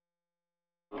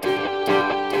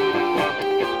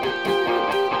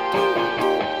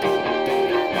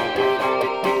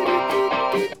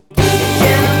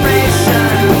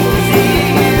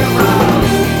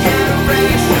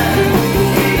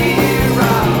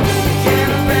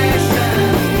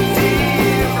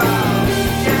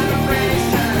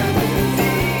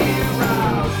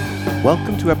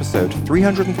to episode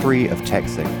 303 of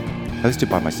TechZing, hosted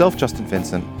by myself, Justin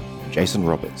Vincent, and Jason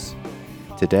Roberts.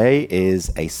 Today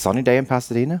is a sunny day in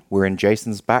Pasadena. We're in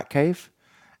Jason's Batcave,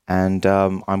 and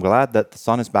I'm glad that the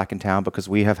sun is back in town because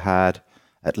we have had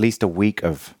at least a week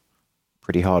of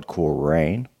pretty hardcore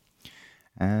rain.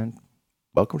 And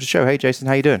welcome to the show. Hey, Jason,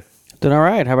 how you doing? Doing all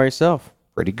right. How about yourself?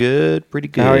 Pretty good, pretty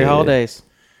good. How are your holidays?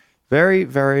 Very,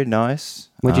 very nice.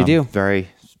 What'd you do? Very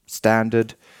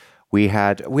standard.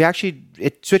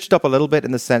 It switched up a little bit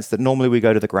in the sense that normally we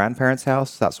go to the grandparents'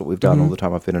 house. That's what we've done all the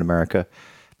time I've been in America.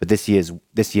 But this year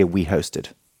we hosted.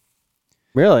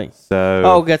 Really?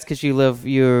 So that's because you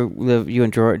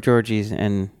and Georgie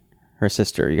and her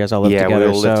sister. You guys all live together. Yeah, we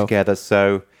all live together.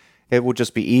 So it will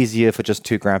just be easier for just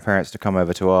two grandparents to come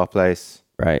over to our place.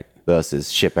 Right. Versus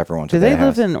ship everyone to Do their they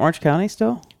house. live in Orange County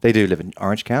still? They do live in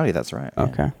Orange County. That's right. Yeah.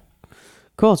 Okay.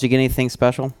 Cool. Did you get anything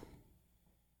special?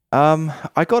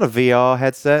 I got a VR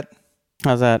headset.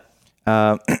 How's that?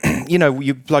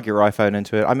 You plug your iPhone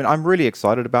into it. I mean, I'm really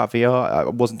excited about VR. I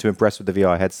wasn't too impressed with the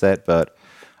VR headset, but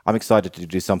I'm excited to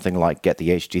do something like get the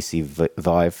HTC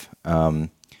Vive.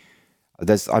 I'm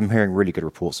hearing really good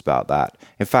reports about that.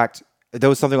 In fact, there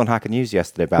was something on Hacker News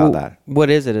yesterday about that. What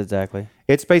is it exactly?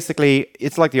 It's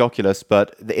like the Oculus,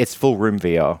 but it's full room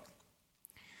VR.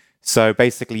 So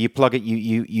basically, you plug it,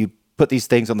 you put these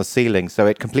things on the ceiling, so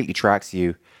it completely tracks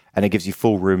you, and it gives you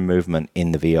full room movement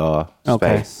in the VR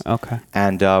space. Okay.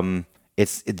 And the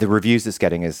reviews it's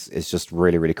getting is just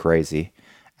really, really crazy,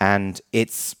 and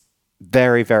it's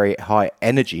very, very high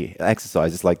energy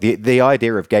exercise. It's like the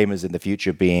idea of gamers in the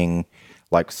future being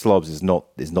like slobs is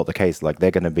not the case. Like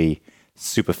they're going to be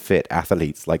super fit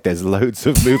athletes. Like there's loads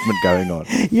of movement going on.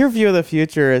 Your view of the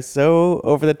future is so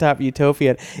over the top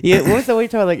utopian. What's the way you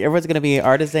talk? Like everyone's going to be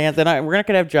artisans, and we're not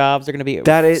going to have jobs. They're going to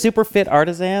be super fit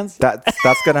artisans.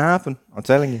 That's going to happen. I'm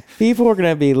telling you. People are going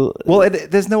to be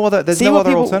there's no other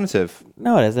alternative.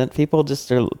 No, it isn't. People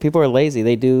are lazy.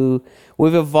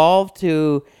 We've evolved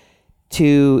to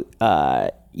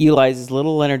utilize as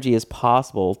little energy as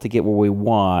possible to get where we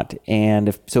want, and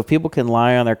if people can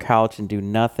lie on their couch and do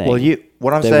nothing. Well,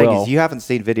 what I'm saying is you haven't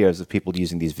seen videos of people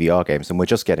using these VR games, and we're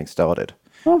just getting started.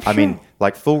 Oh, sure. I mean,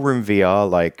 like full room VR,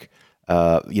 like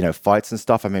fights and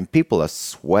stuff. I mean, people are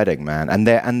sweating, man, and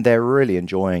they're really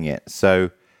enjoying it. So,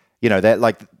 they're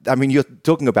like, I mean, you're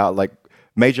talking about like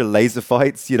major laser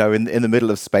fights, in the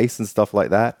middle of space and stuff like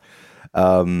that.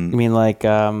 You mean like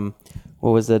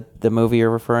what was the movie you're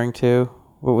referring to?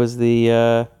 What was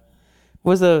the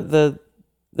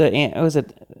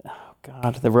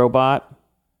robot?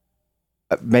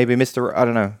 Maybe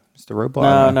Mr.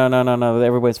 Robot. No.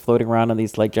 Everybody's floating around on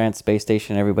these like giant space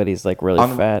station. Everybody's like really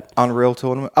fat. Unreal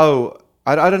Tournament. Oh,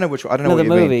 I don't know which one. I don't know what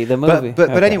you mean. The movie.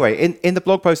 But anyway, in the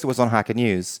blog post that was on Hacker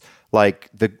News, like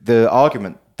the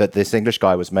argument that this English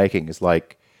guy was making is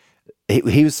like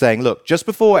he was saying, look, just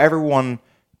before everyone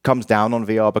comes down on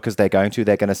VR because they're going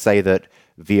to say that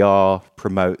VR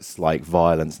promotes like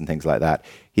violence and things like that.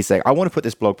 He's saying, I want to put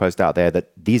this blog post out there that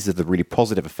these are the really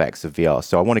positive effects of VR.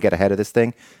 So I want to get ahead of this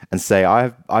thing and say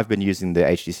I've been using the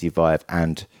HTC Vive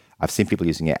and I've seen people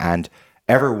using it and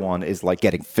everyone is like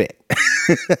getting fit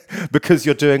because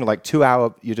you're doing like 2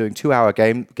 hour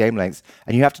game lengths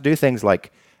and you have to do things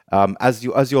like as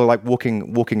you're like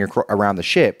walking around the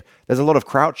ship, there's a lot of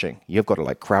crouching. You've got to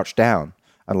like crouch down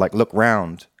and like look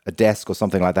round a desk or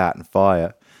something like that and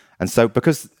fire. And so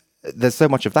because there's so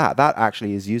much of that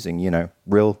actually is using,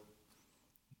 real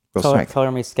strength.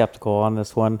 Color me skeptical on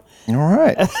this one. All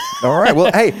right.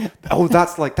 Well, hey,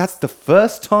 that's the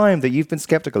first time that you've been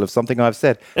skeptical of something I've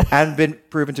said and been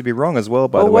proven to be wrong as well,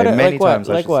 by the way, many times.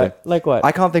 Like what? Like what?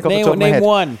 I can't think off the top of my head. Name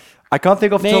one. I can't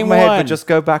think off the top of my head, but just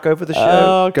go back over the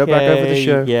show. Okay. Go back over the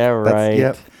show. Yeah, right.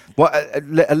 Yeah. Well,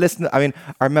 a listener, I mean,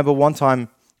 I remember one time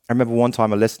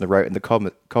a listener wrote in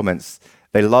the comments,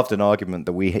 they loved an argument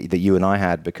that you and I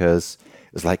had because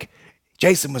it was like,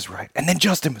 Jason was right, and then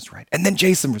Justin was right, and then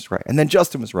Jason was right, and then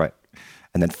Justin was right,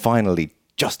 and then finally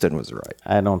Justin was right.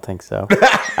 I don't think so.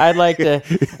 I'd like to.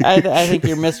 I think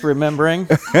you're misremembering.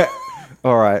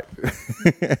 All right.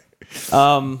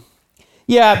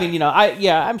 Yeah, I mean,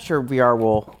 I'm sure VR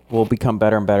will become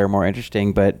better and better, more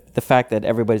interesting. But the fact that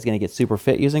everybody's going to get super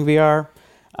fit using VR,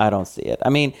 I don't see it. I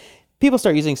mean, people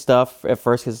start using stuff at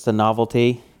first because it's a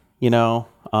novelty,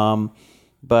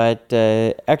 but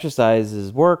exercise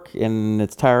is work and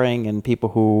it's tiring, and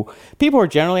people are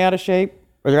generally out of shape,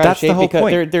 or they're out of shape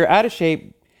because they're out of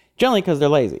shape generally because they're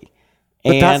lazy,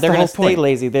 and they're going to stay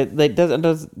lazy. That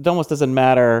it almost doesn't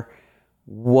matter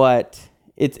what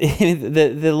it's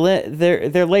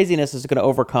their laziness is going to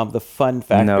overcome the fun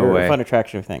factor, No way. fun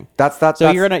attraction thing.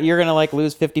 So you're gonna like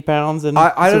lose 50 pounds and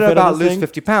I don't know fit on about this lose thing?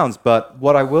 50 pounds, but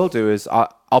what I will do is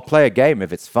I'll play a game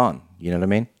if it's fun. You know what I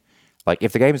mean? Like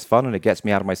if the game is fun and it gets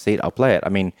me out of my seat, I'll play it. I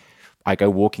mean, I go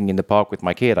walking in the park with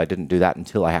my kid. I didn't do that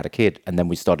until I had a kid, and then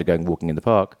we started going walking in the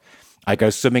park. I go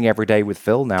swimming every day with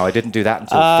Phil now. I didn't do that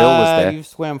until Phil was there. You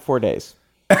swam 4 days.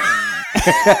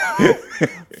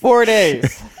 4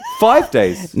 days. 5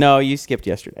 days. No, you skipped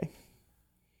yesterday.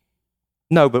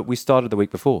 No, but we started the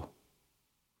week before.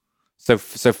 So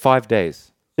 5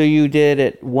 days. So you did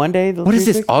it one day. What is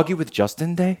this? Argue with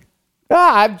Justin Day?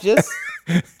 I'm just.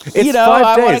 It's 5 I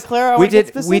want days. to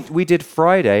clarify. We did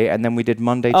Friday, and then we did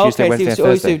Monday, Oh, Tuesday, okay, Wednesday, and so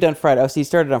Thursday. you've done Friday. Oh, so you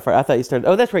started on Friday. I thought you started.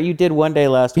 Oh, that's right. You did one day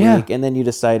last Yeah. week, and then you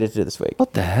decided to do this week.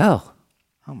 What the hell?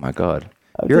 Oh my God!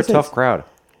 You're a this tough is- crowd.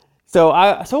 So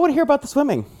I want to hear about the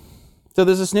swimming. So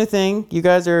there's this new thing. You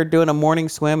guys are doing a morning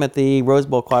swim at the Rose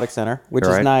Bowl Aquatic Center, which is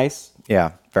Right. nice.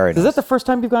 Yeah, very Is nice. that the first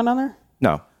time you've gone down there?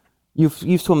 No. You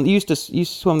swim. You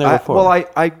swim there before. Well,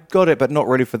 I got it, but not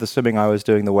really for the swimming. I was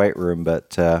doing the weight room,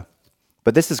 but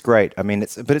this is great. I mean,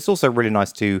 it's also really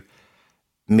nice to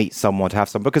meet someone, to have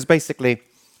some, because basically,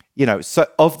 you know, so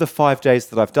of the 5 days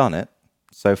that I've done it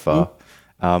so far,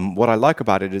 what I like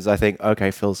about it is I think, okay,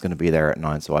 Phil's going to be there at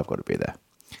 9, so I've got to be there,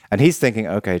 and he's thinking,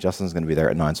 okay, Justin's going to be there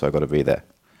at 9, so I've got to be there.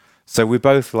 So we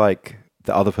both like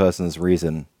the other person's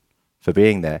reason for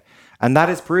being there, and that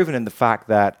is proven in the fact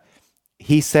that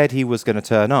he said he was going to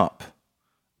turn up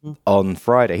on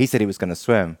Friday. He said he was going to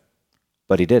swim,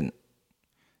 but he didn't.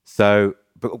 So,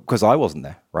 because I wasn't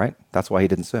there, right? That's why he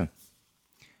didn't swim.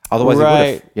 Otherwise, he would have.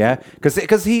 Right. Yeah,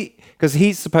 because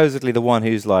he's supposedly the one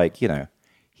who's like, you know,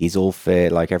 he's all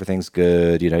fit, like everything's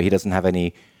good. You know, he doesn't have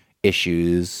any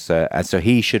issues, and so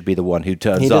he should be the one who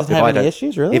turns He up. doesn't have any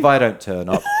issues, really? If I don't turn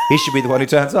up, he should be the one who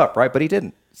turns up, right? But he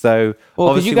didn't. So, well, because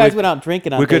obviously you guys we're- went out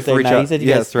drinking on we're good Thursday for each night. other. You said you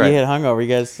Yeah, guys that's right. you had hungover. You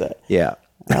guys. Yeah.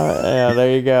 Yeah,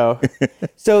 there you go.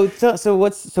 So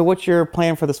what's your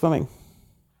plan for the swimming?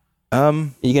 Are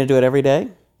you gonna do it every day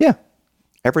Yeah.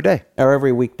 Every day. or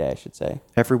every weekday? I should say.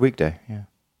 Every weekday. Yeah.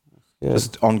 Good.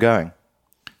 Just ongoing.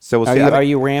 So we'll Are see. you, I mean- are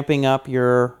you ramping up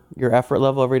your effort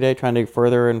level every day, trying to get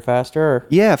further and faster? Or?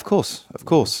 Yeah, of course, of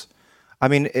course. I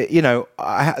mean, you know,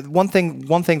 one thing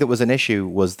that was an issue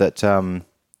was that,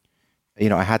 you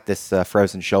know, I had this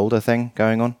frozen shoulder thing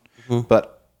going on,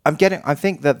 but I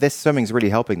think that this swimming's really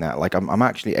helping that. Like, I'm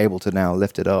actually able to now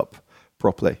lift it up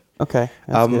properly. Okay.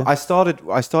 That's good.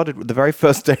 I started the very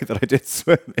first day that I did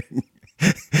swimming.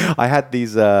 I had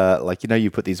these, like, you know, you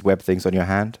put these web things on your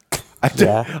hand.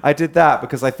 I did that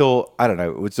because I thought, I don't know,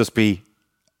 it would just be,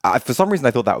 for some reason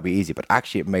I thought that would be easy, but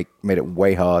actually it made it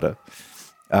way harder.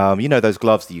 You know those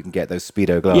gloves that you can get, those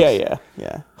Speedo gloves?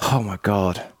 Yeah. Oh my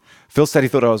God. Phil said he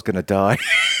thought I was going to die.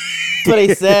 That's what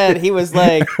he said. He was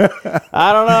like,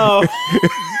 I don't know.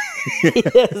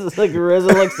 Yes, like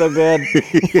RZA looks so good.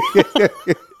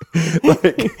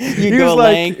 You go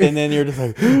length, and then you're just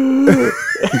like.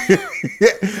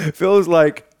 Phil's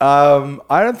like, I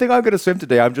don't think I'm going to swim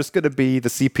today. I'm just going to be the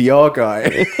CPR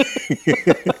guy.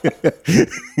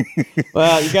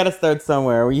 Well, you got to start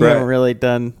somewhere. You Right. haven't really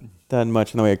done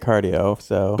much in the way of cardio,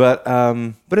 so.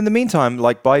 But in the meantime,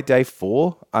 like by day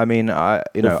 4, I mean, you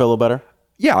you know, feel better.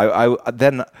 yeah, I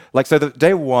then like, so the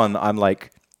day 1, I'm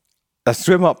like, I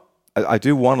swim up, I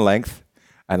do one length,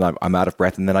 and I'm out of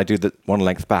breath, and then I do the one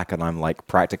length back, and I'm like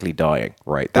practically dying.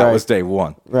 Right, that Right. was day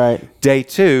 1. Right. Day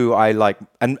 2, I like,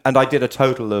 and I did a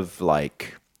total of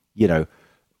like, you know,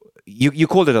 you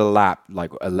called it a lap,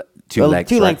 like two lengths.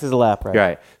 Two right? lengths is a lap, right?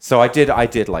 Right. So I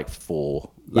did like 4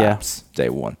 Yeah. laps day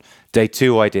 1. Day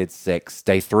 2 I did 6.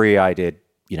 Day 3 I did,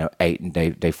 you know, 8, and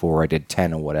day 4 I did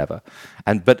 10 or whatever.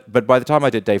 And but by the time I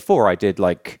did day 4, I did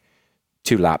like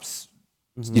 2 laps.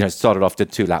 You know, started off, did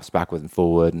 2 laps backward and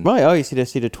forward. And Right. Oh, you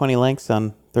did 20 lengths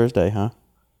on Thursday, huh?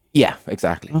 yeah,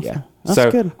 exactly. Yeah. That's so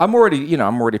good. I'm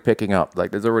already picking up.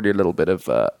 Like there's already a little bit of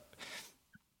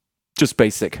just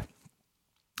basic.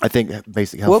 I think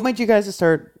basic health. What made you guys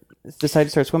decide to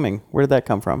start swimming? Where did that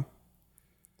come from?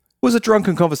 It was a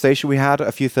drunken conversation we had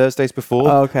a few Thursdays before.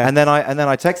 Oh, okay. And then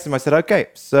I texted him. I said, "Okay,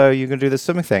 so you're gonna do this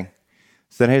swimming thing?"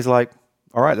 So then he's like,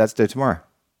 "All right, let's do it tomorrow."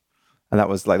 And that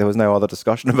was like, there was no other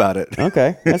discussion about it.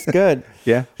 Okay, that's good.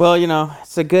 Yeah. Well, you know,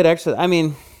 it's a good exercise. I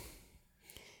mean,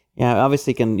 yeah,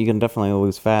 obviously you can definitely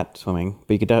lose fat swimming,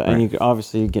 but you could and you could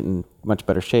obviously get in much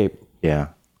better shape. Yeah.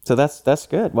 So that's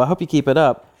good. Well, I hope you keep it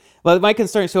up. Well, my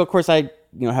concern. So of course I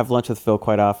have lunch with Phil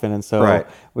quite often, and so Right.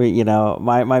 we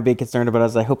my big concern about it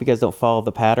is I hope you guys don't follow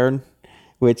the pattern,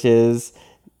 which is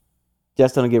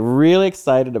Justin will get really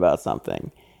excited about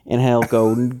something, and he'll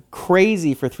go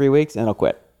crazy for 3 weeks and he'll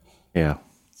quit. Yeah.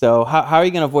 So how are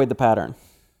you going to avoid the pattern?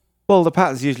 Well, the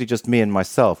pattern's usually just me and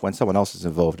myself. When someone else is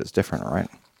involved, it's different, right?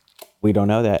 We don't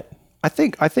know that. I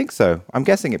think so. I'm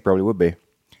guessing it probably would be.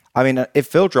 I mean, if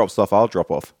Phil drops off, I'll drop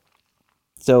off.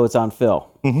 So it's on Phil.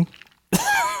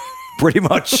 Pretty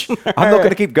much. I'm not going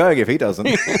to keep going if he doesn't.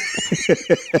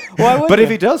 Why would But you?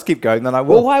 if he does keep going, then I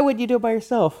will. Well, why would you do it by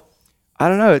yourself? I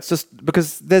don't know. It's just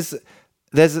because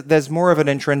there's more of an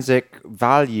intrinsic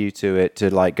value to it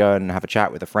to like go and have a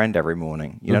chat with a friend every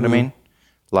morning. You know what I mean?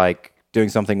 Like doing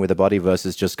something with a buddy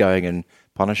versus just going and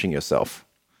punishing yourself.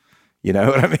 You know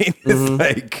what I mean? It's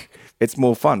like it's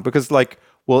more fun because like,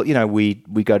 well, you know, we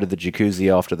go to the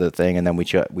jacuzzi after the thing and then we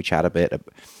chat a bit.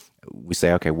 We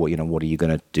say, okay, well, you know, what are you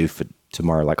going to do for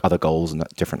tomorrow? Like other goals and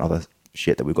different other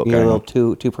shit that we've got You're going a on.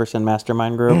 little two-person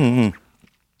mastermind group.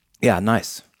 Yeah,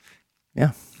 nice.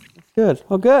 Yeah. Good.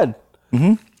 Well, good.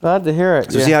 Glad to hear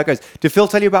it. So see how it goes. Did Phil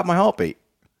tell you about my heartbeat?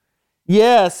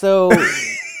 Yeah, so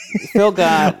Phil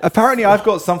got... Apparently, I've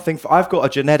got a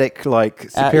genetic like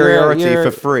superiority you're-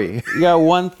 for free. You got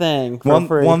one thing for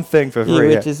free. One thing for Yeah,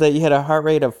 free. which is that you had a heart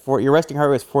rate of your resting heart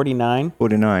rate was 49,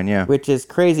 49. Yeah. which is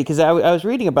crazy because I was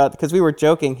reading about, because we were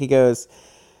joking. He goes,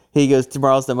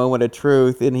 tomorrow's the moment of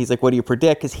truth. And he's like, what do you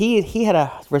predict? Because he had a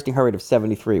resting heart rate of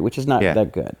 73, which is not Yeah.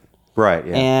 that good. Right.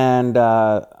 Yeah. And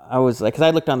I was like, because I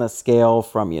looked on the scale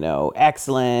from,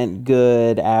 excellent,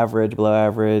 good, average, below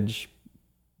average,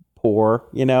 poor,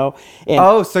 And,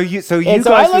 oh, so you and so guys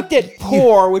I looked at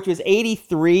poor, which was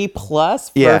 83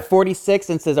 plus for Yeah. 46,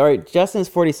 and says, all right, Justin's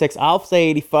 46. I'll say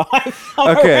 85.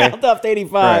 I'm Okay. round up to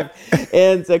 85.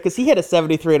 And so, because he had a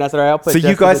 73, and I said, all right, I'll put So you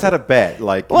Justin guys at- had a bet,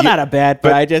 like well, you- not a bet,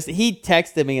 but- but he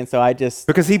texted me, and so I just,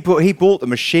 because he bought the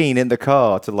machine in the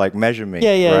car to like measure me.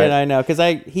 yeah, right? I know, because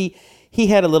he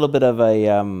had a little bit of a,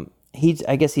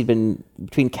 I guess he'd been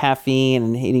between caffeine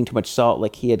and eating too much salt,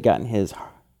 like he had gotten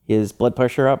his blood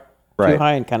pressure up too Right.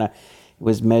 high and kind of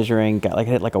was measuring,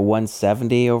 hit like a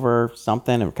 170 over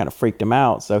something and kind of freaked him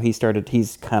out. So he's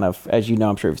kind of, as you know,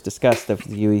 I'm sure it's discussed with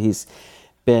you, he's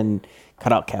been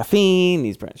cut out caffeine,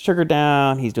 he's brought sugar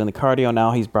down, he's doing the cardio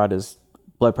now, he's brought his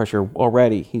blood pressure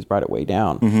already, he's brought it way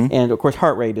down. And of course,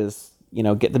 heart rate is,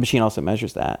 the machine also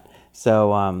measures that.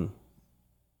 So,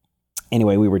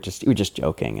 anyway, we were just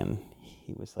joking, and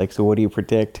he was like, "So what do you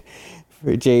predict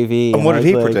for JV?" And what I did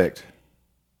he was like, predict?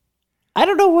 I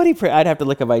don't know what I'd have to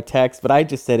look at my text, but I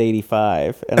just said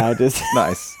 85, and I just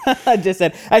Nice.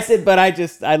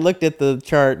 I looked at the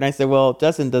chart and I said, "Well,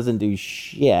 Justin doesn't do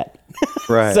shit,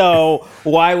 Right. so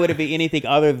why would it be anything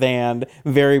other than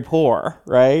very poor,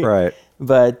 right?" Right.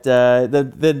 But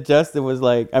then Justin was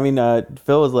like,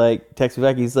 Phil was like, text me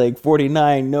back. He's like,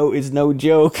 49, is no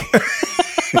joke.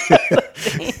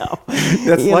 Damn.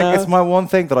 That's You like know? it's my one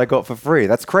thing that I got for free.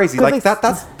 That's crazy. Like they-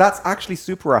 that's actually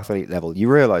super athlete level. You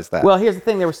realize that? Well, here's the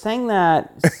thing. They were saying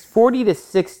that 40 to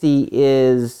 60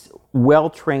 is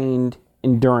well-trained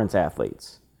endurance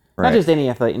athletes. Right. Not just any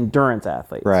athlete, endurance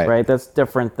athletes. Right. That's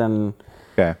different than,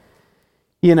 okay.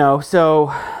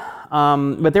 so...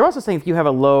 but they're also saying if you have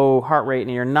a low heart rate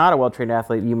and you're not a well-trained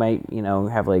athlete, you might,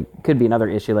 have could be another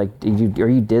issue. Like, are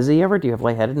you dizzy ever? Do you have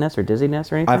lightheadedness or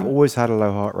dizziness or anything? I've always had a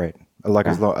low heart rate. Like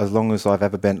as long as I've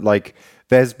ever been. Like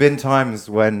there's been times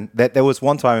when there was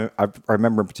one time I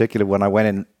remember in particular when I went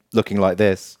in looking like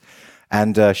this,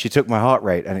 and she took my heart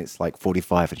rate and it's like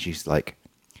 45, and she's like,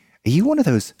 "Are you one of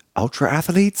those ultra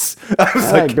athletes?" I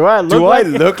was like, do I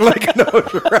look like an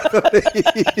ultra athlete?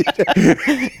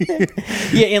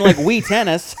 Yeah, in like Wii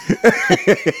tennis.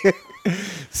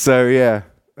 So yeah.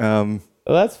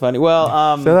 Well, that's funny.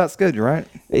 Well, So that's good, right?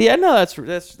 yeah, no, that's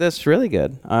really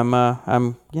good. Yeah.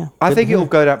 I good think to it'll hear.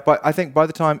 go down. But I think by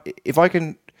the time, if I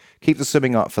can keep the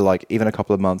swimming up for like even a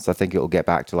couple of months, I think it'll get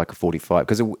back to like a 45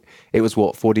 because it was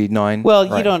what 49. Well,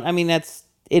 you right? don't. That's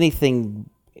anything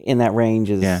in that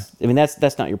range is. Yeah.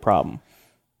 That's not your problem.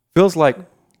 Feels like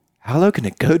how low can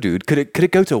it go, dude? Could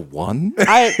it go to 1?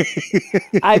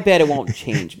 I bet it won't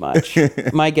change much.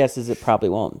 My guess is it probably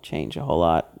won't change a whole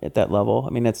lot at that level.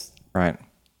 It's Right.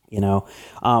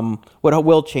 What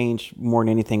will change more than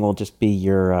anything will just be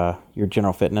your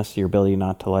general fitness, your ability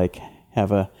not to like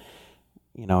have a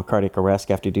cardiac arrest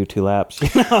after you do 2 laps.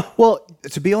 Well,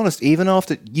 to be honest, even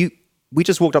after we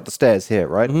just walked up the stairs here,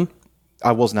 right? Mm-hmm.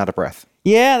 I wasn't out of breath.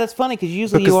 Yeah, that's funny because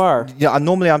usually you are. Yeah,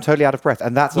 normally I'm totally out of breath,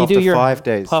 and that's You after do your 5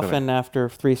 days. puffing after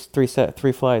three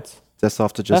flights. That's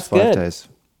after just That's 5 good. days.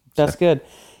 That's good.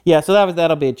 Yeah, so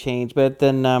that'll be a change. But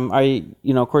then,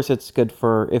 of course, it's good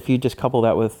for if you just couple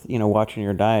that with watching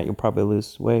your diet, you'll probably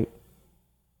lose weight.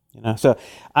 So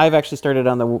I've actually started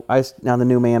on the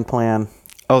new man plan.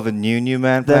 Oh, the new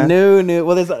man The plan? new.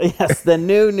 Well, there's the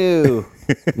new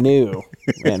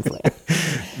man plan.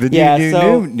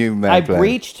 The new man I plan.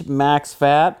 breached max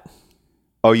fat.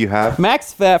 Oh, you have?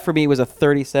 Max fat for me was a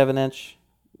 37-inch,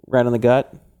 right on the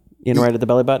gut, right at the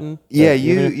belly button. Yeah,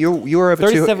 you're over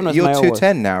 37 was you're my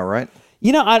 210 now, right?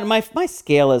 My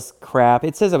scale is crap.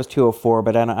 It says I was 204,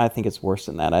 but I think it's worse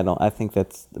than that. I think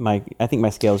my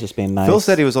scale is just being nice. Phil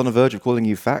said he was on the verge of calling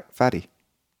you fatty.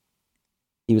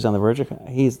 He was on the verge of.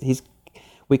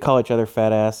 We call each other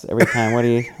fat ass every time.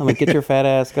 I'm like, get your fat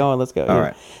ass going. Let's go. All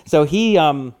right. So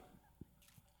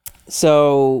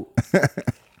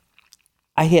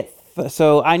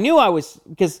I knew I was,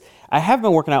 because I have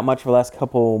been working out much for the last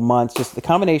couple months, just the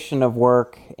combination of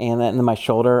work and then my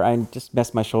shoulder. I just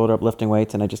messed my shoulder up lifting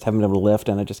weights, and I just haven't been able to lift,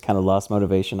 and I just kind of lost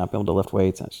motivation, not being able to lift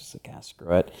weights. And it's just like,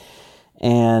 screw it.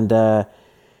 And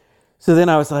so then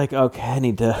I was like, okay, I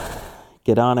need to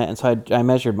get on it. And so I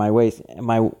measured my waist,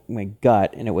 my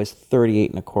gut, and it was 38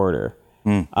 and a quarter.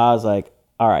 I was like,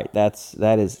 all right, that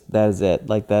is it.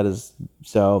 Like, that is,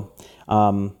 so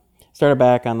started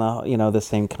back on the the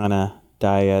same kind of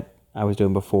diet I was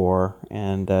doing before,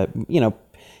 and kind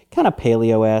of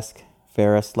paleo-esque,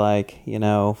 Ferris-like,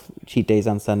 cheat days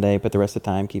on Sunday, but the rest of the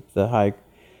time keep the high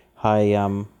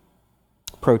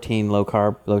protein, low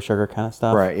carb, low sugar kind of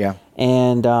stuff. Right, yeah.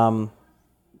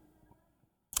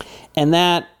 And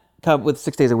that come with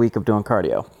 6 days a week of doing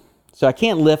cardio. So I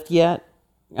can't lift yet.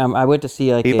 I went to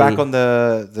see like. Are you back on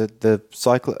the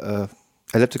cycle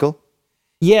elliptical?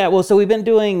 Yeah, well, so we've been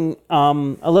doing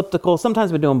elliptical.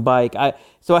 Sometimes we're doing bike. I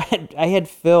had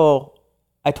Phil.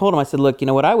 I told him, I said, look,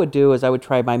 what I would do is I would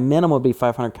try, my minimum would be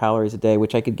 500 calories a day,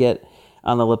 which I could get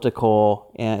on the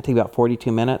elliptical, and it take about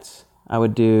 42 minutes. I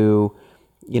would do,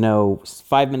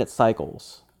 5-minute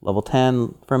cycles, level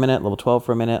 10 for a minute, level 12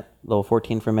 for a minute, level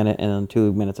 14 for a minute, and then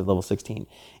 2 minutes of level 16.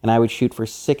 And I would shoot for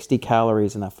 60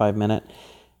 calories in that 5-minute,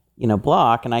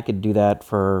 block, and I could do that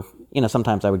for,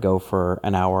 sometimes I would go for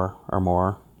an hour or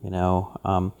more,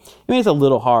 it's a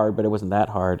little hard, but it wasn't that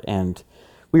hard. And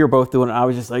we were both doing it. I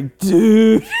was just like,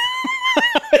 dude,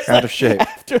 Out of shape.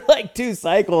 After like 2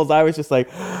 cycles, I was just like,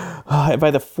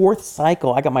 by the 4th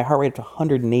cycle, I got my heart rate up to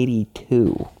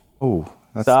 182. Oh,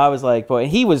 so I was like, boy,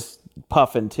 and he was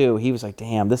puffing too. He was like,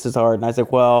 damn, this is hard. And I said,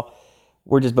 well,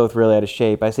 we're just both really out of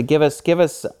shape. I said, give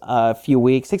us a few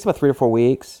weeks. It takes about 3 to 4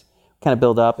 weeks, kind of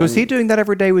build up. Was he doing that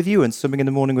every day with you and swimming in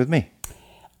the morning with me?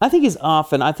 I think he's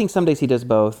often. I think some days he does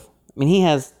both. I mean, he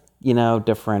has,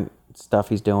 different stuff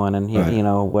he's doing, and he, right.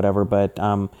 Whatever. But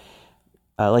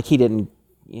like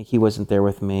he wasn't there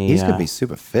with me. He's gonna be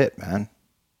super fit, man.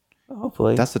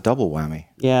 Hopefully, that's a double whammy.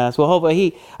 Yeah. So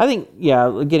hopefully I think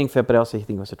getting fit, but also he thinks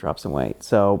he wants to drop some weight.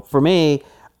 So for me,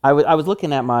 I was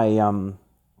looking at my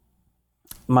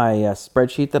my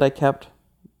spreadsheet that I kept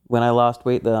when I lost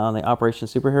weight on the Operation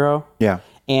Superhero. Yeah.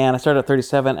 And I started at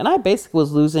 37, and I basically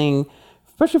was losing,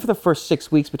 especially for the first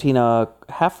 6 weeks, between a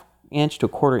 ½ inch to a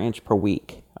quarter inch per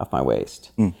week off my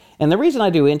waist. And the reason I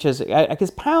do inches,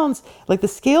 because pounds, like the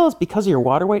scale is because of your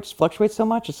water weight just fluctuates so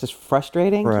much. It's just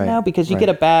frustrating, right. Because you get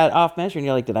a bad off measure, and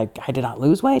you're like, I did not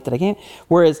lose weight? Did I gain?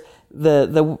 Whereas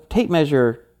the tape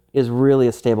measure is really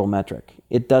a stable metric.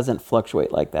 It doesn't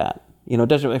fluctuate like that. It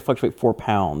doesn't really fluctuate 4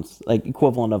 pounds, like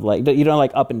equivalent of like, you don't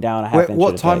like up and down a half inch.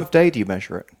 What time of day do you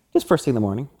measure it? Just first thing in the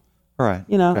morning. Right.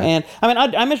 Okay. And I mean,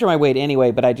 I measure my weight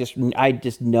anyway, but I just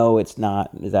know it's not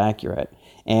as accurate.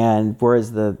 And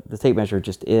whereas the tape measure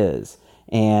just is.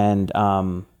 And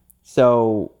anyway,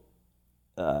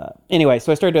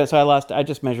 so I started doing it. So I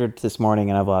just measured this morning,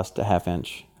 and I've lost a ½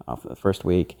 inch off the first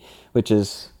week, which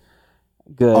is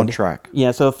good. On track.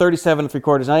 Yeah. So 37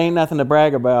 3/4. I ain't nothing to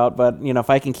brag about, but if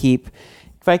I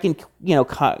can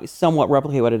somewhat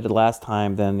replicate what I did last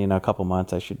time, then a couple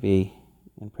months I should be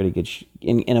in pretty good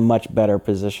in a much better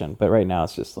position. But right now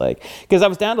it's just like, because I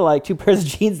was down to like 2 pairs of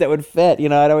jeans that would fit.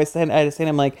 I'd say to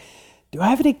him, like, do I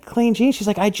have any clean jeans? She's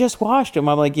like, I just washed them.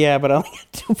 I'm like, yeah, but I only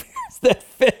got 2 pairs that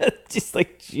fit. Just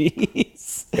like,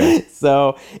 jeez. Okay.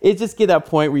 So it just get that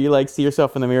point where you like see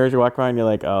yourself in the mirror as you walk around, and you're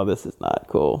like, oh, this is not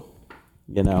cool.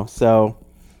 So,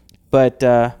 but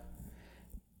the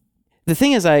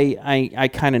thing is, I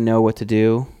kind of know what to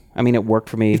do. I mean, it worked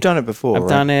for me. You've done it before. I've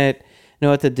done it. Know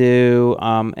what to do.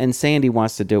 And Sandy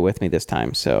wants to do it with me this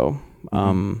time. So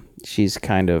she's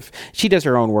she does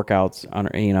her own workouts on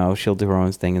her, she'll do her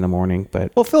own thing in the morning.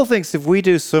 But well, Phil thinks if we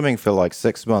do swimming for like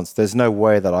 6 months, there's no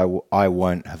way that I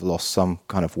won't have lost some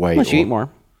kind of weight. Unless you eat more.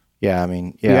 Yeah, I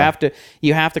mean, yeah.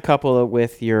 You have to couple it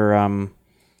with your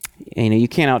you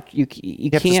can't you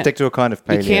have to stick to a kind of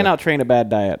paleo. You can't out train a bad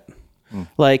diet.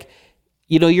 Like,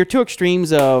 your 2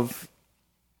 extremes of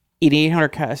eating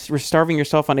 800 starving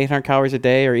yourself on 800 calories a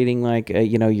day, or eating like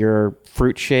your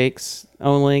fruit shakes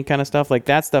only kind of stuff, like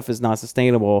that stuff is not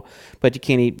sustainable. But you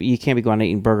can't be going out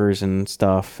eating burgers and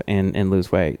stuff and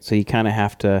lose weight. So you kind of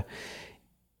have to,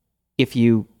 if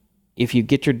you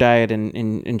get your diet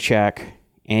in check,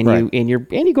 and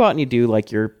you go out and you do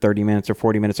like your 30 minutes or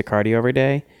 40 minutes of cardio every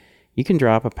day, you can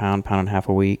drop a pound and a half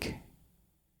a week.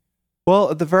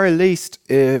 Well, at the very least,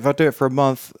 if I do it for a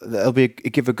month, it'll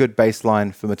give a good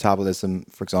baseline for metabolism,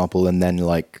 for example, and then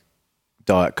like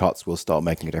diet cuts will start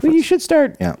making a difference. Well, you should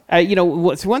start. Yeah.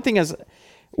 What's one thing is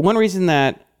one reason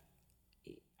that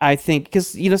I think,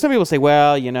 because some people say,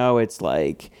 well, it's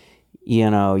like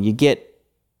you get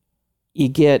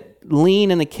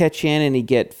lean in the kitchen and you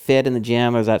get fit in the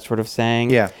gym, or that sort of saying.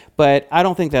 Yeah. But I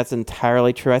don't think that's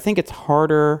entirely true. I think it's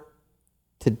harder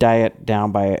to diet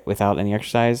down without any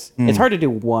exercise. It's hard to do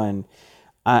one.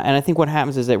 And I think what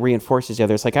happens is it reinforces the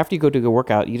other. It's like after you go do a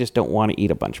workout, you just don't want to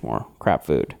eat a bunch more crap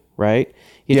food, right?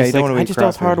 You don't want to eat crap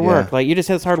it's hard food, work. yeah. Like you just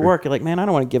had this hard work. You're like, man, I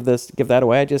don't want to give that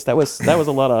away. That was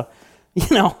a lot of,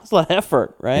 it's a lot of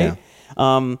effort, right?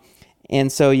 Yeah.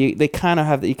 And so you kind of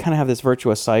have this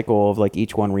virtuous cycle of like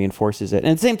each one reinforces it.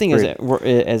 And the same thing as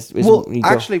well,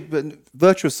 actually, but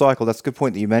virtuous cycle. That's a good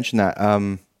point that you mentioned that.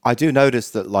 I do notice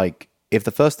that like if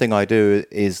the first thing I do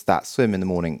is that swim in the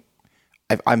morning,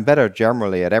 I'm better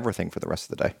generally at everything for the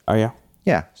rest of the day. Oh yeah.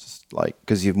 Yeah, it's just like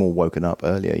because you've more woken up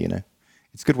earlier.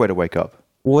 It's a good way to wake up.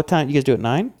 What time you guys do at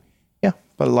 9? Yeah,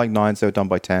 but like 9, so done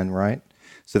by 10, right?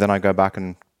 So then I go back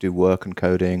and do work and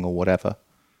coding or whatever.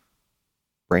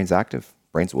 Brain's active.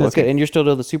 Brain's working. That's good. And you're still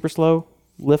doing the super slow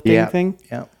lifting thing?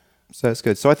 Yeah. So it's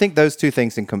good. So I think those two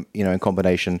things in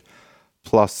combination,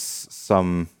 plus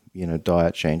some,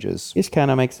 diet changes. Just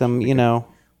kind of makes them,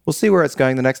 We'll see where it's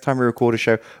going the next time we record a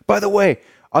show. By the way,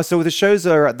 so the shows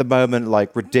are at the moment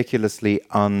like ridiculously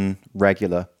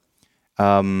unregular.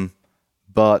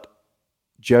 But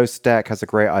Joe Stack has a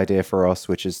great idea for us,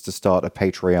 which is to start a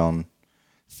Patreon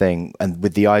thing. And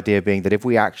with the idea being that if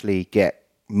we actually get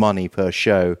money per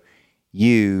show,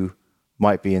 you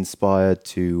might be inspired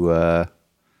to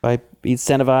by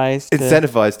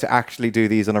incentivized to actually do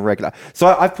these on a regular. So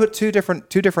I've put two different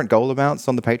goal amounts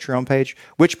on the Patreon page,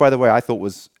 which by the way I thought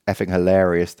was effing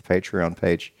hilarious. The Patreon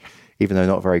page, even though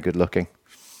not very good looking.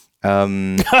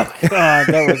 Oh God,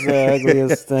 that was the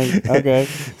ugliest thing. Okay.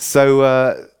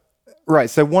 So right,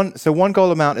 so one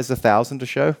goal amount is 1,000 a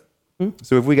show.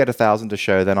 So if we get 1,000 a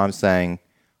show, then I'm saying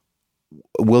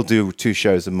we'll do 2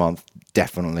 shows a month.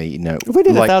 Definitely, If we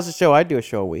did 1,000 show, I'd do a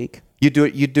show a week. You do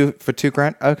it for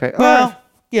 $2,000? Okay. Well, right.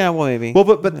 yeah, well maybe. Well,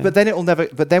 but then it'll never.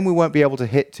 But then we won't be able to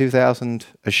hit 2,000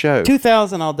 a show.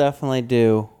 2,000, I'll definitely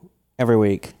do every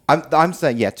week. I'm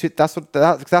saying that's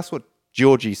what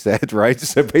Georgie said, right?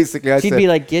 So basically, She'd be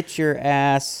like, "Get your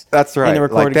ass." That's right. In the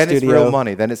recording then studio. It's real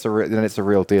money. Then it's a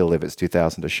real deal if it's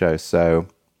 2,000 a show. So,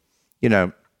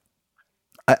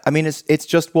 I mean, it's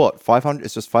just what 500.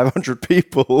 It's just 500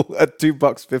 people at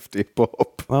 $2.50 a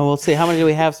pop. Well, we'll see. How many do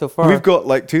we have so far? We've got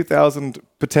like 2,000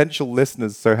 potential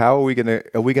listeners. So how are we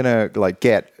gonna like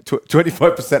get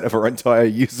 25% of our entire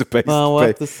user base? Well, we'll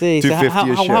have to see. So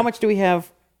how much do we have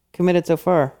committed so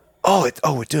far? We're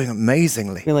doing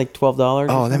amazingly. We're like $12.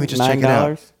 Oh, let me just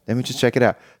check it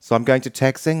out. So I'm going to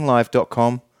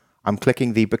textinglive.com. I'm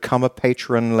clicking the Become a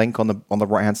Patron link on the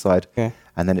right hand side. Okay.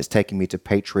 And then it's taking me to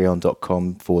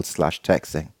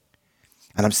patreon.com/texting.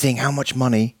 And I'm seeing how much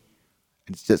money.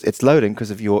 It's loading because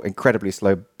of your incredibly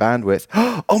slow bandwidth.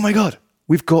 Oh my God.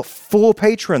 We've got 4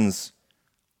 patrons.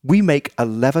 We make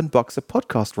 $11 a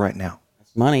podcast right now.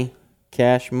 That's money.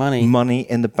 Cash money. Money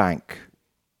in the bank.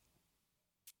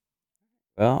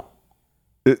 Well,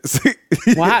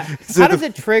 how does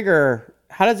it trigger?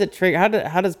 How does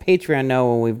Patreon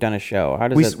know when we've done a show?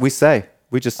 We say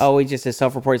we just a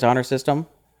self-reported honor system.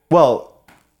 Well,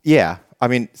 yeah. I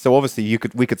mean, so obviously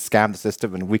we could scam the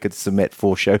system and we could submit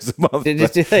 4 shows a month.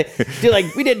 Just do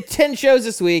like we did 10 shows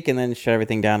this week and then shut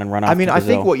everything down and run off. I mean, to I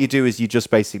Brazil. think what you do is you just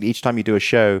basically each time you do a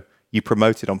show, you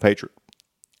promote it on Patreon,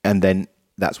 and then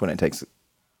that's when it takes it.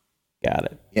 Got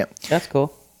it. Yeah, that's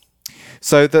cool.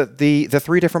 So the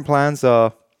 3 different plans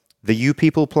are the You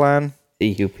People plan. The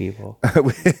You People.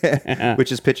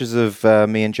 Which is pictures of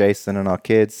me and Jason and our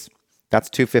kids. That's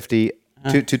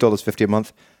 $2.50 a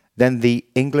month. Then the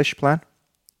English plan.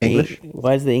 English.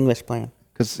 Why is the English plan?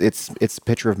 Because it's a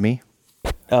picture of me.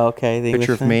 Oh, okay. The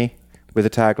Picture English of me with a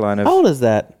tagline of How old is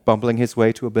that? bumbling his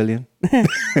way to $1 billion.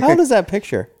 How old is that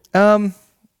picture?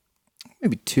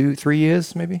 Maybe 3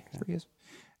 years, maybe 3 years.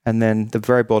 And then the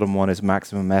very bottom one is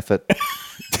maximum effort.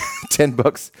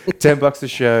 $10 a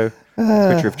show.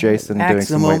 Picture of Jason doing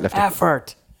some weightlifting.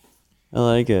 Effort. I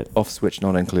like it. Off switch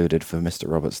not included for Mr.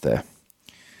 Roberts there.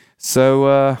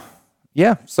 So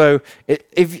yeah. So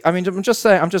I'm just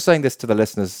saying this to the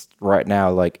listeners right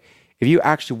now. Like, if you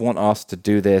actually want us to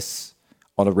do this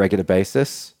on a regular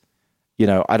basis,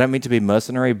 I don't mean to be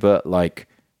mercenary, but like,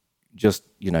 just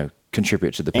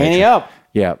contribute to the Patreon. Ante up.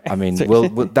 Yeah, I mean,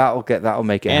 that'll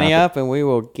make it Ante happen. up, and we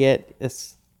will get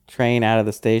this train out of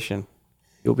the station.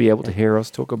 You'll be able to hear us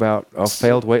talk about our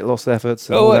failed weight loss efforts.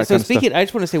 And I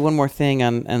just want to say one more thing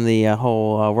on the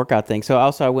whole workout thing. So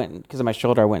also, I went, because of my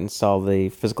shoulder, I went and saw the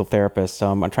physical therapist.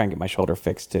 So I'm trying to get my shoulder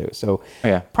fixed too. So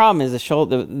problem is the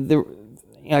shoulder.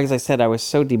 As I said, I was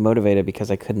so demotivated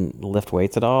because I couldn't lift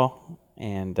weights at all,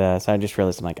 and so I just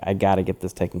realized I got to get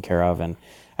this taken care of. And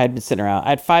I had been sitting around. I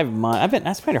had 5 months. I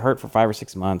was trying to hurt for 5 or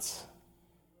 6 months,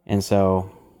 and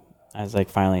so I was like,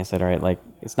 finally, I said, all right, like,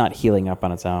 it's not healing up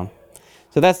on its own.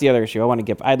 So that's the other issue.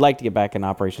 I'd like to get back in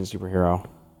Operation Superhero,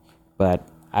 but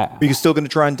Are you still going to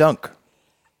try and dunk?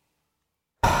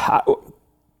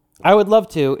 I would love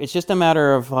to. It's just a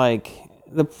matter of like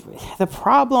the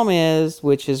problem is,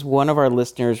 which is one of our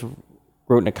listeners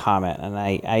wrote in a comment, and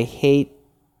I hate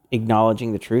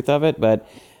acknowledging the truth of it, but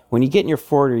when you get in your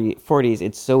 40s,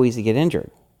 it's so easy to get injured.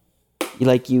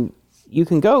 You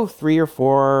can go 3 or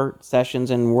 4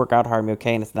 sessions and work out hard and be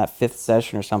okay, and it's in that 5th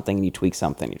session or something, and you tweak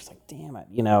something. You're just like, damn it,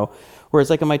 Whereas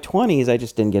like in my 20s, I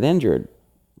just didn't get injured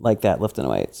like that lifting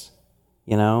weights.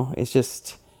 It's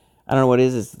just, I don't know what it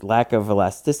is. It's lack of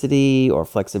elasticity or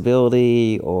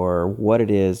flexibility or what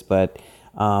it is, but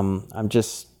it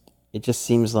just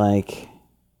seems like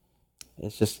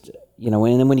it's just,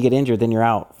 and then when you get injured, then you're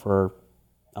out for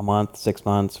a month, 6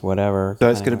 months, whatever. So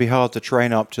it's going to be hard to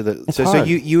train up to the. It's so hard.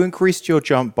 you increased your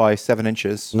jump by 7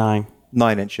 inches. 9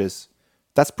 inches.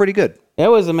 That's pretty good. It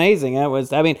was amazing. It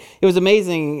was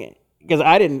amazing because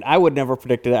I would never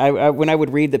predict it. I when I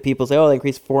would read that people say, oh, they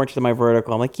increased 4 inches of my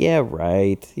vertical, I'm like, yeah,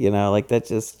 right. Like that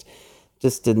just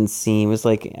didn't seem. It's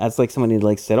like somebody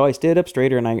like said, oh, I stood up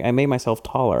straighter and I made myself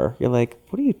taller. You're like,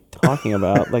 what are you talking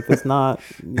about? Like, that's not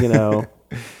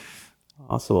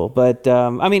possible. But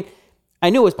I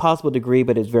knew it was possible to degree,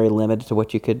 but it's very limited to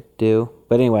what you could do.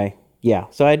 But anyway, yeah.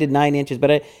 So I did 9 inches,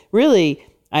 but I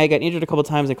got injured a couple of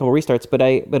times and a couple of restarts. But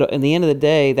in the end of the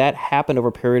day, that happened over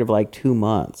a period of like 2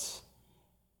 months,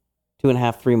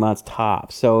 2.5, 3 months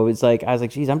tops. So it's like I was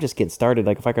like, geez, I'm just getting started.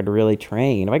 Like if I could really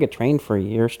train, if I could train for a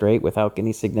year straight without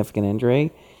any significant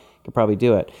injury, I could probably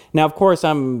do it. Now, of course,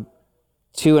 I'm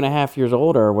 2.5 years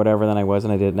older or whatever than I was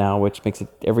than I did now, which makes it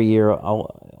every year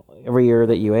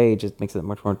that you age, it makes it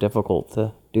much more difficult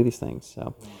to do these things.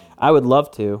 So I would love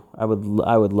to. I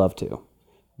would love to.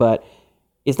 But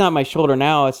it's not my shoulder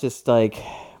now. It's just like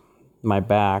my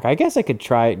back. I guess I could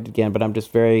try it again, but I'm just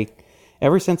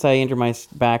ever since I injured my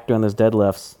back doing those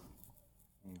deadlifts,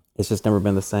 it's just never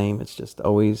been the same. It's just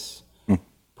always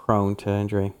prone to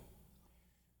injury.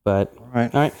 But, all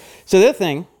right. So the other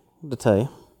thing to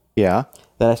tell you that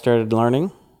I started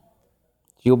learning,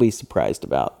 you'll be surprised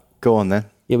about. Go on then.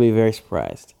 You'll be very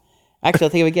surprised. Actually, I'll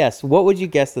think of a guess. What would you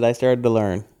guess that I started to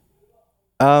learn?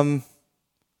 Well,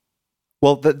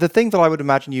 the thing that I would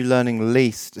imagine you learning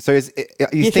least. So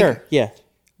Sure. Yeah.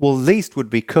 Well, least would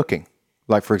be cooking.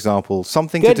 Like, for example,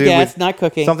 something Good to do guess, with not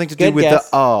cooking. Something to Good do with guess.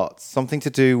 the arts. Something to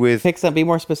do with. Pick some. Be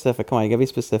more specific. Come on, you gotta be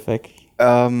specific.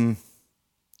 I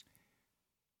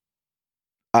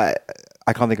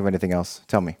can't think of anything else.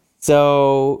 Tell me.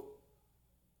 So,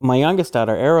 my youngest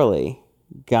daughter, Arilee,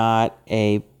 got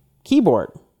a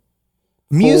keyboard.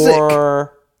 Music.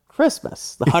 For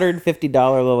Christmas. The $150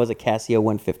 level was a Casio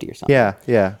 150 or something.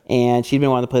 Yeah. And she'd been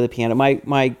wanting to play the piano.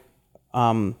 My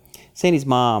Sandy's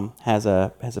mom has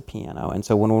a piano, and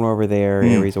so when we're over there,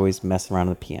 Ari's always messing around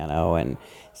with the piano, and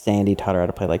Sandy taught her how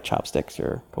to play like chopsticks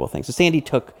or a couple of things. So Sandy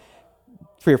took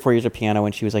 3 or 4 years of piano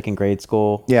when she was like in grade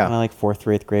school. Yeah. Like 4th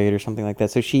or 8th grade or something like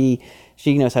that. So she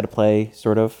knows how to play,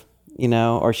 sort of,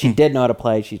 or she did know how to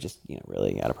play. She just,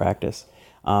 really out of practice.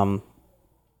 And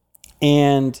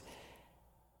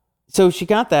so she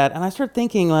got that, and I started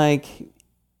thinking, like,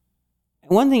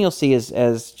 one thing you'll see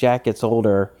as Jack gets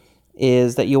older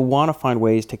is that you'll want to find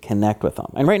ways to connect with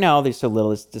them. And right now, they're so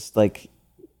little, it's just like,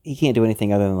 he can't do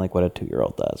anything other than like what a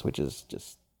 2-year-old does, which is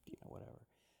just, whatever.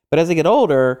 But as they get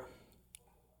older,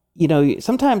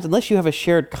 sometimes unless you have a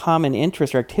shared common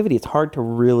interest or activity, it's hard to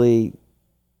really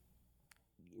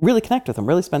connect with them,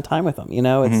 really spend time with them.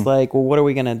 It's like, well, what are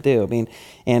we going to do? I mean,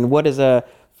 and what does a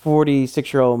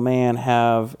 46-year-old man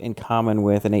have in common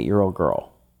with an 8-year-old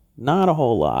girl? Not a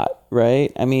whole lot,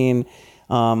 right? I mean,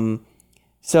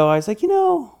 so I was like,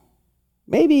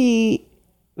 maybe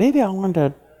I wanted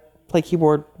to play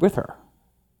keyboard with her,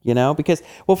 because,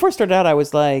 well, first started out, I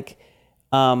was like,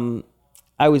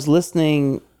 I was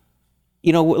listening.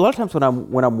 You know, a lot of times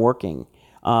when I'm working,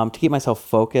 to keep myself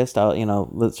focused, I'll, you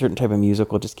know, a certain type of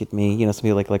music will just get me. You know, some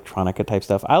people like electronica type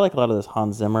stuff. I like a lot of this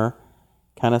Hans Zimmer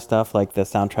kind of stuff, like the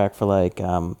soundtrack for like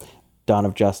Dawn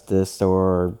of Justice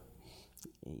or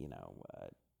you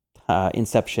know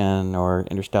Inception or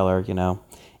Interstellar. You know,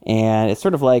 and it's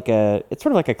sort of like a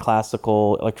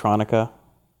classical electronica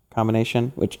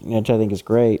combination, which I think is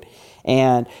great.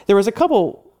 And there was a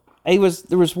couple.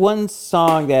 There was one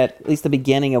song that, at least the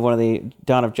beginning of one of the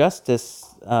Dawn of Justice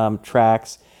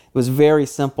tracks, was very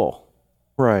simple,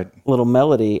 Right. little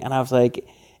melody, and I was like,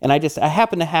 and I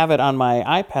happened to have it on my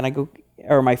iPad,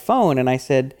 or my phone, and I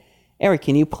said, Eric,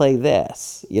 can you play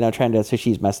this? You know, so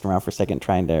she's messing around for a second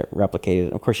trying to replicate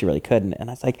it. Of course, she really couldn't,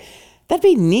 and I was like, that'd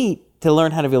be neat to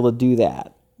learn how to be able to do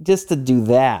that, just to do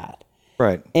that.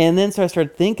 Right. And then so I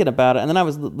started thinking about it, and then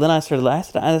I started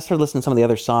listening to some of the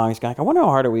other songs. Going, I wonder how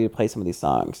hard are we to play some of these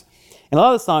songs. And a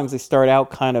lot of the songs, they start out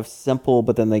kind of simple,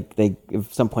 but then they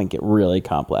at some point get really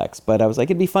complex. But I was like,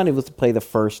 it'd be fun if it was to play the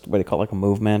first, what they call it, like a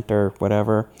movement or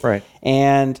whatever. Right.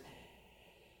 And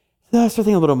so I started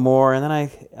thinking a little more, and then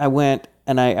I went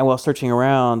and while searching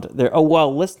around there,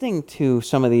 while listening to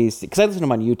some of these, because I listen to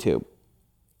them on YouTube,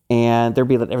 and there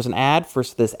was an ad for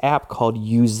this app called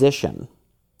Musician,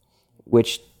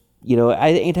 which, you know,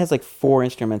 it has like 4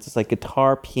 instruments. It's like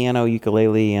guitar, piano,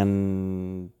 ukulele,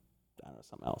 and I don't know,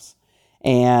 something else.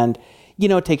 And, you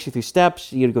know, it takes you through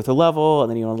steps. You go through a level, and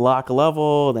then you unlock a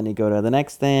level, then you go to the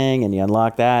next thing, and you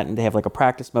unlock that, and they have like a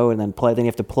practice mode, and then play. Then you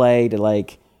have to play to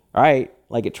like, all right,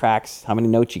 like it tracks how many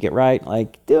notes you get right.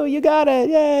 Like, dude, you got it,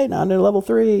 yay! Now to level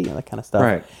 3, you know, that kind of stuff.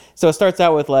 Right. So it starts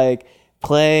out with like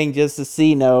playing just a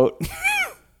C note,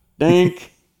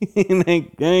 dink,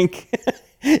 dink, dink.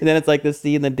 And then it's like the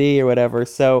C and the D or whatever.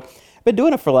 So I've been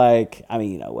doing it for like, I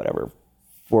mean, you know, whatever,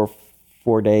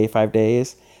 5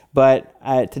 days.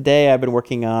 But today I've been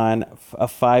working on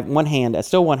one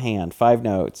hand, 5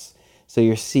 notes. So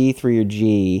your C through your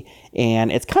G.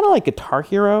 And it's kind of like Guitar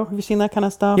Hero. Have you seen that kind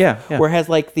of stuff? Yeah. Where it has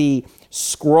like the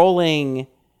scrolling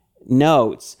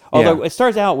notes. Although it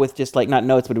starts out with just like, not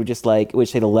notes, but it would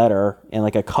say the letter and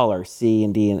like a color, C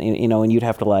and D. And you know, and you'd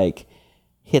have to like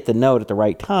hit the note at the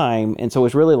right time. And so it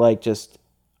was really like just,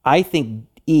 I think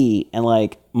E, and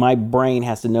like my brain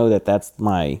has to know that that's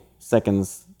my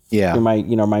seconds, or my,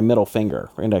 you know, my middle finger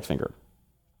or index finger.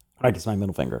 I guess my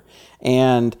middle finger.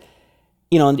 And,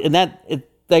 you know, and that,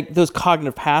 like those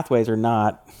cognitive pathways are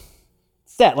not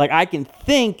set. Like I can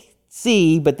think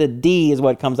C, but the D is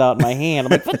what comes out in my hand.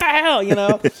 I'm like, what the hell, you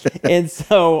know? And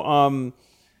so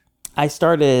I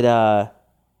started,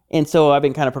 and so I've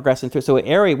been kind of progressing through. So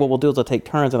Ari, what we'll do is we'll take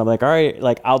turns, and I'm like, all right,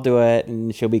 like I'll do it,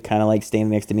 and she'll be kind of like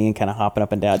standing next to me and kind of hopping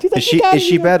up and down. She's like, Is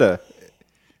she better?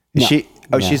 Is No. she?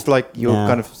 Oh, No. she's like your No.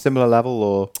 kind of similar level,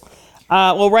 or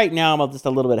Well, right now I'm just a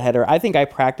little bit ahead of her. I think I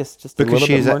practiced just a little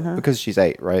bit more than her. because she's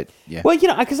 8, right? Yeah. Well, you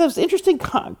know, because that was an interesting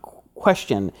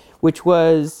question, which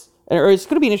was, or it's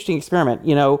going to be an interesting experiment,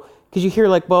 you know, because you hear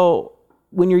like, well,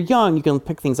 when you're young, you can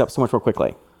pick things up so much more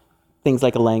quickly. Things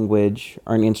like a language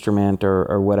or an instrument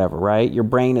or whatever, right? Your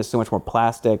brain is so much more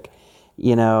plastic,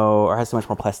 you know, or has so much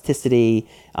more plasticity.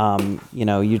 You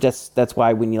know, that's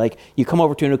why when you come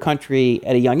over to a new country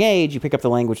at a young age, you pick up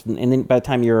the language, and then by the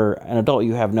time you're an adult,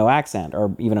 you have no accent,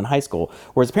 or even in high school.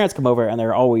 Whereas parents come over and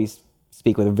they're always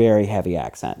speak with a very heavy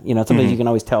accent. You know, sometimes you can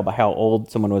always tell by how old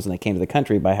someone was when they came to the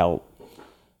country by how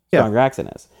strong your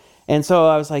accent is. And so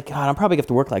I was like, God, I'm probably going to have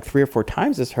to work like 3 or 4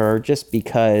 times as her, just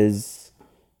because,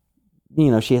 you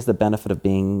know, she has the benefit of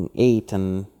being 8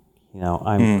 and, you know,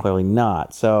 I'm clearly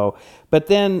not. So, but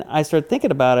then I started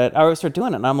thinking about it. I started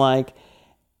doing it, and I'm like,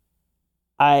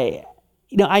 I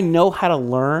know how to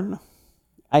learn.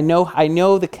 I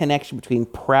know the connection between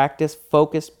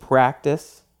focused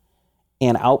practice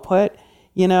and output,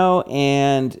 you know,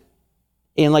 and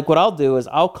like what I'll do is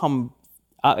I'll come,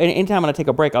 anytime when I take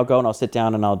a break, I'll go and I'll sit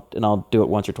down and I'll do it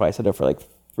once or twice. I do it for like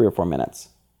 3 or 4 minutes.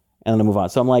 And then I move on.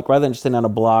 So I'm like, rather than just sitting on a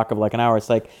block of like an hour, it's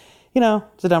like, you know,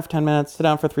 sit down for 10 minutes, sit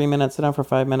down for 3 minutes, sit down for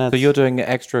 5 minutes. So you're doing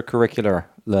extracurricular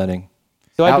learning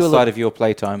So I do outside of your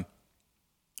playtime.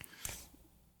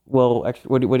 Well,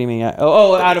 what do you mean?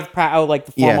 Out of like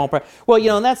the formal. Yeah. Well, you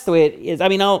know, and that's the way it is. I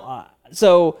mean,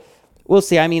 so we'll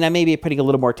see. I mean, I may be putting a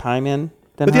little more time in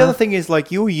than But the her. other thing is,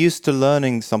 like, you're used to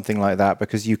learning something like that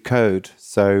because you code.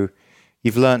 So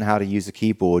you've learned how to use a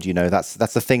keyboard. You know, that's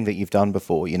a thing that you've done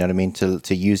before. You know what I mean? To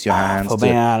use your hands,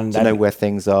 to know where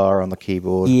things are on the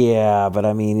keyboard. Yeah, but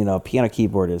I mean, you know, piano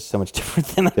keyboard is so much different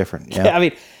than Different, yeah. I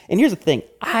mean, and here's the thing.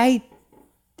 I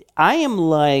am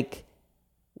like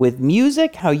with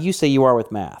music how you say you are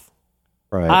with math.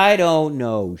 Right. I don't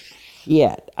know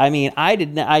shit. I mean, I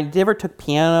never took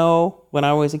piano when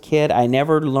I was a kid. I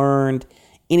never learned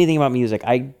anything about music.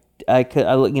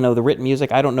 The written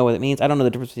music, I don't know what it means. I don't know the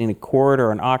difference between a chord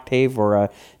or an octave or a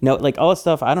note, like all this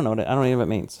stuff. I don't know. I don't know what it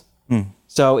means.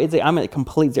 So I'm a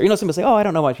complete zero. You know, somebody say, "Oh, I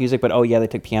don't know much music," but oh yeah, they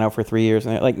took piano for 3 years,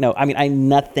 and they're like, no, I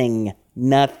mean,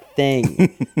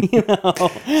 nothing. You know,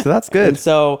 So that's good. And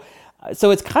so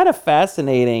it's kind of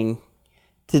fascinating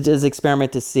to just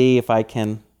experiment to see if I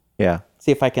can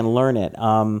learn it.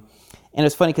 And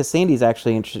it's funny because Sandy's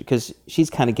actually interested because she's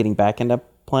kind of getting back into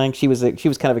playing. She was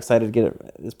kind of excited to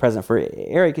get this present for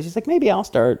Ari because she's like, maybe I'll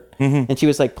start. And she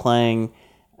was like playing.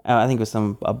 I think it was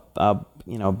some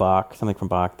Bach, something from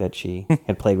Bach that she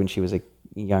had played when she was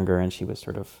younger, and she was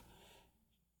sort of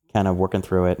kind of working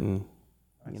through it, and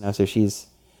so she's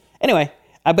anyway.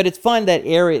 But it's fun that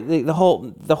Ari,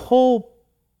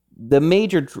 the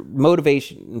major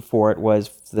motivation for it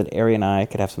was so that Ari and I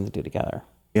could have something to do together.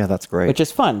 Yeah, that's great. Which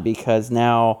is fun because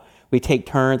now we take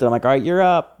turns, and I'm like, all right, you're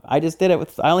up. I just did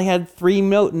it I only had 3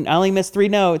 notes, and I only missed 3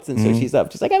 notes, and so she's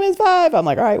up. She's like, I missed 5. I'm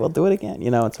like, all right, we'll do it again,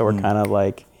 and so we're kind of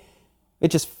like,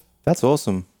 that's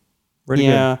awesome. Really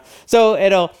yeah. good. So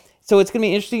it's gonna be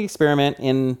an interesting experiment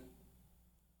in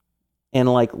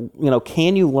like,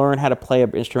 can you learn how to play an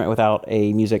instrument without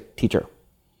a music teacher?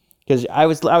 Because I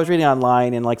was reading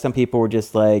online, and like some people were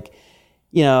just like,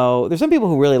 there's some people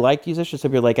who really like musicians.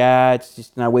 Some people are like, it's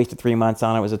just, I wasted 3 months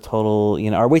on it. It was a total,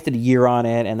 or I wasted a year on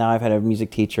it, and now I've had a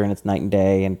music teacher, and it's night and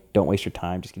day, and don't waste your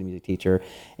time, just get a music teacher.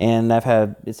 And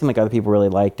it seemed like other people really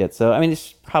liked it. So, I mean,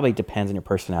 it probably depends on your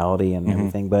personality and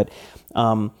everything, but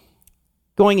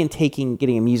going and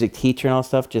getting a music teacher and all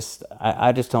stuff,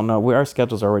 I just don't know. Our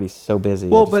schedules are already so busy.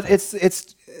 Well, but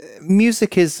it's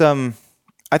music is, I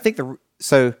think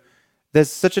so there's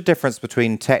such a difference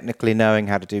between technically knowing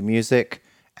how to do music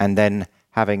and then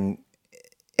having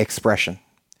expression,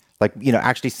 like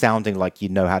actually sounding like you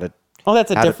know how to. Oh,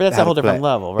 that's a whole different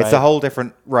level, right? It's a whole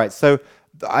different, right? So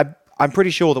I'm pretty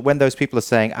sure that when those people are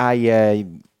saying, yeah,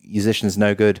 musician's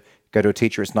no good, go to a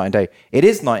teacher, it's night and day. It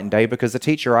is night and day because the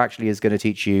teacher actually is going to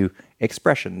teach you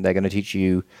expression. They're going to teach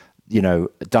you,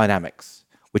 dynamics,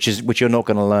 which you're not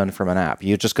going to learn from an app.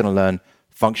 You're just going to learn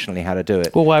functionally how to do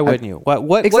it. Well, why wouldn't you?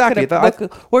 What exactly?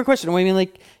 What question? I mean,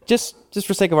 like, just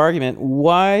for sake of argument,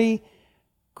 why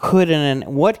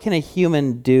what can a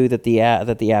human do that the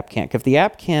app can't? If the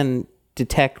app can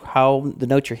detect how the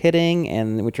notes you're hitting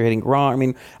and what you're hitting wrong, I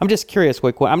mean, I'm just curious.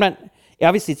 I'm not.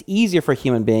 Obviously, it's easier for a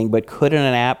human being, but couldn't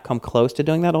an app come close to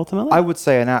doing that ultimately? I would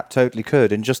say an app totally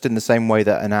could, and just in the same way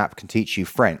that an app can teach you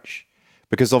French,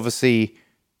 because obviously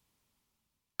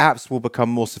apps will become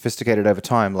more sophisticated over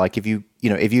time. Like if you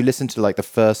listen to like the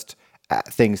first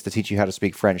things to teach you how to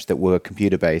speak French that were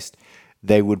computer based,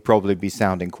 they would probably be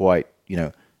sounding quite,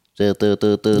 right?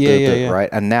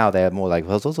 And now they're more like, you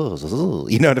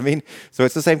know what I mean? So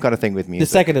it's the same kind of thing with music.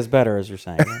 The second is better, as you're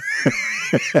saying.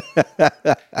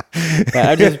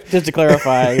 Yeah, just to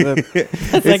clarify,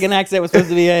 the second accent was supposed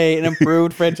to be an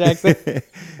improved French accent.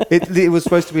 It was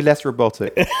supposed to be less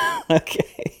robotic.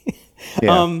 Okay.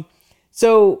 Yeah.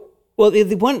 So,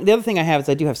 the other thing I have is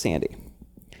I do have Sandy.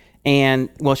 And,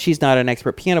 she's not an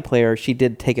expert piano player. She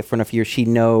did take it for enough years. She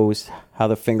knows how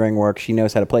the fingering works. She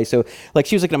knows how to play. So, like,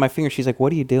 she was looking at my fingers. She's like,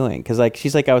 what are you doing? Because, like,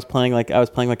 she's like, I was playing like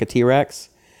a T-Rex.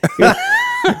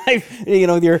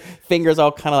 Your fingers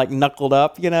all kind of, like, knuckled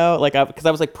up, because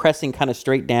I was, like, pressing kind of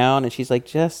straight down. And she's like,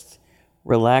 just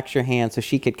relax your hand. So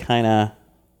she could kind of...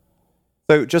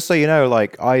 So, just so you know,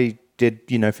 like, I did,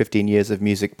 15 years of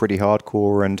music pretty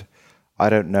hardcore, and I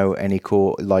don't know any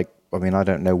chord, I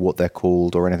don't know what they're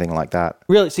called or anything like that.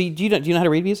 Really? So do you know how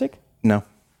to read music? No.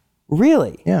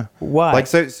 Really? Yeah. Why?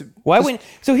 So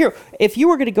here, if you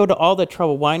were going to go to all the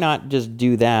trouble, why not just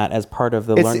do that as part of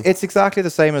the learning? It's exactly the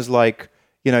same as like,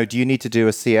 do you need to do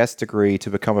a CS degree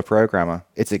to become a programmer?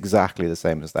 It's exactly the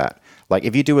same as that. Like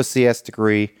if you do a CS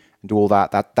degree and do all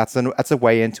that's a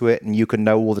way into it, and you can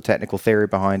know all the technical theory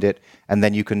behind it, and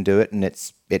then you can do it, and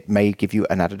it may give you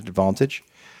an added advantage.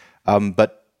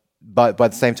 But by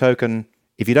the same token,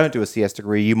 if you don't do a CS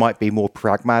degree, you might be more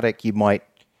pragmatic. You might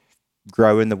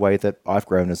grow in the way that I've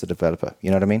grown as a developer.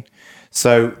 You know what I mean?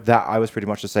 So that I was pretty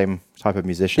much the same type of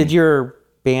musician. Did your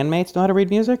bandmates know how to read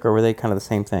music, or were they kind of the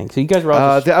same thing? So you guys were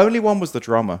all the only one was the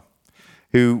drummer,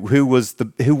 who was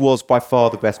by far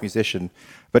the best musician,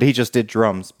 but he just did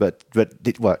drums.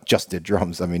 Just did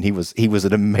drums. I mean, he was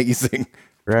an amazing.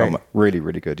 Right. Really,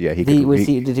 really good. Yeah, did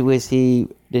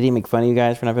he make fun of you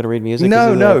guys for not being able to read music?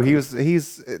 No.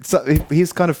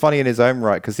 He's kind of funny in his own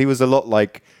right, because he was a lot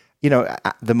like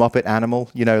the Muppet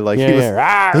Animal. Like Yeah, he was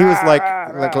yeah. he was like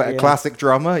a classic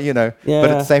drummer. But Yeah.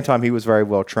 at the same time, he was very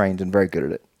well trained and very good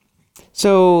at it.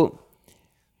 So,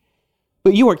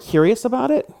 but you weren't curious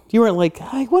about it? You weren't like,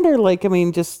 I wonder, like, I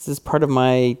mean, just as part of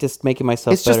my, just making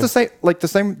myself It's better. just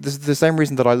the same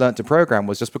reason that I learned to program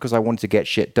was just because I wanted to get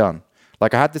shit done.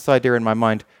 Like I had this idea in my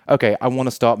mind, okay, I want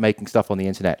to start making stuff on the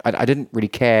internet. I didn't really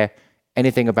care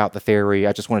anything about the theory.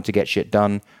 I just wanted to get shit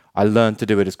done. I learned to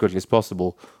do it as quickly as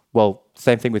possible. Well,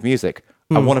 same thing with music.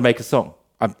 I want to make a song.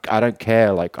 I don't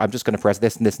care. Like I'm just going to press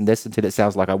this and this and this until it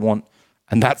sounds like I want,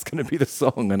 and that's going to be the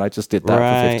song. And I just did that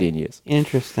for 15 years.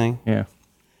 Interesting. Yeah.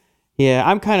 Yeah,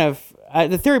 I'm kind of,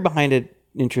 the theory behind it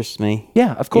interests me.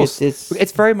 Yeah, of course.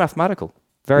 It's very mathematical.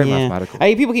 Very mathematical.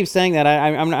 People keep saying that.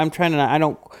 I'm trying to. I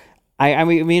don't. I'm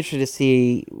interested to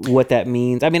see what that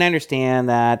means. I mean, I understand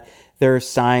that there's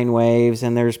sine waves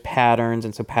and there's patterns,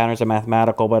 and so patterns are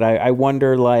mathematical. But I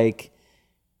wonder, like,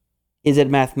 is it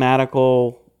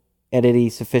mathematical at any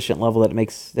sufficient level that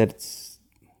makes that it's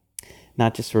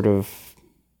not just sort of,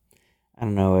 I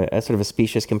don't know, a sort of a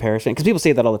specious comparison? Because people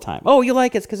say that all the time. Oh, you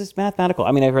like it because it's mathematical.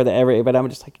 I mean, I've heard that but I'm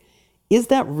just like, is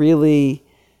that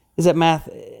math?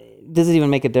 Does it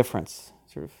even make a difference?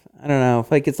 Sort of, I don't know.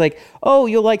 Like, it's like, oh,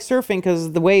 you'll like surfing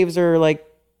because the waves are like,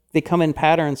 they come in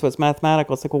patterns, so it's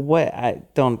mathematical. It's like, well, what? I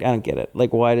don't get it.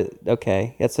 Like, why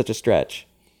okay, that's such a stretch.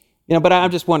 But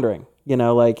I'm just wondering,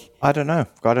 like. I don't know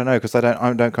because I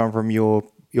don't come from your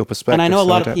perspective. And I know a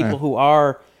lot of people who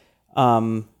are.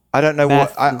 I don't know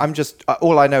what I'm just.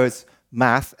 All I know is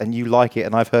math, and you like it,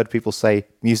 and I've heard people say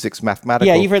music's mathematical.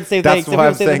 Yeah, you've heard the same thing. That's what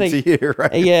I'm saying to you,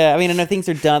 right? Yeah, I mean, I know things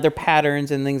are done. They're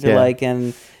patterns, and things are like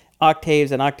in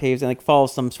octaves and like follow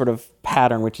some sort of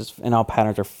pattern, which is, and all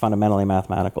patterns are fundamentally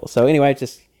mathematical. So anyway,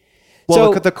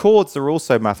 the chords are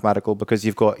also mathematical because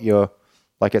you've got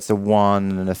it's a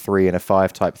 1 and a 3 and a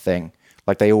 5 type thing.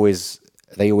 Like they always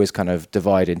kind of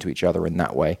divide into each other in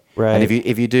that way. Right. And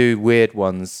if you do weird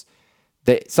ones,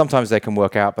 sometimes they can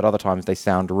work out, but other times they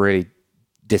sound really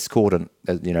discordant.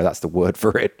 That's the word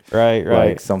for it. Right.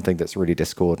 Like something that's really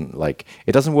discordant. Like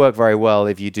it doesn't work very well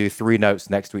if you do 3 notes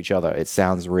next to each other. It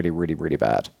sounds really, really, really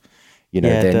bad. It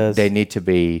does. They need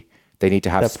to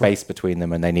have space between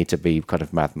them, and they need to be kind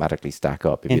of mathematically stack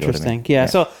up. If Interesting. You know what I mean. Yeah.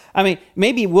 So I mean,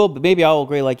 maybe I'll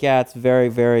agree. Like, yeah, it's very,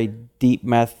 very deep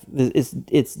math.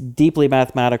 It's deeply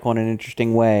mathematical in an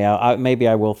interesting way. Maybe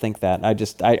I will think that. I'm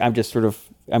just sort of,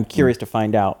 I'm curious to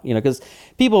find out. Because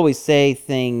people always say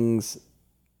things.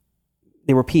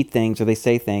 They repeat things, or they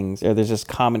say things, or there's just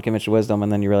common conventional wisdom,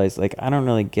 and then you realize, like, I don't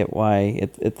really get why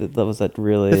it was that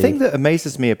really. The thing that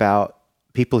amazes me about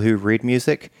people who read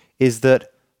music is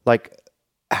that, like,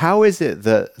 how is it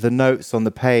that the notes on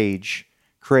the page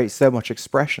create so much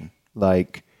expression?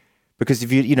 Like, because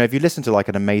if you listen to like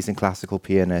an amazing classical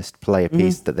pianist play a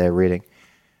piece that they're reading,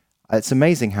 it's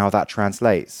amazing how that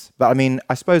translates. But I mean,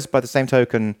 I suppose by the same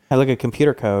token, I look at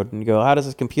computer code and go, how does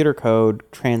this computer code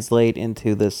translate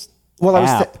into this? Well,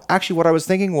 app? What I was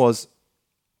thinking was,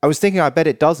 I bet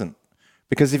it doesn't,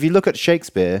 because if you look at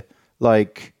Shakespeare,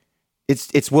 like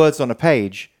it's words on a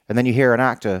page, and then you hear an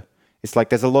actor. It's like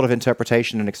there's a lot of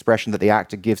interpretation and expression that the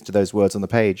actor gives to those words on the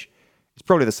page. It's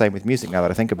probably the same with music now that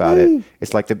I think about it.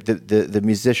 It's like the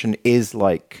musician is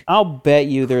like. I'll bet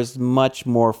you there's much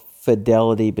more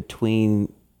fidelity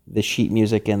between the sheet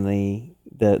music and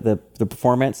the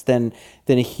performance than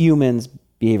a human's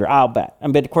behavior. I'll bet.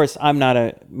 But of course, I'm not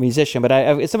a musician. But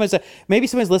if maybe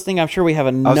someone's listening. I'm sure we have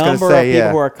a number of people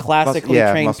who are classically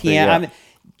trained piano. I mean,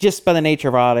 just by the nature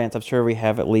of our audience, I'm sure we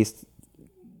have at least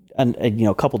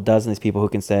a couple dozen of these people who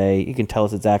can tell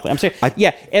us exactly. I'm saying,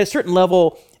 at a certain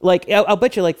level, like I'll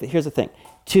bet you, like, here's the thing: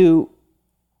 to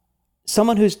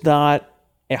someone who's not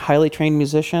a highly trained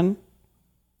musician,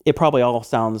 it probably all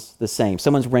sounds the same.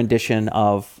 Someone's rendition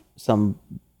of some,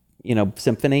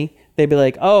 symphony, they'd be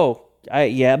like, oh. I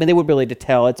mean, they would be able to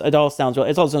tell. It all sounds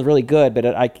really good, but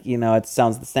it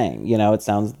sounds the same. It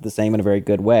sounds the same in a very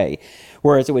good way.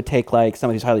 Whereas it would take like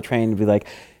somebody who's highly trained to be like,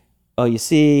 oh, you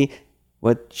see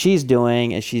what she's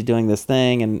doing, is she's doing this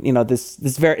thing, and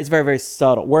it's very, very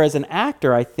subtle. Whereas an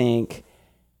actor, I think,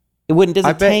 it wouldn't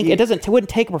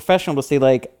take a professional to see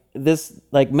like this,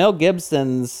 like Mel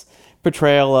Gibson's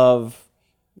portrayal of.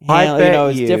 I bet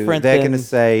it's different. They're going to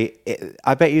say.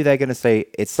 I bet you they're going to say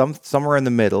it's somewhere in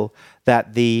the middle,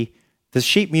 that the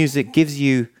sheet music gives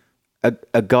you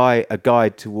a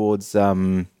guide towards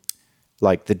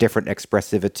like the different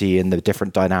expressivity and the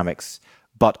different dynamics,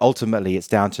 but ultimately it's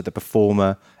down to the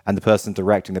performer and the person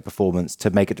directing the performance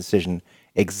to make a decision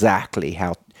exactly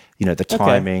how the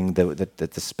timing, the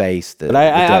space.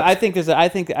 I think there's. I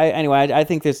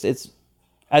think there's.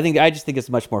 I just think it's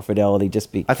much more fidelity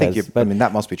just because. I think I mean,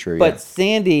 that must be true. But yeah.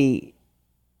 Sandy,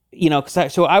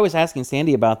 so I was asking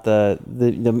Sandy about the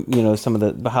some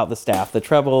of how the staff, the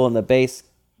treble and the bass,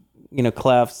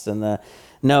 clefs and the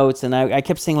notes, and I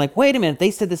kept saying like, wait a minute,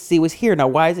 they said the C was here. Now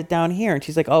why is it down here? And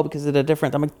she's like, oh, because of a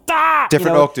different. I'm like,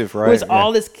 different octave, right? It was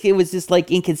all this. It was just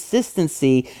like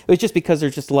inconsistency. It was just because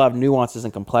there's just a lot of nuances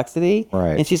and complexity.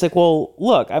 Right. And she's like, well,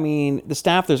 look, I mean, the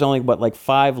staff, there's only like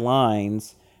 5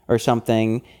 lines or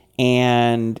something,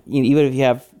 and even if you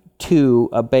have 2,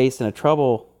 a bass and a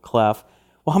treble clef.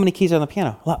 Well, how many keys are on the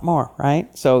piano? A lot more,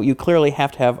 right? So you clearly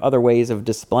have to have other ways of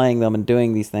displaying them and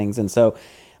doing these things. And so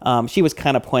she was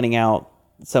kind of pointing out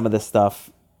some of this stuff.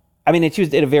 I mean, she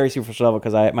was at a very superficial level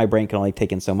because my brain can only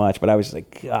take in so much. But I was just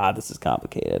like, God, this is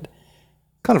complicated.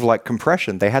 Kind of like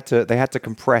compression. They had to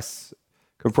compress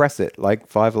it, like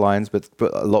 5 lines, but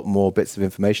put a lot more bits of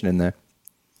information in there.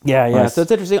 Yeah. Nice. So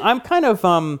it's interesting. I'm kind of,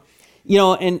 and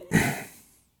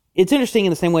it's interesting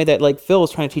in the same way that like Phil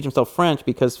was trying to teach himself French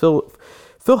because Phil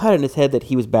had in his head that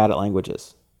he was bad at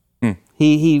languages.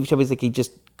 He was like, he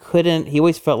just couldn't. He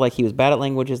always felt like he was bad at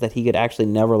languages, that he could actually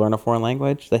never learn a foreign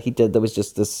language. That was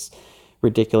just this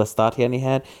ridiculous thought he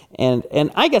had. And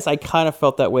I guess I kind of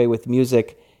felt that way with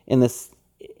music in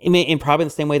probably the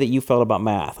same way that you felt about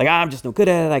math. Like, I'm just no good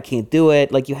at it. I can't do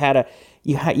it. Like you had a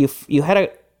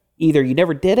either you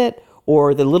never did it,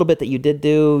 or the little bit that you did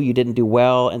do, you didn't do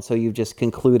well, and so you just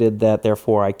concluded that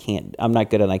therefore I'm not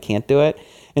good and I can't do it.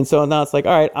 And so now it's like,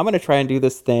 all right, I'm going to try and do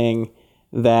this thing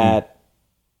that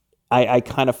I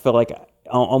kind of feel like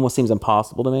almost seems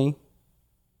impossible to me.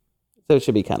 So it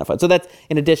should be kind of fun. So that's,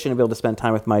 in addition to be able to spend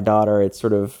time with my daughter, it's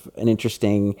sort of an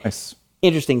interesting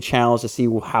challenge to see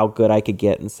how good I could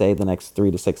get in, say, the next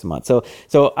 3 to 6 months.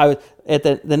 So I was at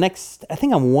the next, I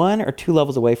think I'm 1 or 2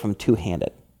 levels away from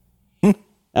 2-handed.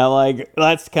 I'm like,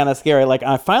 that's kind of scary. Like,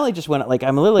 I finally just went, like,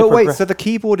 I'm literally... But wait, so the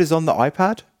keyboard is on the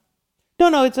iPad? No,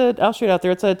 I'll show it out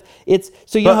there.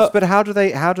 But how do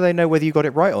they know whether you got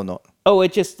it right or not? Oh,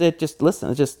 it just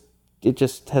listens. It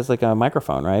just has like a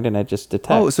microphone, right? And it just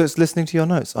detects. Oh, so it's listening to your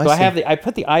notes. I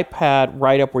put the iPad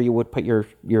right up where you would put your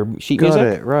sheet music. Got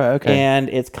it, right, okay. And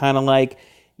it's kind of like,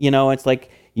 it's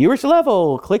like, you reach a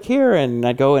level, click here, and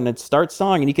I go and it starts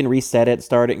song, and you can reset it,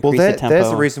 start it, increase the tempo. There's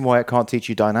a reason why it can't teach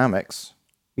you dynamics.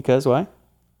 Because why?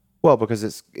 Well,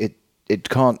 because it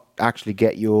can't actually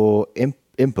get your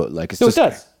input. Like it's no,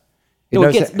 just, it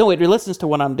does. It listens to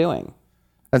what I'm doing.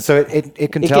 And so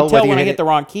it can tell whether when I hit the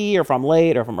wrong key, or if I'm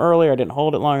late, or if I'm early, or I didn't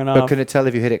hold it long enough. But can it tell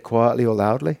if you hit it quietly or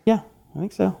loudly? Yeah, I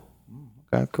think so.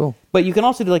 Okay, cool. But you can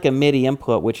also do like a MIDI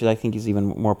input, which I think is even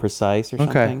more precise or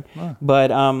something. Oh. But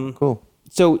cool.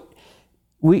 So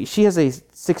she has a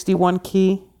 61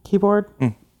 key keyboard.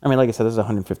 I mean, like I said, this is a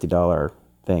 $150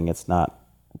 thing. It's not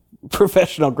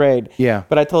professional grade. Yeah.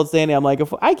 But I told Sandy, I'm like,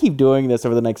 if I keep doing this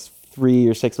over the next 3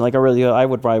 or 6, like I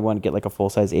would probably want to get like a full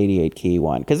size 88 key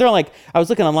one, because they're like, I was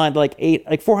looking online, like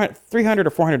 $300 or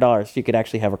 $400, you could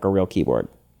actually have like a real keyboard.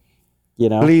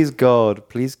 Please God,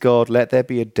 let there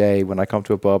be a day when I come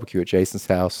to a barbecue at Jason's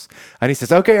house and he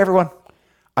says, "Okay, everyone,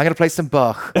 I'm going to play some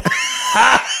Bach."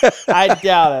 I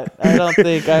doubt it. I don't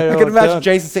think I can imagine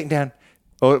Jason sitting down,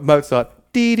 or Mozart.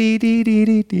 Dee, dee, dee, dee,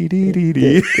 dee, dee, dee,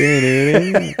 dee.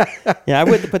 Yeah, I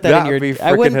wouldn't put that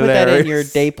in your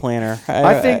day planner.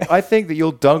 I think that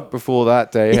you'll dunk before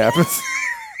that day happens.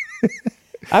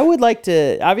 I would like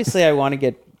to. Obviously, I want to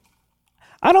get.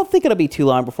 I don't think it'll be too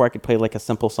long before I could play like a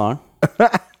simple song.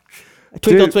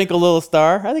 Twinkle, twinkle, little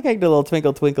star. I think I can do a little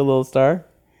twinkle, twinkle, little star.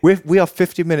 We are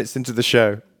 50 minutes into the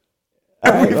show.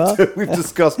 All right, we've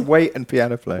discussed weight and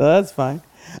piano playing. Well, that's fine.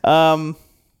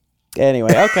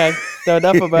 Anyway, okay. So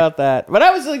enough about that. But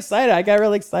I was really excited. I got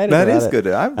really excited. That about is it. good.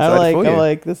 I'm excited for you. I'm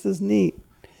like, this is neat.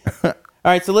 All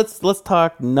right, so let's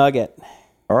talk Nugget.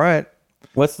 All right.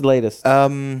 What's the latest?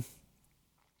 A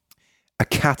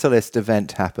catalyst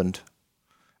event happened.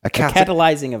 A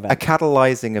catalyzing event. A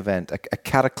catalyzing event. A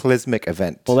cataclysmic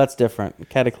event. Well, that's different.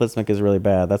 Cataclysmic is really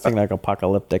bad. That's something like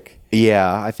apocalyptic.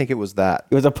 Yeah, I think it was that.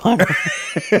 It was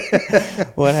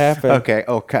What happened? Okay.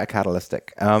 Oh,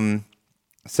 catalytic.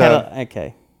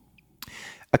 Okay.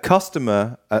 A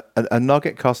customer, a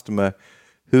Nugget customer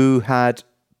who had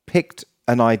picked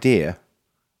an idea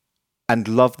and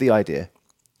loved the idea,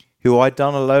 who I'd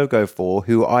done a logo for,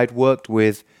 who I'd worked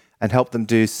with and helped them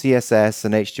do CSS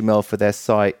and HTML for their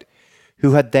site,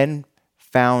 who had then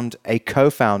found a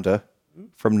co-founder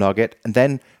from Nugget and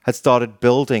then had started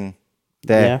building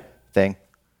their thing,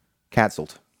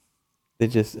 cancelled.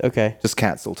 Just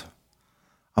cancelled.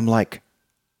 I'm like,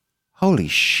 holy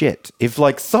shit. If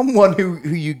like someone who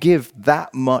you give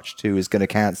that much to is going to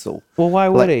cancel. Well, why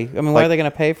would he? I mean, why are they going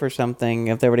to pay for something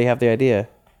if they already have the idea?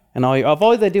 And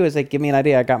all they do is they give me an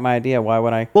idea. I got my idea. Why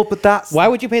would I? Well, but Why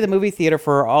would you pay the movie theater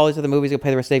for all these other movies? You'll pay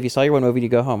the rest of it. You saw your one movie, you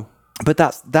go home. But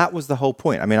that was the whole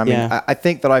point. I mean, Yeah. I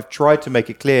think that I've tried to make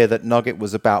it clear that Nugget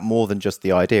was about more than just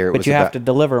the idea. But you have to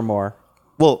deliver more.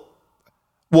 Well,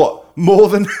 what more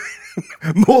than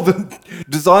more than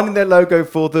designing their logo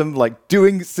for them, like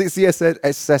doing CSS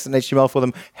and HTML for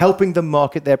them, helping them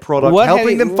market their product,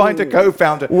 helping them find a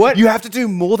co-founder. What you have to do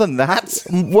more than that?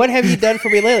 What have you done for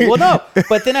me lately? Well, no.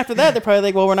 But then after that, they're probably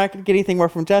like, well, we're not going to get anything more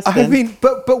from Justin. I mean,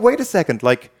 but wait a second.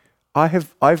 Like,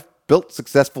 I've built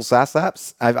successful SaaS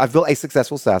apps. I've built a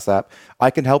successful SaaS app.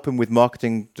 I can help him with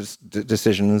marketing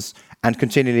decisions and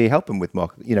continually help him with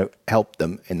help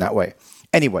them in that way.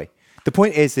 Anyway, the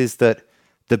point is that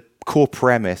the core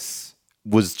premise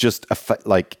was just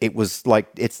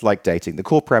it's like dating. The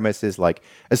core premise is like,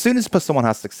 as soon as someone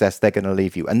has success, they're going to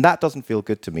leave you, and that doesn't feel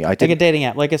good to me. Like a dating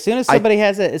app. Like as soon as somebody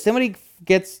if somebody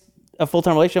gets a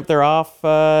full-time relationship, they're off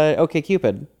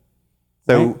OkCupid.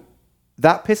 So right?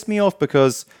 That pissed me off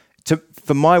because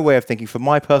for my way of thinking, for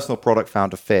my personal product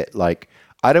founder fit, like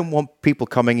I don't want people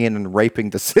coming in and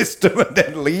raping the system and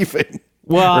then leaving.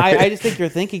 Well, right? I just think you're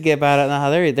thinking about it and how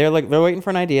they're waiting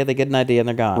for an idea. They get an idea and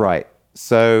they're gone. Right.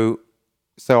 So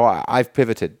I've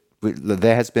pivoted.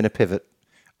 There has been a pivot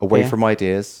away from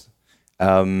ideas.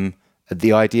 The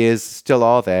ideas still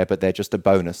are there, but they're just a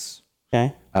bonus.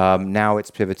 Okay. Now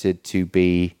it's pivoted to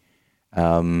be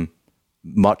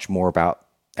much more about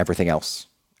everything else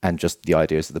and just the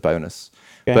ideas of the bonus.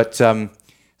 Okay. But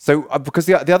because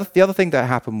the other thing that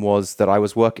happened was that I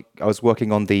was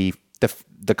working on the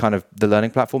kind of the learning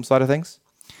platform side of things,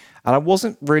 and I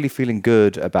wasn't really feeling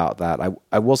good about that.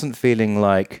 I wasn't feeling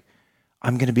like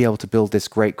I'm going to be able to build this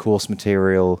great course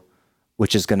material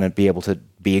which is going to be able to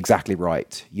be exactly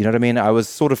right. You know what I mean? I was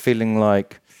sort of feeling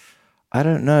like, I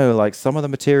don't know, like some of the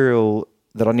material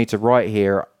that I need to write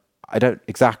here, I don't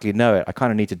exactly know it. I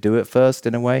kind of need to do it first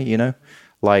in a way, you know?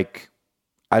 Like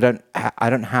I don't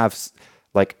have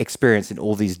like experience in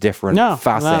all these different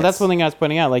facets. No, that's one thing I was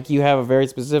pointing out. Like you have a very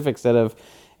specific set of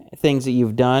things that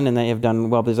you've done and that you've done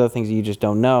well. There's other things that you just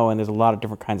don't know, and there's a lot of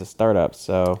different kinds of startups.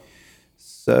 So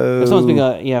if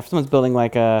someone's building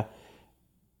like a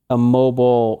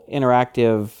mobile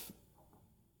interactive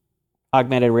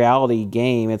augmented reality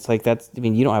game, it's like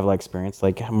you don't have like experience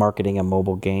like marketing a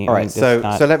mobile game. All right, so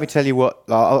let me tell you what.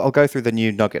 I'll go through the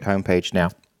new Nugget homepage now.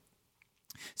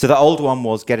 So the old one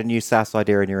was get a new SaaS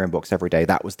idea in your inbox every day.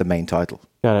 That was the main title.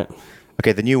 Got it.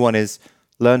 Okay, the new one is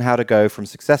learn how to go from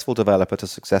successful developer to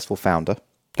successful founder.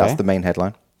 That's the main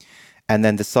headline. And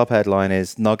then the subheadline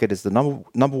is Nugget is the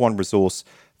number one resource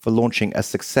for launching a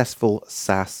successful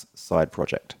SaaS side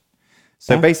project.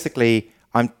 So basically,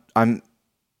 I'm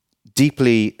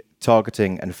deeply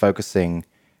targeting and focusing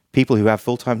people who have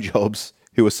full-time jobs,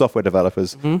 who are software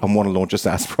developers and want to launch a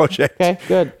SaaS project. Okay,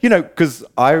 good. You know, because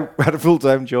I had a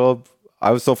full-time job,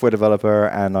 I was a software developer,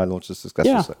 and I launched a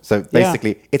successful site. So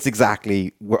basically, it's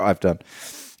exactly what I've done.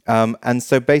 And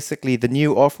so basically, the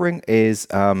new offering is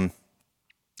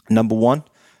number one,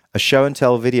 a show and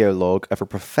tell video log of a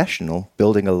professional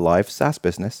building a live SaaS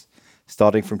business,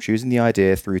 starting from choosing the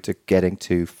idea through to getting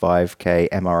to 5K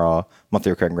MRR, monthly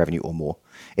recurring revenue or more.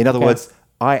 In other words,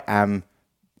 I'm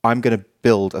going to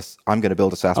build a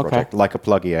SaaS project like a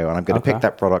Plugio, and I'm going to pick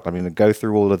that product. I'm going to go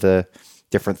through all of the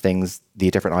different things, the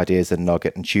different ideas in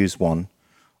Nugget, and choose one,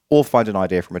 or find an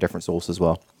idea from a different source as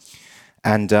well.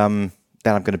 And then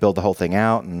I'm going to build the whole thing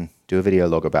out and do a video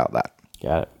log about that.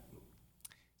 Got it.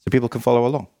 So people can follow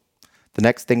along. The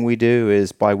next thing we do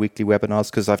is bi-weekly webinars,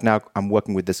 because I'm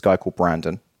working with this guy called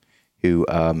Brandon, who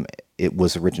it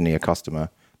was originally a customer,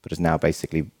 but is now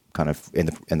basically kind of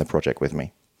in the project with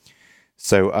me.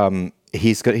 So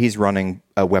he's running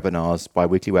webinars,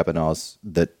 bi-weekly webinars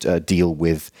that deal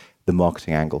with the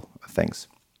marketing angle of things.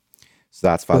 So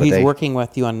that's validation. So he's working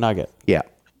with you on Nugget. Yeah.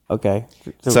 Okay.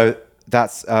 So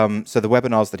that's so the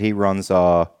webinars that he runs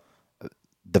are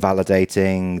the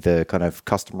validating, the kind of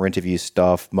customer interview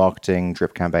stuff, marketing,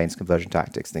 drip campaigns, conversion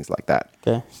tactics, things like that.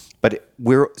 Okay. But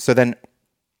then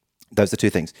those are two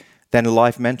things. Then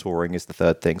live mentoring is the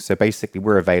third thing. So basically,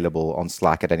 we're available on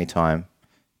Slack at any time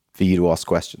for you to ask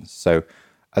questions. So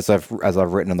as I've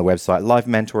written on the website, live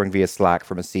mentoring via Slack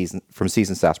from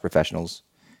seasoned SaaS professionals.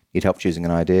 Need help choosing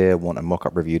an idea, want a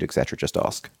mock-up reviewed, etc. Just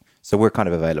ask. So we're kind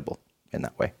of available in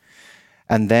that way.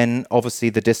 And then obviously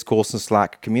the Discourse and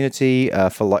Slack community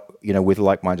with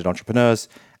like-minded entrepreneurs.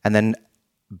 And then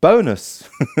bonus,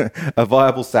 a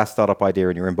viable SaaS startup idea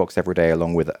in your inbox every day,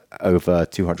 along with over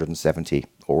 270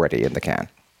 already in the can.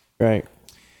 Right.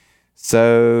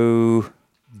 So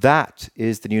that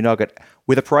is the new Nugget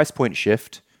with a price point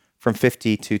shift from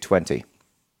 50 to 20.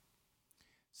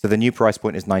 So the new price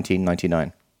point is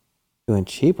 $19.99. Doing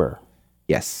cheaper.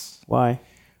 Yes. Why?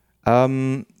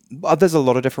 There's a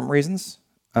lot of different reasons.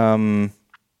 I mean,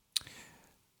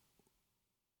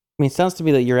 it sounds to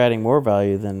me that you're adding more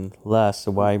value than less. So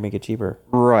why make it cheaper?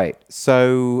 Right.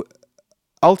 So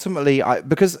ultimately,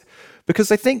 because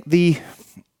I think the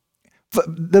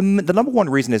number one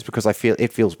reason is because I feel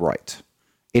it feels right.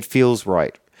 It feels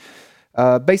right.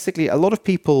 Basically, a lot of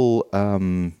people.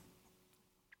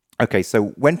 Okay, so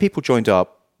when people joined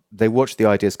up, they watched the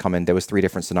ideas come in. There was 3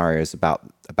 different scenarios about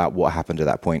what happened at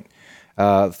that point.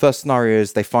 First scenario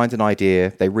is they find an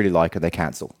idea they really like and they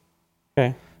cancel.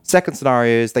 Okay. Second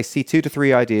scenario is they see 2 to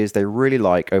 3 ideas they really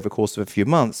like over the course of a few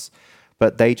months,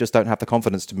 but they just don't have the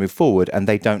confidence to move forward, and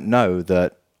they don't know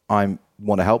that I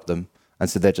want to help them, and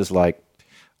so they're just like,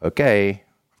 okay,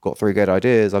 I've got 3 good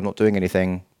ideas, I'm not doing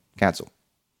anything, cancel.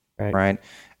 Right?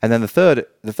 And then the third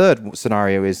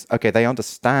scenario is, okay, they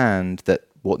understand that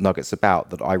what Nugget's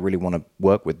about, that I really want to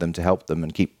work with them to help them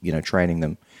and keep, training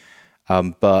them.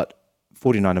 But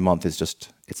 $49 a month is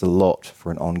just, it's a lot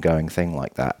for an ongoing thing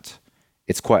like that.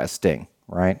 It's quite a sting,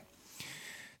 right?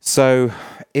 So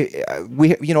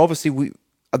obviously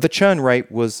the churn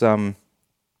rate was 15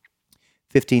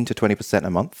 to 20%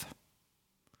 a month,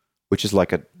 which is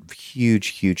like a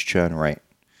huge churn rate.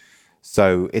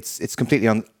 So it's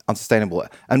completely unsustainable.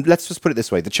 And let's just put it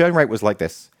this way. The churn rate was like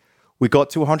this. We got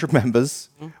to 100 members.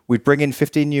 We'd bring in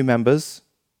 15 new members.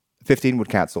 15 would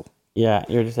cancel. Yeah,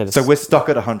 you're just at so we're stuck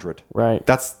at 100. Right.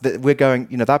 We're going,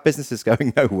 that business is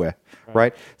going nowhere,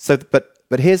 right? So,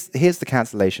 but here's the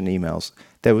cancellation emails.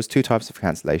 There was 2 types of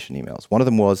cancellation emails. One of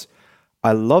them was,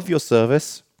 I love your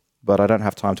service, but I don't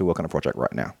have time to work on a project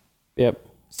right now. Yep.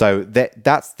 So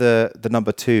that's the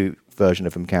number 2 version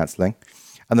of them canceling.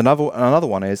 And another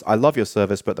one is, I love your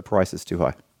service, but the price is too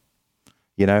high.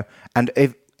 And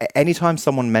if anytime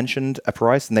someone mentioned a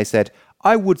price and they said,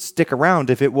 I would stick around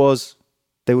if it was,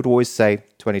 they would always say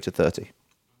 20 to 30.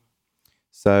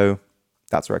 So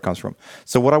that's where it comes from.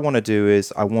 So what I want to do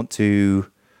is I want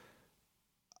to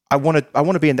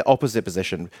be in the opposite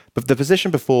position. But the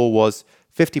position before was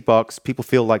 $50, people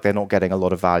feel like they're not getting a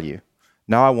lot of value.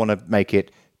 Now I want to make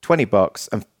it $20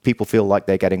 and people feel like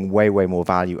they're getting way more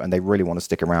value and they really want to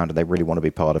stick around and they really want to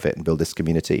be part of it and build this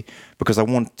community, because I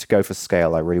want to go for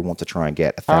scale. I really want to try and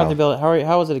get 1,000. How are they build?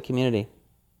 How is it a community?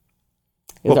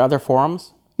 Is there other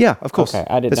forums? Yeah, of course. Okay,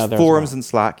 I didn't know there was forums and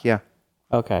Slack. Yeah.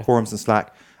 Okay. Forums and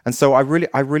Slack. And so I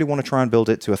really want to try and build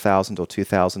it to 1,000 or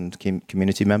 2,000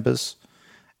 community members.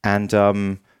 And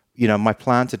my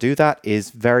plan to do that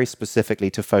is very specifically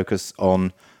to focus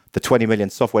on the 20 million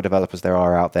software developers there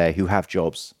are out there who have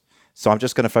jobs. So I'm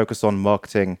just going to focus on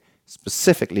marketing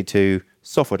specifically to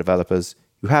software developers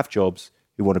who have jobs,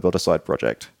 who want to build a side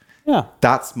project. Yeah.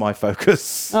 That's my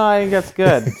focus. Oh, I think that's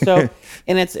good. So,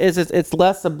 and it's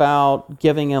less about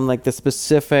giving them like the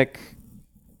specific,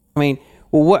 how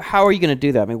are you going to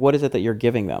do that? What is it that you're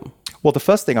giving them? Well, the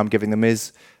first thing I'm giving them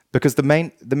is, because the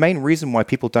main reason why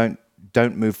people don't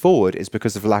move forward is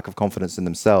because of lack of confidence in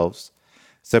themselves.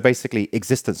 So basically,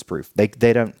 existence proof. They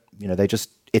don't, they just,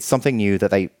 it's something new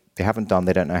that they haven't done.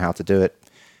 They don't know how to do it.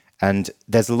 And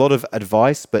there's a lot of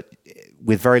advice, but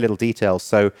with very little detail.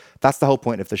 So that's the whole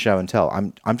point of the show and tell.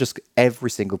 I'm just, every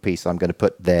single piece I'm going to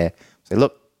put there. Say,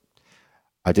 look,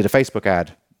 I did a Facebook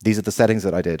ad. These are the settings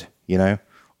that I did,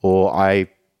 or I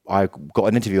got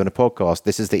an interview on a podcast.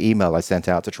 This is the email I sent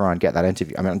out to try and get that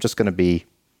interview. I'm just going to be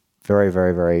very,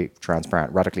 very, very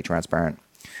transparent, radically transparent.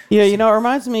 Yeah, it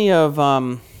reminds me of,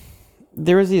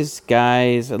 there was these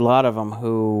guys, a lot of them,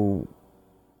 who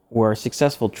were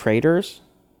successful traders,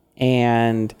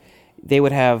 and they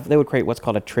would create what's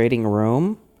called a trading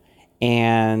room,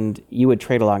 and you would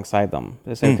trade alongside them.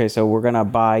 They say, okay, so we're going to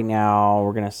buy now,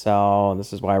 we're going to sell,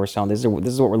 this is why we're selling, this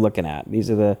is what we're looking at. There's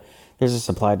a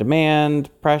supply demand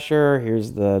pressure,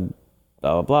 here's the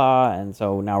blah, blah, blah, and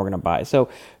so now we're going to buy. So,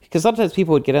 because sometimes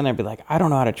people would get in there and be like, I don't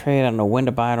know how to trade, I don't know when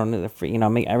to buy, I don't know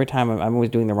every time I'm always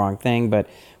doing the wrong thing. But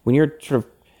when you're sort of,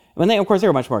 of course, they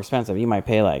were much more expensive. You might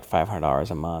pay like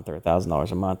 $500 a month or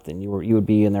 $1,000 a month, and you would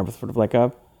be in there with sort of like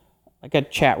a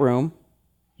chat room,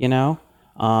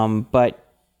 But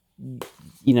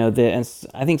and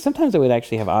I think sometimes it would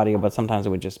actually have audio, but sometimes it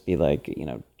would just be like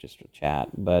just a chat.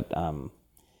 But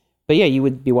yeah, you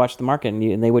would be watching the market,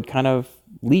 and they would kind of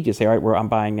lead you, say, all right, I'm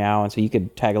buying now, and so you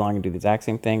could tag along and do the exact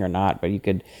same thing or not, but you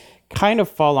could kind of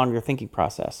follow along your thinking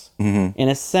process. Mm-hmm. In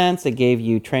a sense, it gave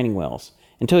you training wheels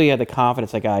until you had the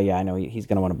confidence, like, yeah, I know he's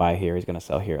going to want to buy here, he's going to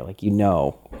sell here,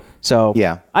 So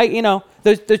yeah,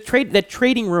 the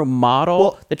trading room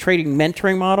model, the trading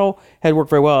mentoring model had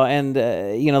worked very well, and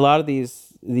a lot of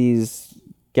these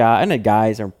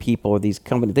guys or people, these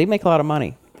companies, they make a lot of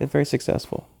money. They're very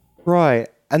successful. Right.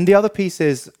 And the other piece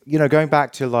is, going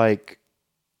back to like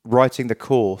writing the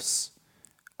course,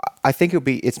 I think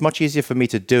it's much easier for me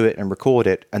to do it and record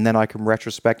it, and then I can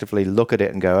retrospectively look at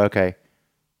it and go, okay,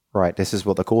 right, this is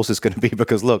what the course is going to be,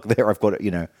 because look, there I've got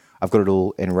it, I've got it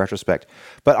all in retrospect.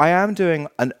 But I am doing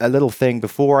a little thing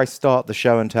before I start the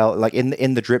show and tell, like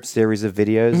in the Drip series of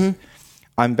videos,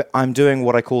 I'm doing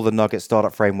what I call the Nugget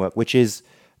Startup Framework, which is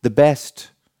the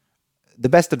best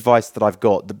advice that I've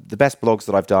got, the best blogs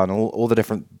that I've done, all the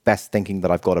different best thinking that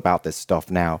I've got about this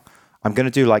stuff now. I'm going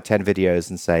to do like 10 videos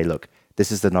and say, look,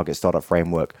 this is the Nugget Startup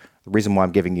Framework. The reason why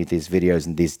I'm giving you these videos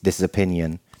and this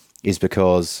opinion is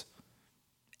because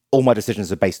all my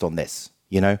decisions are based on this,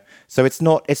 So it's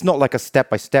not like a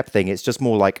step-by-step thing. It's just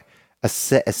more like a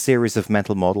series of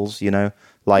mental models,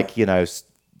 like,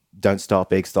 don't start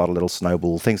big, start a little,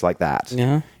 snowball, things like that.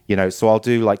 Yeah. So I'll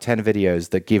do like 10 videos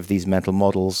that give these mental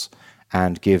models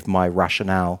and give my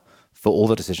rationale for all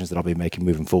the decisions that I'll be making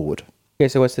moving forward. Okay,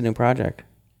 so what's the new project?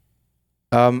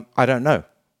 I don't know.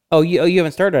 Oh, you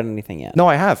haven't started on anything yet? No,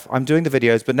 I have. I'm doing the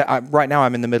videos, but right now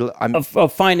I'm in the middle.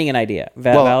 Of finding an idea,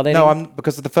 validating? No,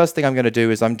 because the first thing I'm going to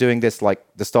do is I'm doing this like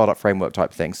the startup framework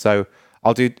type thing. So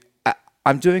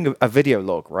I'm doing a video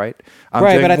log, right?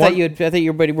 Right, but I thought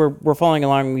everybody were following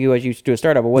along with you as you do a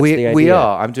startup. But what's the idea? We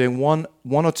are. I'm doing one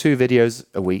or two videos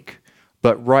a week,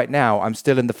 but right now I'm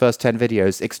still in the first 10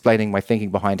 videos explaining my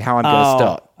thinking behind how I'm going to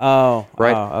start. Oh,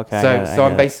 right. Oh, okay. So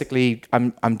I'm basically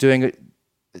I'm doing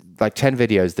like 10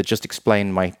 videos that just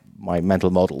explain my mental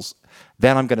models.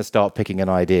 Then I'm going to start picking an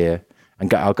idea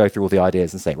and I'll go through all the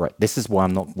ideas and say, right, this is why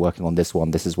I'm not working on this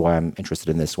one. This is why I'm interested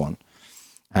in this one.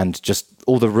 And just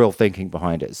all the real thinking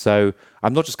behind it. So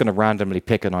I'm not just going to randomly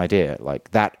pick an idea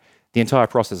like that. The entire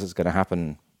process is going to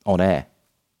happen on air.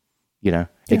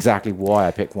 Exactly why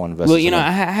I picked one versus another.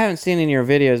 I haven't seen any of your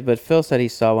videos, but Phil said he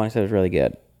saw one. He said it was really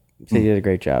good. He said you did a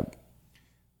great job.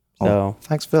 So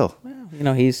thanks, Phil.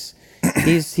 Well, he's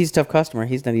a tough customer.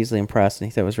 He's not easily impressed, and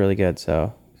he said it was really good.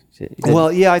 So,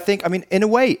 well, yeah, in a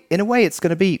way, it's going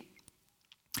to be.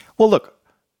 Well, look,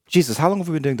 Jesus, how long have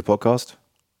we been doing the podcast?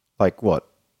 Like what?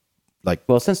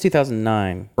 Well, since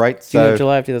 2009, right? So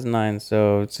July of 2009.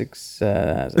 So 6,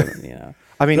 I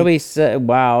mean,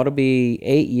 it'll be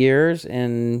 8 years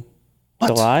in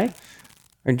July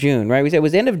or June, right? We said it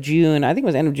was end of June. I think it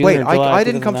was end of June. Wait, or July I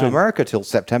didn't come to America till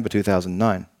September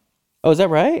 2009. Oh, is that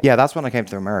right? Yeah, that's when I came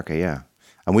to America. Yeah,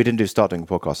 and we didn't start doing a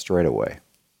podcast straight away.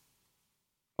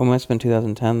 Oh, must have been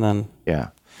 2010 then. Yeah,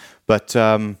 but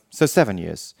so 7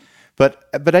 years.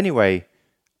 But anyway,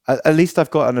 at least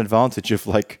I've got an advantage of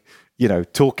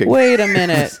talking. Wait a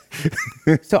minute.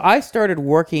 So I started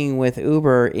working with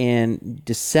Uber in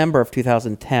December of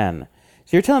 2010.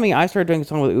 So you're telling me I started doing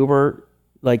something with Uber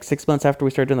like 6 months after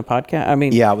we started doing the podcast? I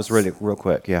mean, yeah, it was really real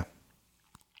quick. Yeah,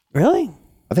 really?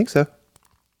 I think so.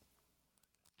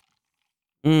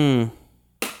 I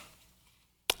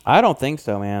don't think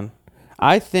so, man.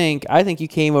 I think you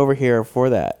came over here for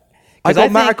that. I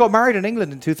got married in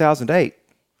England in 2008.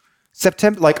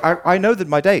 September, I know that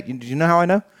my date. Do you know how I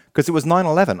know? Because it was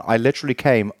 9/11. I literally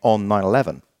came on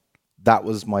 9/11. That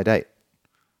was my date.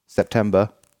 September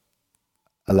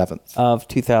 11th. Of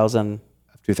 2000.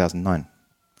 Of 2009.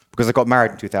 Because I got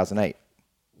married in 2008.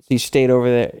 So you stayed over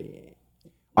there.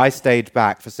 I stayed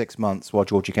back for 6 months while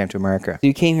Georgie came to America. So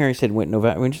you came here and said,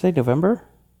 November. When did you say November?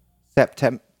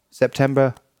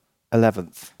 September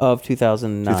 11th. Of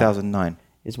 2009. 2009.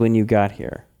 Is when you got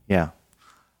here. Yeah.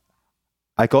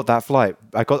 I got that flight.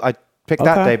 I picked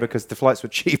that day because the flights were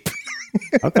cheap.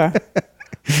 Okay.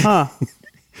 Huh.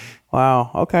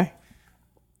 Wow. Okay.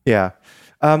 Yeah.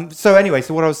 So anyway,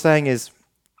 so what I was saying is,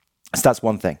 so that's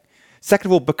one thing. Second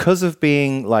of all, because of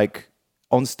being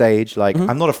on stage,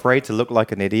 I'm not afraid to look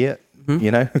like an idiot,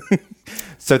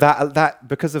 So that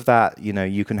because of that,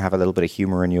 you can have a little bit of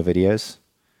humor in your videos.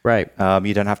 Right.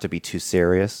 You don't have to be too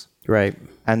serious. Right.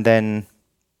 And then,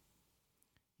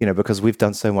 because we've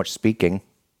done so much speaking,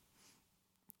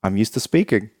 I'm used to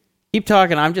speaking. Keep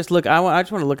talking. I'm just look. I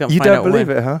just want to look up. And you find don't out believe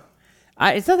when. it, huh?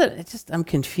 It's not that. It's just I'm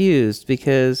confused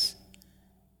because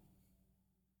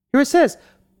here it says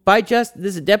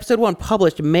this is episode 1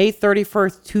 published May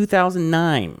 31st,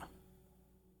 2009.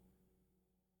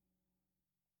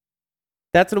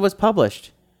 That's when it was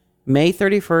published, May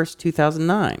 31st,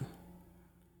 2009.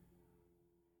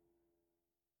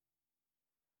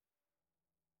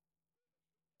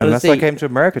 Unless I came to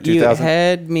America 2000. You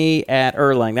had me at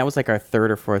Erlang. That was like our 3rd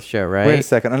or 4th show, right? Wait a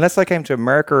second. Unless I came to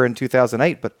America in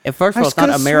 2008, but first of all, it's not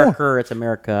America, it's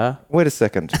America. Wait a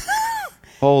second.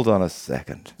 Hold on a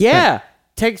second. Yeah.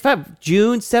 Takes Five,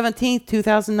 June 17th,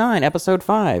 2009, episode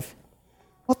 5.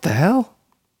 What the hell?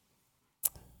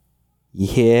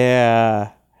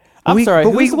 Yeah. I'm sorry.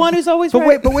 Who's the one who's always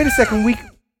right? But wait a second.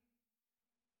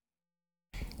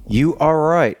 You are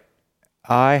right.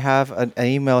 I have an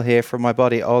email here from my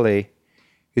buddy Ollie,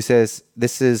 who says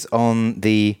this is on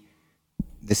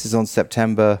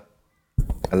September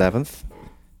 11th,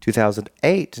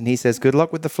 2008, and he says, "Good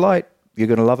luck with the flight. You're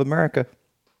gonna love America."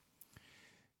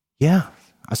 Yeah.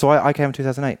 So I came in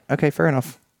 2008. Okay, fair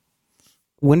enough.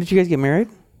 When did you guys get married?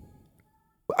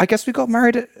 I guess we got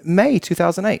married at May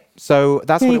 2008. So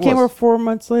that's what it was. You came over 4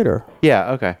 months later.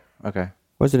 Yeah. Okay.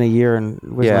 Wasn't a year and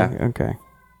okay.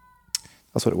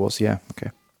 That's what it was. Yeah.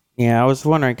 Okay. Yeah, I was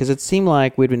wondering because it seemed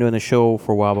like we'd been doing the show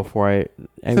for a while before I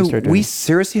So started doing we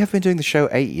seriously have been doing the show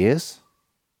 8 years?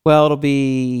 Well, it'll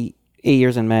be 8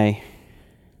 years in May.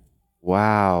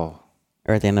 Wow.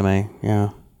 Or at the end of May.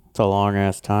 Yeah. It's a long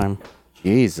ass time.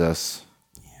 Jesus.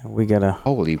 Yeah, we gotta.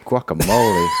 Holy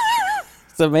guacamole.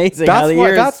 It's amazing.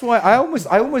 That's why I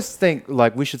almost think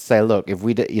like we should say, look, if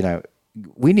we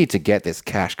we need to get this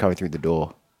cash coming through the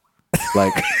door.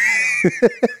 Like,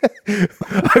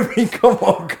 I mean, come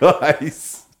on,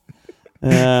 guys.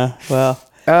 Well.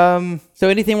 So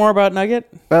anything more about Nugget?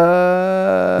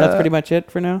 That's pretty much it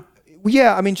for now.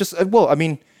 Yeah, I mean,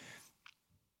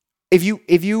 if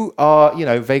you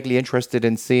are vaguely interested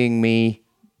in seeing me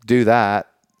do that,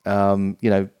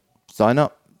 sign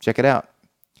up, check it out,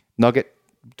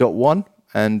 Nugget.1,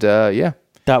 and yeah.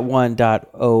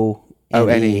 .1.O.N.E.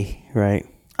 Right.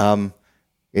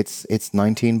 It's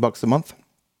 $19 a month,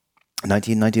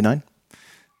 $19.99.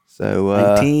 So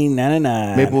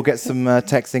 $19.99. maybe we'll get some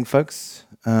texting folks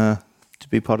to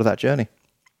be part of that journey.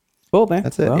 Cool, man.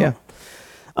 That's it. Well, yeah.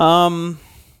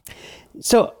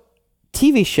 So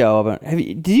TV show.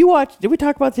 Did we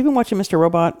talk about? Have you been watching Mr.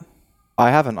 Robot? I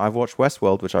haven't. I've watched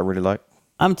Westworld, which I really like.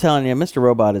 I'm telling you, Mr.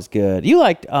 Robot is good. You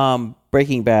liked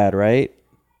Breaking Bad, right?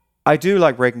 I do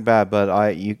like Breaking Bad, but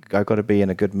I got to be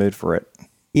in a good mood for it.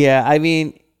 Yeah, I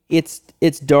mean, it's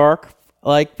dark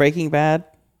like Breaking Bad.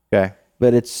 Okay.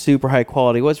 But it's super high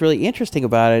quality. What's really interesting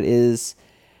about it is,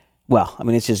 well, I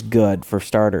mean, it's just good for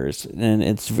starters, and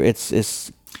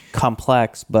it's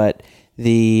complex, but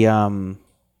the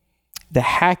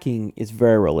hacking is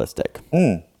very realistic.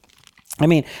 I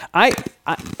mean, I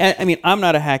mean, I'm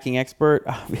not a hacking expert,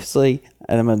 obviously,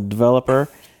 and I'm a developer,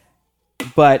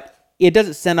 but it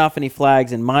doesn't send off any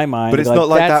flags in my mind. But it's not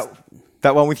like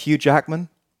that one with Hugh Jackman,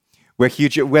 where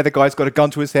the guy's got a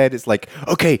gun to his head. It's like,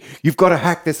 okay, you've got to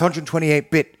hack this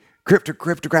 128-bit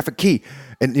cryptographic key,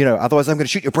 and otherwise I'm going to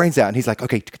shoot your brains out. And he's like,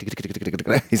 okay,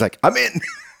 he's like, I'm in.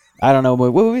 I don't know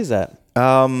what movie is that.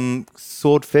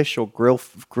 Swordfish or grill.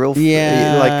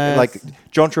 Yeah, like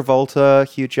John Travolta,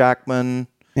 Hugh Jackman.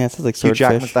 Yeah, it sounds like Hugh Swordfish.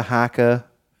 Jackman's the hacker.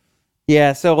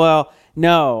 Yeah. So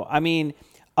no, I mean.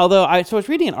 Although I was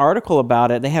reading an article about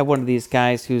it, they have one of these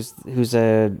guys who's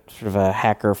a sort of a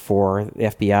hacker for the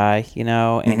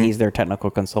FBI, and he's their technical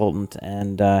consultant.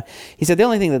 And he said the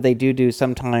only thing that they do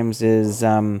sometimes is,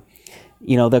 they'll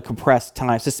compress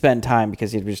time, suspend time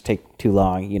because it would just take too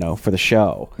long, for the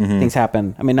show. Things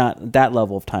happen. I mean, not that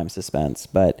level of time suspense,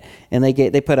 but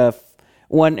they put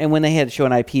one, and when they had to show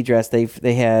an IP address, they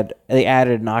added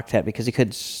an octet because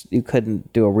you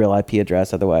couldn't do a real IP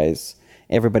address otherwise.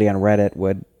 Everybody on Reddit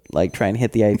would try and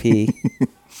hit the IP.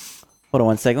 Hold on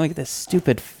one second. Look at this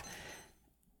stupid.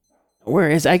 Where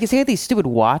is? I guess I got these stupid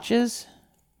watches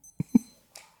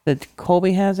that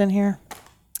Colby has in here.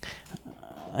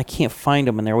 I can't find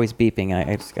them, and they're always beeping.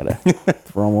 I just gotta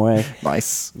throw them away.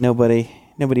 Nice. Nobody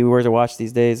wears a watch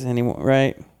these days anymore,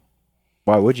 right?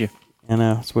 Why would you? I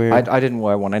know, it's weird. I didn't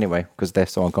wear one anyway because they're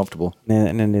so uncomfortable.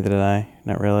 Neither did I.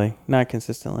 Not really. Not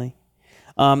consistently.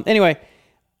 Anyway.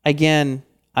 Again,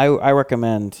 I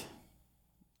recommend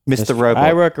Mr. Robot.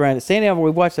 I recommend it. Sandy,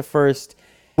 we watched the first.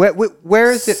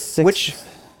 Where is it? Which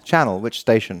channel? Which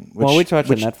station? We watched it on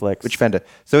Netflix. Which vendor?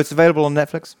 So it's available on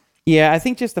Netflix? Yeah, I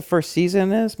think just the first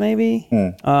season is maybe.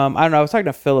 I don't know. I was talking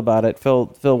to Phil about it.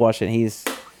 Phil watched it. He's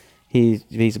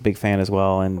a big fan as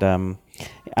well, and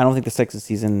I don't think the second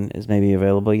season is maybe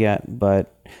available yet.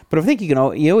 But I think you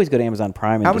always go to Amazon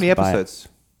Prime. And how many episodes?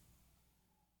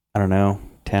 I don't know,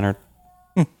 10 or.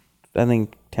 I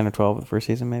think 10 or 12 of the first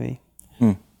season, maybe.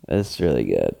 It's really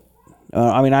good.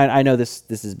 I mean, I know this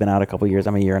has been out a couple years.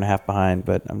 I'm a year and a half behind,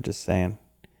 but I'm just saying,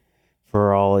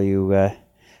 for all of you,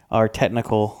 our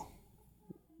technical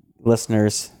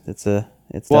listeners, it's.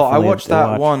 Well, I watched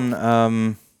that one,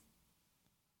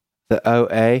 the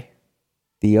OA.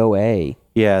 The OA.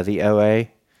 Yeah, the OA.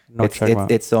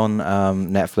 It's on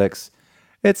Netflix.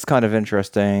 It's kind of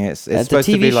interesting. It's supposed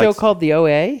a TV to be show called the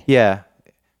OA. Yeah.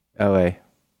 OA.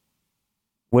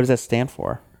 What does that stand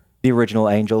for? The original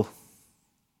Angel.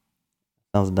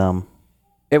 Sounds dumb.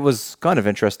 It was kind of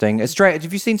interesting. It's strange.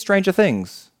 Have you seen Stranger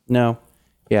Things? No.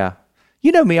 Yeah.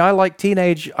 You know me. I like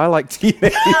teenage.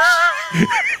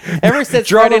 Ever since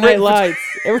Drama Friday Night written for- Lights.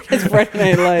 Ever since Friday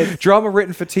Night Lights. Drama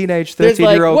written for teenage There's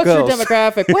 13-year-old what's girls. your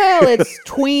demographic? Well, it's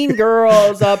tween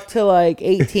girls up to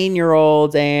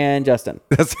 18-year-olds and Justin.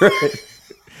 That's right.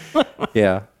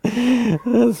 Yeah.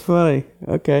 That's funny.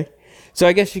 Okay. So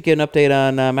I guess you get an update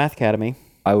on Math Academy.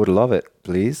 I would love it,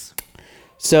 please.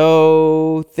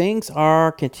 So things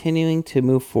are continuing to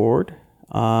move forward.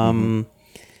 So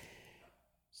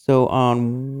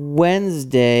on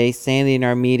Wednesday, Sandy and I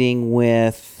are meeting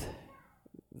with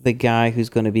the guy who's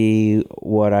going to be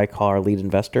what I call our lead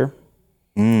investor.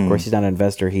 Of course, he's not an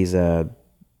investor. He's a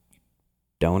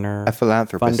donor. A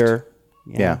philanthropist. Funder.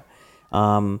 Yeah.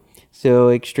 So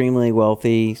extremely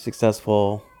wealthy,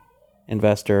 successful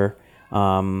investor.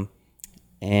 And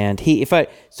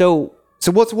so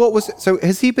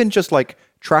has he been just like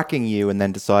tracking you and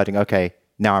then deciding, okay,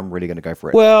 now I'm really going to go for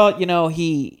it? well,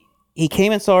 he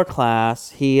came and saw our class.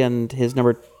 He and his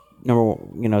number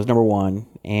one,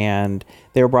 and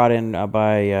they were brought in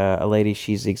by a lady.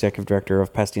 She's the executive director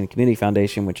of Pasadena Community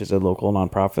Foundation, which is a local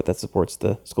nonprofit that supports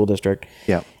the school district.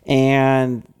 Yeah.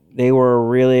 And they were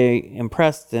really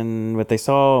impressed in what they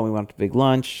saw. And we went to a big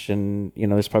lunch, and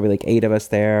there's probably 8 of us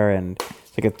there, and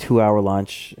it's a 2-hour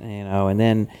lunch, and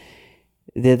then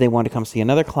they wanted to come see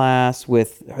another class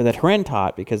with her that Haren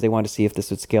taught, because they wanted to see if this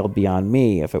would scale beyond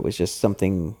me, if it was just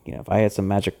something, if I had some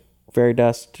magic fairy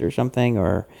dust or something,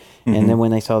 and then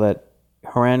when they saw that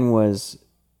Haren was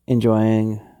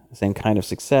enjoying the same kind of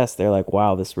success, they're like,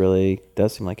 wow, this really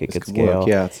does seem like it could scale. Work.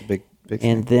 Yeah, it's a big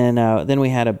and thing. then we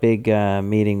had a big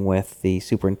meeting with the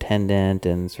superintendent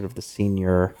and sort of the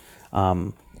senior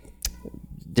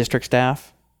district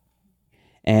staff,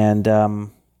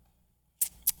 and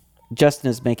Justin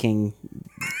is making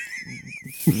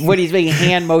he's making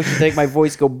hand motions to make my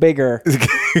voice go bigger.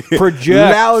 Project.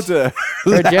 Louder.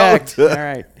 Project. Louder. All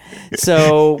right.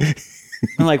 So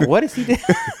I'm like, what is he doing?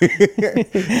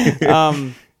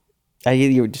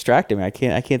 You distracted me. I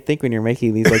can't think when you're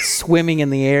making these swimming in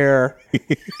the air.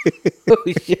 You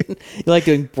like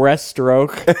doing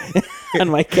breaststroke on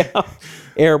my couch.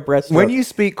 Air breaststroke. When you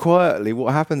speak quietly,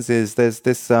 what happens is there's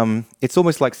this it's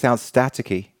almost like sounds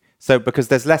staticky. So because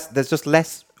there's just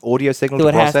less audio signal so to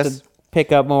it has process. to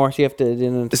pick up more, so you have to pick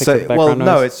up the background noise.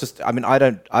 No, it's just I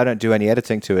don't do any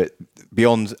editing to it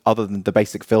beyond other than the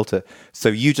basic filter. So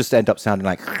you just end up sounding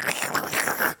like,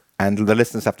 and the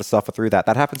listeners have to suffer through that.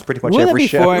 That happens pretty much every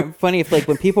show. Wouldn't it be funny if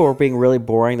when people were being really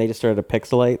boring, they just started to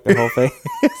pixelate their whole thing?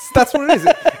 That's what it is.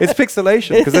 It's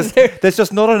pixelation because there's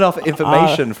just not enough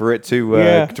information for it to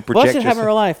project. Well, that's just having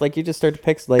real life. You just start to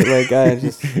pixelate.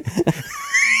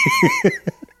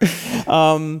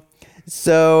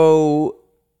 So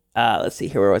let's see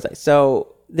here. Where was I?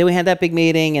 So then we had that big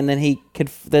meeting, and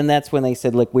then that's when they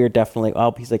said, look, we're definitely.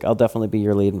 He's like, I'll definitely be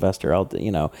your lead investor.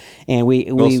 And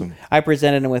Awesome. I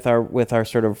presented him with our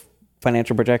sort of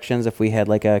financial projections if we had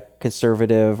a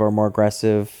conservative or more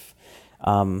aggressive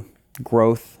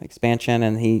growth expansion,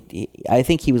 and I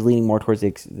think he was leaning more towards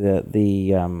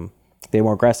the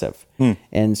more aggressive,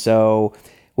 and so.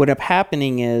 What ended up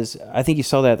happening is, I think you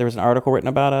saw that there was an article written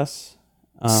about us.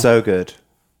 So good.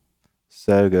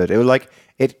 It was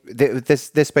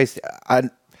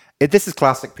this is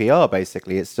classic PR.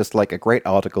 Basically, it's just a great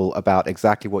article about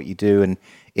exactly what you do, and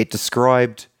it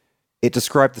described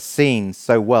the scene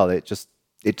so well. It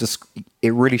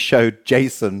really showed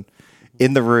Jason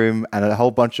in the room and a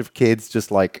whole bunch of kids. It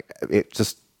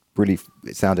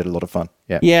sounded a lot of fun.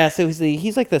 Yeah. Yeah. So he's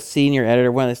the senior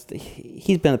editor.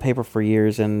 He's been in the paper for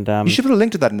years, and you should put a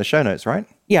link to that in the show notes, right?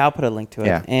 Yeah, I'll put a link to it.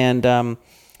 Yeah. And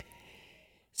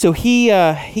so he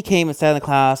came and sat in the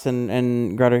class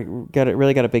and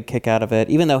really got a big kick out of it.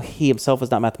 Even though he himself is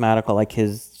not mathematical,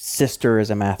 his sister is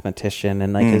a mathematician,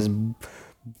 and his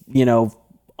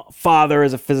father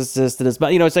is a physicist, and it's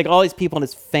all these people in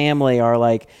his family are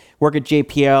work at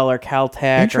JPL or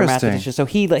Caltech or mathematicians. So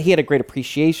he had a great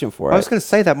appreciation for it. I was going to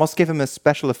say that must give him a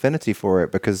special affinity for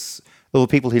it because all the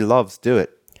people he loves do it.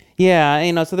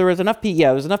 Yeah, so there was enough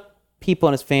people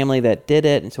in his family that did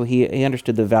it, and so he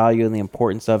understood the value and the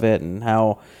importance of it, and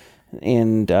how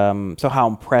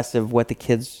impressive what the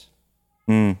kids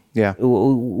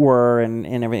were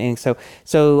and everything. So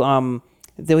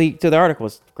the article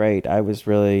was great. I was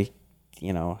really,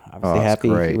 obviously happy.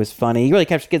 Great. It was funny. He really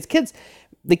captured kids.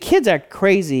 The kids act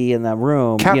crazy in the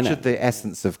room. Captured the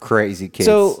essence of crazy kids.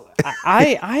 So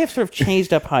I have sort of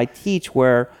changed up how I teach,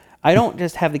 where I don't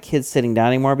just have the kids sitting down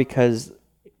anymore, because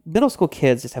middle school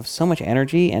kids just have so much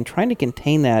energy, and trying to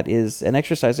contain that is an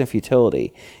exercise in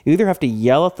futility. You either have to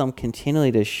yell at them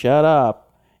continually to shut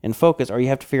up and focus, or you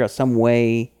have to figure out some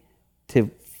way to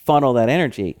funnel that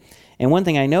energy. And one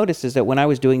thing I noticed is that when I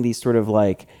was doing these sort of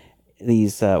like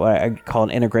these, what I call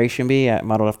an integration bee, I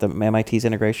modeled after MIT's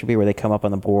integration bee, where they come up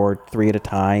on the board 3 at a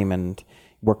time and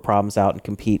work problems out and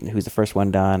compete, and who's the first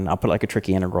one done. I'll put like a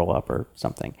tricky integral up or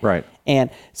something. Right. And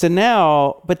so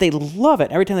now, but they love it.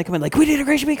 Every time they come in, like, can we do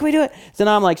integration bee? Can we do it? So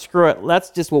now I'm like, screw it.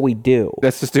 That's just what we do.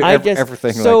 Let's just do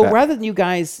everything so like that. rather than you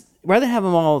guys, rather than have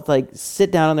them all like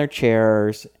sit down on their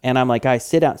chairs, and I'm like, guys,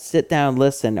 sit down,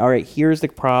 listen. All right, here's the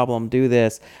problem. Do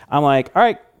this. I'm like, all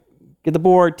right, get the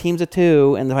board, teams of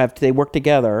 2, and they work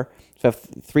together. So I have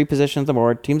 3 positions on the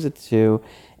board, teams of 2.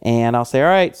 And I'll say, all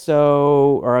right,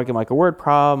 so, or I'll give them like a word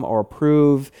problem or a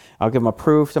prove. I'll give them a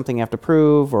proof, something you have to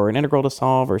prove, or an integral to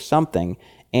solve or something.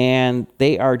 And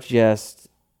they are just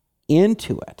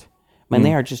into it. I mean,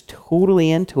 they are just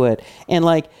totally into it. And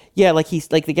like, yeah, like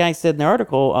the guy said in the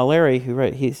article, Larry,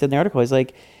 he said in the article, he's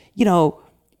like, you know,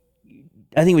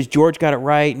 I think it was George got it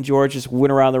right, and George just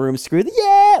went around the room screaming,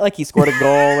 yeah, like he scored a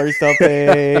goal or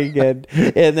something.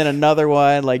 and then another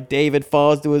one, like David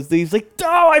falls to his knees, like,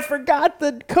 oh, I forgot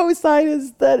the cosine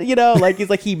is that, you know, like he's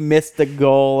like he missed the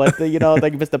goal at the, you know,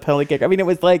 like he missed the penalty kick. I mean, it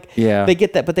was like, they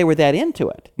get that, but they were that into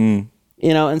it, you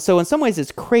know. And so in some ways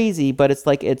it's crazy, but it's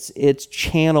like it's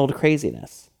channeled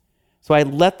craziness. So I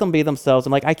let them be themselves.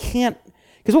 I'm like, I can't,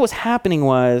 because what was happening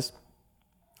was,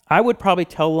 I would probably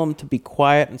tell them to be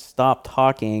quiet and stop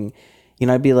talking. You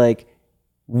know, I'd be like,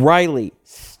 Riley,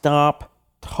 stop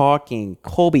talking.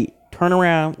 Colby, turn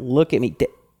around, look at me.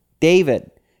 David,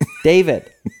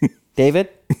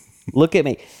 look at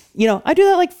me. You know, I do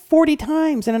that like 40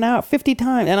 times in an hour, 50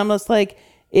 times. And I'm just like,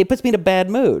 it puts me in a bad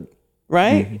mood,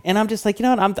 right? Mm-hmm. And I'm just like, you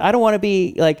know what? I don't want to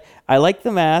be like, I like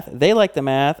the math. They like the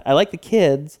math. I like the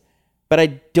kids. But I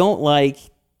don't like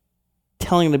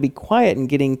telling them to be quiet and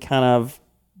getting kind of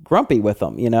grumpy with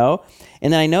them, you know?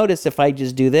 And then I notice if I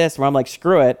just do this, where I'm like,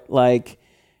 screw it, like,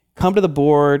 come to the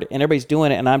board, and everybody's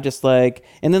doing it, and I'm just like,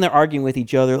 and then they're arguing with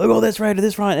each other, like, oh, that's right or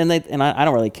this wrong, and I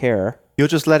don't really care. You're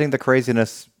just letting the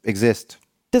craziness exist.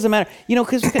 Doesn't matter, you know,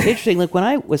 because it's interesting. Like when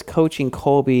I was coaching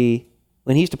Colby,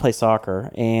 when he used to play soccer,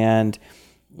 and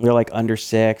they're like under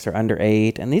 6 or under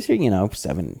 8, and these are, you know,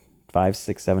 7, 5,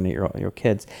 6, 7, 8-year-old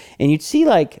kids, and you'd see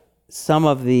like some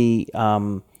of the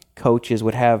coaches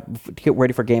would have to get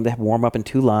ready for a game. They have warm up in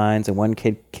 2 lines, and one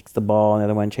kid kicks the ball and the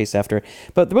other one chases after it.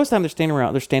 But the most of the time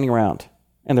they're standing around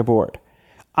and they're bored.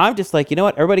 I'm just like, you know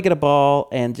what? Everybody get a ball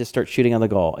and just start shooting on the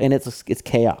goal. And it's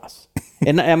chaos.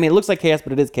 And I mean, it looks like chaos,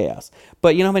 but it is chaos.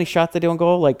 But you know how many shots they do on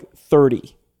goal? Like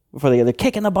 30 before they're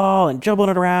kicking the ball and juggling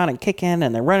it around and kicking,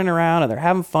 and they're running around and they're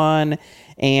having fun.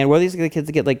 And where these are the kids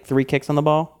that get like 3 kicks on the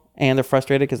ball and they're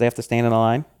frustrated because they have to stand in a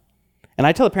line. And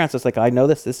I tell the parents, it's like, I know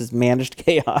this is managed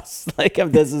chaos. Like,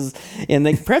 this is, and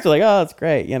the parents are like, oh, that's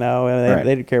great, you know, and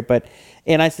they didn't care. But,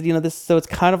 and I said, you know, so it's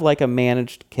kind of like a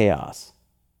managed chaos.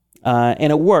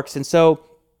 And it works. And so,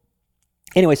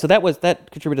 anyway, so that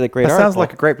contributed to the great article. That sounds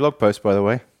like a great blog post, by the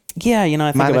way. Yeah, you know,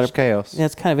 I think managed about it. Chaos. Yeah,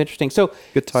 it's kind of interesting. So,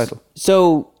 good title.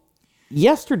 So,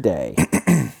 yesterday,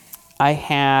 I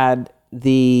had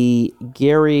the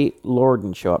Gary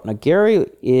Lorden show up. Now, Gary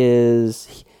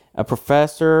is a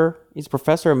professor. He's a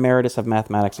professor emeritus of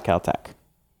mathematics at Caltech.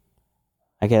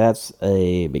 Okay, that's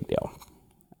a big deal.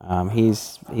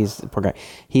 He's a poor guy.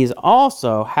 He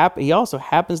also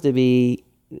happens to be,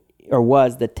 or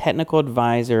was, the technical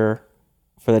advisor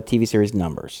for the TV series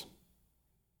Numbers.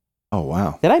 Oh,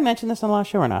 wow. Did I mention this on the last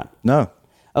show or not? No.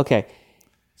 Okay.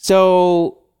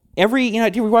 So do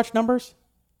you watch Numbers?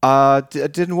 I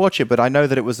didn't watch it, but I know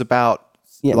that it was about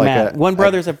one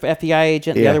brother's an FBI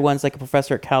agent, the other one's like a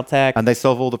professor at Caltech, and they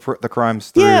solve all the crimes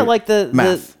through like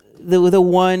math. The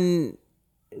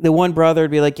one brother would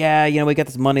be like, yeah, you know, we got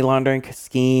this money laundering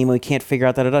scheme, we can't figure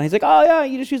out that. And he's like, oh yeah,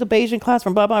 you just use a Bayesian class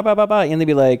from blah blah blah blah blah, and they'd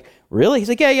be like, really? He's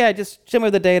like, yeah, just show me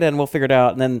the data and we'll figure it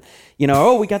out. And then, you know,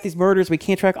 oh, we got these murders we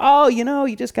can't track. Oh, you know,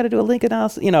 you just got to do a link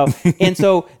analysis, you know. And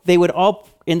so they would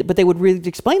but they would really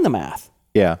explain the math.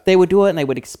 Yeah, they would do it and they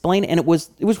would explain it, and it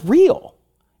was real.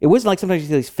 It wasn't like sometimes you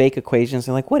see these fake equations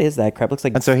and like, what is that crap? It looks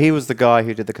like. And so he was the guy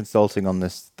who did the consulting on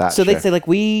that. So they'd say like,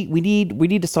 we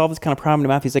need to solve this kind of problem in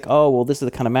math. He's like, oh, well, this is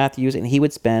the kind of math you use, and he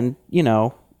would spend, you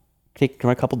know, take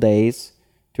a couple days,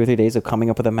 2 or 3 days of coming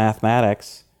up with the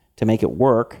mathematics to make it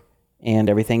work and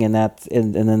everything, and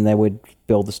then they would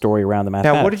build the story around the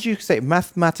mathematics. Now, what did you say?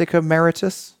 Mathematica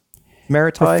emeritus?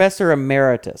 Professor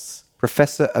emeritus.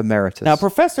 Professor emeritus. Now,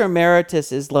 Professor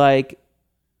emeritus is like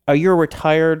oh, you're a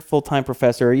retired full-time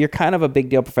professor. You're kind of a big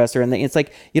deal professor. And it's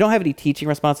like, you don't have any teaching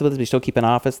responsibilities, but you still keep an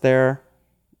office there,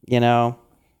 you know?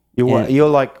 You're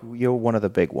one of the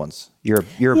big ones. You're a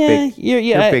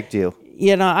big deal.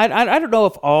 You know, I don't know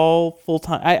if all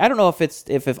full-time, I don't know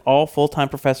if all full-time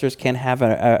professors can have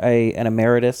an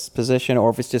emeritus position, or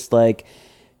if it's just like,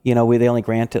 you know, they only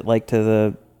grant it like to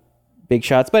the big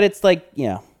shots, but it's like,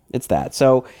 it's that.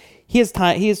 So he has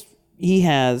time, he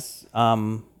has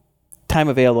time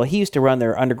available. He used to run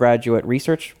their undergraduate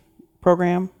research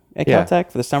program at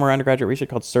Caltech for the summer undergraduate research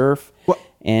called SURF. What?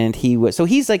 And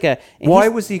he's like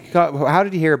how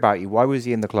did he hear about you? Why was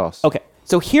he in the class? Okay.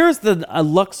 So here's the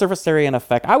Lux surface area and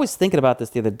effect. I was thinking about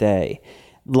this the other day.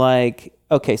 Like,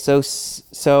 okay, so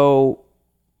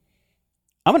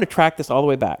I'm going to track this all the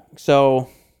way back. So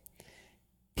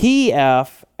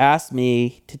PEF asked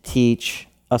me to teach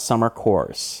a summer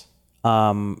course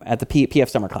at the PEF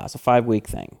summer class, a 5-week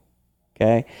thing.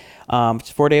 Okay. It's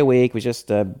 4 day a week. It was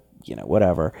just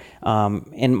whatever.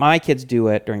 And my kids do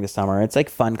it during the summer. It's like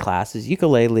fun classes,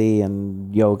 ukulele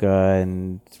and yoga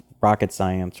and rocket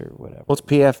science or whatever. What's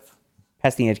PF?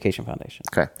 Pasadena Education Foundation.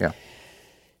 Okay, yeah.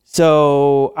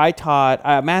 So I taught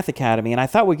Math Academy, and I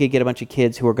thought we could get a bunch of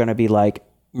kids who are going to be like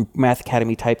Math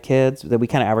Academy type kids that we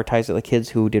kind of advertised at, like kids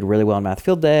who did really well in Math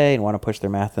Field Day and want to push their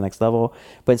math to the next level.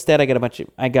 But instead, I got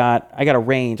a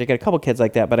range. I got a couple kids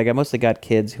like that, but I mostly got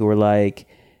kids who were like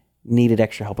needed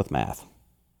extra help with math.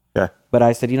 Yeah. But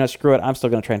I said, screw it. I'm still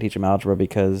going to try and teach them algebra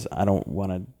because I don't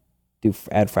want to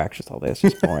add fractions all day. It's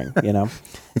just boring,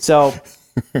 So,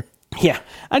 yeah,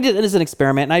 I did it as an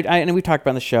experiment. And we talked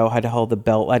about on the show, I had to hold the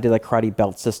belt. I did like karate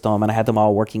belt system, and I had them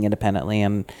all working independently.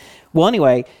 And well,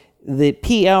 anyway, the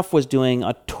PF was doing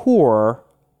a tour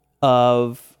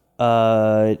of,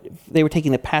 they were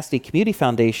taking the Pasadena Community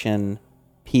Foundation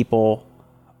people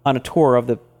on a tour of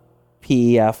the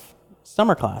PEF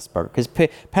summer class program, because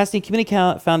Pasadena Community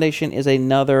Foundation is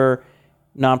another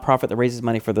nonprofit that raises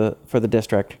money for the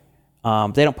district.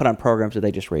 They don't put on programs, but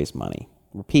they just raise money.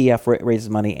 PEF raises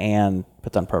money and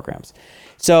puts on programs.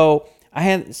 So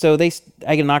I get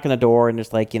a knock on the door, and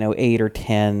there's like 8 or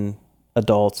 10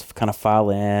 adults kind of file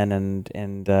in,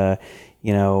 and I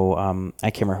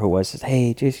can't remember who it was. Says,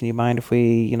 "Hey, Jason, you mind if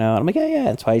we, And I'm like, yeah.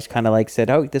 And so I just kind of like said,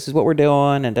 "Oh, this is what we're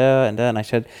doing," and I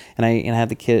showed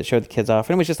the kids off,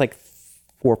 and it was just like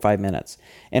 4 or 5 minutes.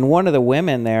 And one of the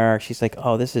women there, she's like,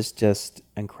 "Oh, this is just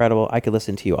incredible. I could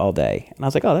listen to you all day." And I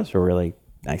was like, "Oh, that's a really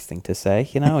nice thing to say,"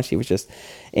 And she was just,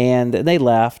 and they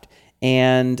left.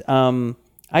 And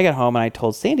I got home and I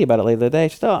told Sandy about it later that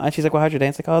day. And she's like, "Well, how'd your day?"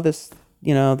 It's like, "Oh, this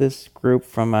group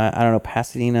from, I don't know,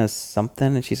 Pasadena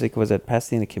something." And she's like, "Was it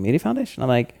Pasadena Community Foundation?" I'm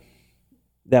like,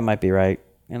 "That might be right."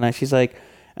 And she's like,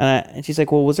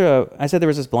 "Well, was there I said there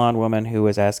was this blonde woman who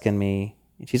was asking me,"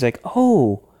 and she's like,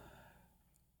 "Oh,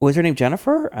 was her name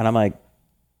Jennifer?" And I'm like,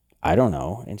 "I don't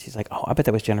know." And she's like, "Oh, I bet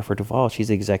that was Jennifer Duvall. She's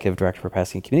the executive director for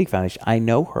Pasadena Community Foundation. I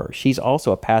know her. She's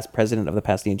also a past president of the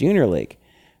Pasadena Junior League,"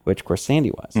 which of course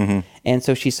Sandy was. Mm-hmm. And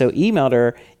so she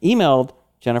emailed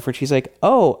Jennifer. She's like,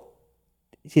 "Oh,"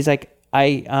 she's like,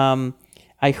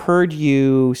 I heard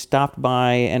you stopped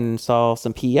by and saw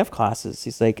some PEF classes."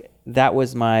 She's like, "That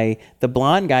was the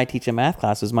blonde guy teaching math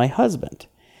class was my husband."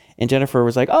 And Jennifer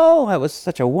was like, "Oh, that was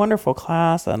such a wonderful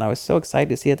class, and I was so excited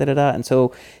to see it, da-da-da." And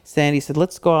so Sandy said, "Why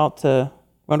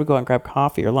don't we go out and grab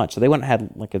coffee or lunch?" So they went and had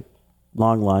like a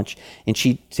long lunch, and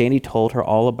Sandy told her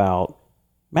all about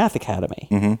Math Academy.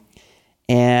 Mm-hmm.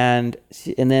 And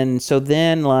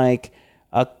then like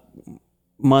a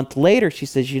month later, she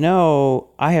says,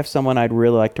 "I have someone I'd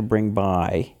really like to bring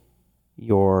by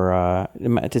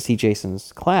to see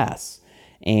Jason's class."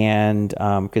 And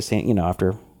because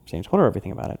after Sandy told her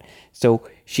everything about it, so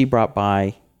she brought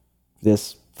by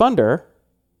this funder,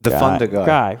 funder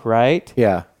guy, right?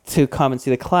 Yeah, to come and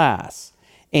see the class.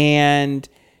 And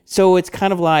so it's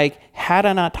kind of like, had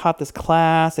I not taught this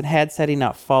class and had SETI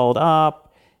not followed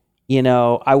up,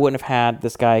 I wouldn't have had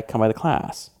this guy come by the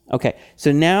class. Okay,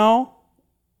 so now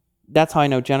that's how I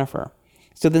know Jennifer.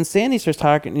 So then Sandy starts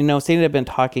talking, Sandy and I have been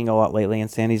talking a lot lately, and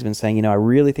Sandy's been saying, "I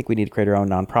really think we need to create our own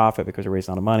nonprofit because we're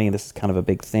raising a lot of money, and this is kind of a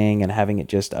big thing, and having it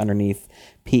just underneath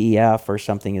PEF or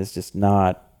something is just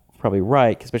not probably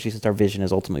right, especially since our vision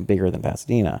is ultimately bigger than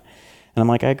Pasadena." And I'm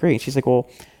like, "I agree." And she's like, "Well,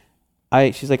 I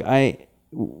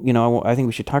think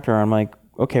we should talk to her." I'm like,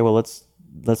 "Okay, well, let's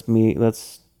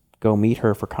go meet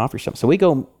her for coffee or something." So we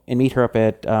go and meet her up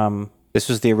at, this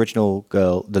was the original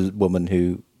girl, the woman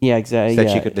who said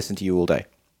she could listen to you all day.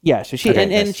 Yeah, so she's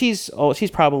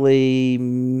probably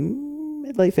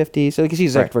late 50s. So she's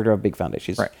executive director of a big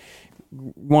foundation. She's a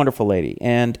wonderful lady.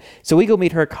 And so we go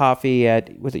meet her at coffee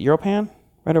at, was it Europan?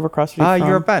 right over across the street from...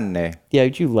 You're a band. Yeah,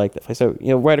 you like that place. So,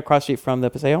 right across the street from the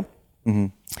Paseo. Mm-hmm.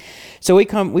 So we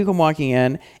come walking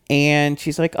in, and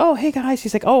she's like, "Oh, hey guys."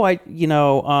 She's like, "Oh, let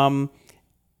me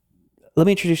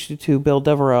introduce you to Bill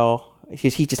Deverell."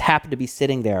 He just happened to be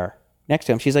sitting there next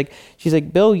to him. She's like,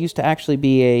 "Bill used to actually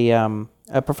be a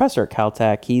professor at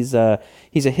Caltech. He's a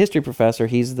history professor.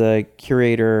 He's the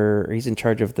curator. He's in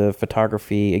charge of the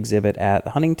photography exhibit at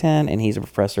Huntington, and he's a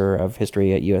professor of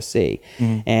history at USC."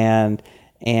 Mm-hmm.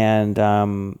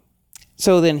 And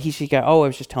so then she got, I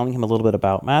was just telling him a little bit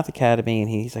about Math Academy, and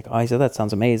he's like, he said, "That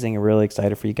sounds amazing. I'm really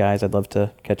excited for you guys. I'd love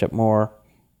to catch up more,"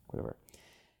 whatever.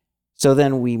 So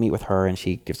then we meet with her, and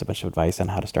she gives a bunch of advice on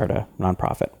how to start a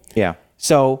nonprofit. Yeah.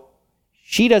 So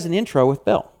she does an intro with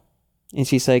Bill, and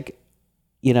she's like,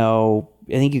 "I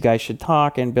think you guys should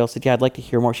talk." And Bill said, "Yeah, I'd like to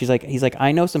hear more." He's like,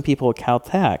 "I know some people at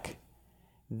Caltech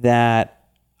that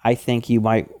I think you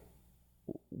might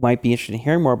be interested in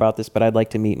hearing more about this, but I'd like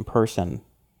to meet in person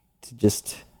to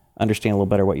just understand a little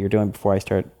better what you're doing before I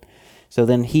start." So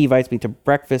then he invites me to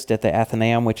breakfast at the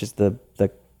Athenaeum, which is the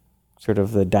sort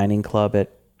of the dining club at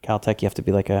Caltech. You have to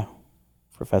be like a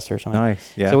professor or something.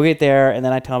 Nice, yeah. So we get there, and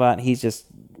then I tell him about it, and he's just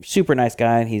super nice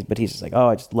guy, and he's just like,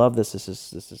 "I just love this. This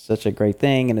is such a great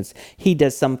thing." And he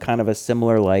does some kind of a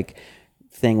similar like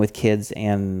thing with kids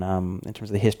and in terms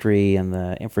of the history and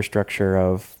the infrastructure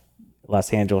of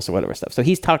Los Angeles or whatever stuff. So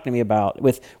he's talking to me about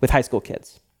with high school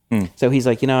kids. So he's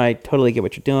like, "I totally get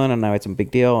what you're doing, and I know it's a big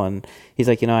deal." And he's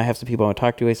like, "I have some people I want to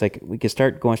talk to." He's like, "We could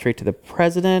start going straight to the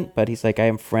president," but he's like,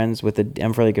 I'm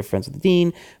really good friends with the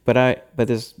dean, but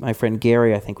there's my friend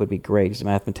Gary, I think would be great. He's a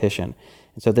mathematician.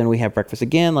 And so then we have breakfast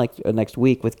again, like next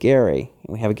week with Gary.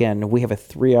 And we have a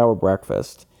 3-hour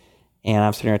breakfast. And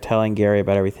I'm sitting there telling Gary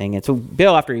about everything. And so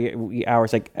Bill, after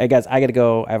hours, like, "Hey guys, I got to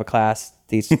go. I have a class.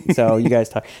 So you guys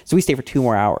talk." So we stay for 2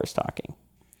 more hours talking.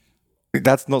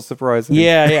 That's not surprising.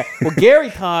 Yeah. Well,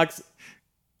 Gary talks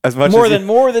as much more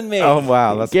than me. Oh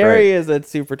wow, that's Gary great. is a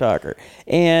super talker.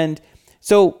 And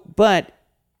so, but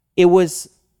it was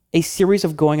a series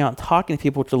of going out and talking to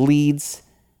people, which leads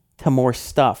to more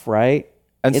stuff, right?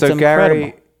 And it's so incredible.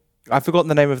 Gary, I've forgotten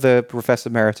the name of the Professor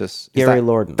Emeritus. Gary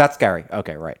Lorden. That's Gary.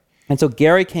 Okay, right. And so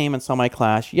Gary came and saw my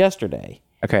class yesterday.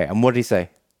 Okay, and what did he say?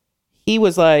 He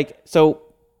was like, so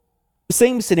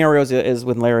same scenarios as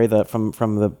when Larry from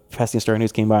the Pasadena Star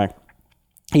News came by.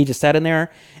 He just sat in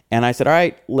there, and I said, "All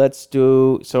right, let's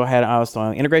do." So I was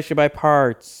doing integration by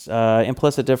parts,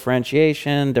 implicit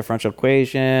differentiation, differential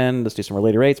equation. Let's do some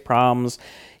related rates problems.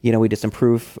 We did some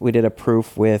proof. We did a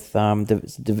proof with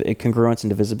congruence and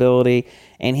divisibility,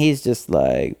 and he's just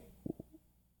like,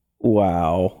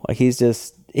 wow, like he's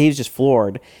just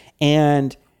floored.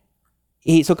 And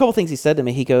so a couple things he said to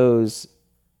me. He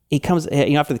comes,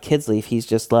 after the kids leave, he's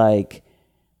just like,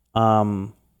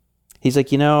 he's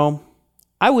like,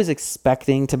 I was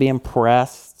expecting to be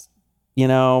impressed,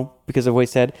 because of what he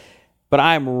said, but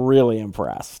I'm really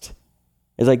impressed.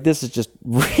 It's like, this is just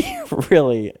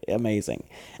really amazing.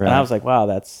 Right. And I was like, wow,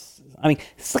 this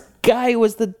guy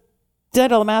was the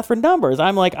dead on the math for numbers.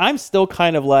 I'm still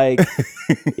kind of like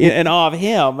in awe of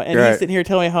him. And he's sitting here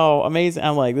telling me how amazing.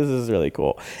 I'm like, this is really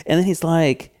cool. And then he's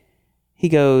like, he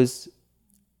goes,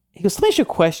 "Let me ask you a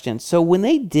question. So when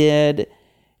they did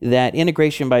that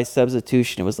integration by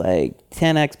substitution, it was like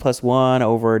 10x plus 1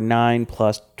 over 9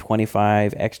 plus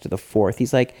 25x to the fourth."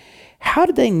 He's like, "How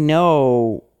did they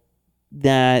know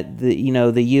that the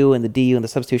u and the du and the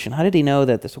substitution? How did he know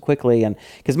that so quickly?" And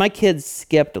because my kids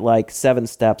skipped like 7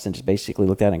 steps and just basically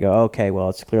looked at it and go, "Okay, well,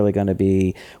 it's clearly going to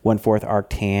be 1/4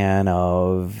 arctan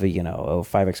of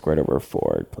 5x squared over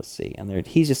 4 plus c." And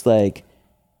he's just like,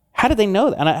 "How did they know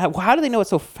that? And how do they know it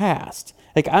so fast?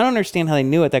 Like, I don't understand how they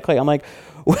knew it that quick." I'm like,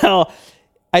 well,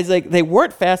 I was like, they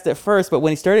weren't fast at first, but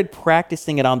when he started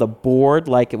practicing it on the board,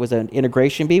 like it was an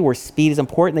integration bee where speed is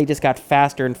important, they just got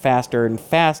faster and faster and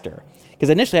faster. Because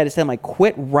initially I had to tell them, like,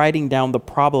 quit writing down the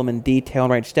problem in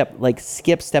detail and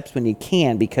skip steps when you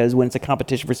can, because when it's a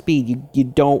competition for speed, you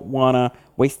don't want to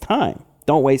waste time.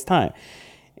 Don't waste time.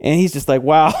 And he's just like,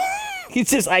 wow.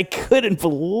 I couldn't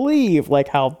believe like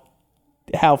how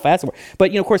fast it worked.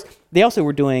 But of course, they also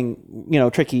were doing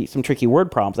some tricky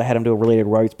word problems. I had them do a related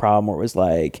rates problem where it was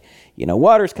like,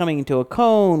 water's coming into a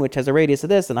cone which has a radius of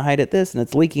this and a height at this, and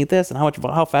it's leaking at this, and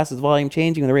how fast is the volume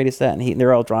changing and the radius of that, and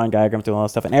they're all drawing diagrams doing all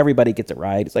this stuff, and everybody gets it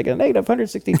right. It's like a negative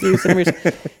 162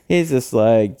 centimeters. He's just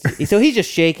like, so he's just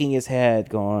shaking his head,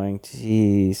 going,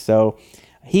 "Geez." So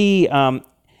he.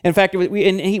 In fact,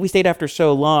 we stayed after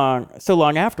so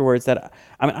long afterwards that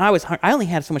I only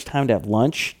had so much time to have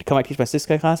lunch to come back to teach my sixth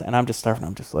grade class, and I'm just starving.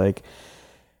 I'm just like,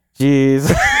 geez,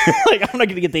 like I'm not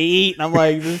gonna get to eat, and I'm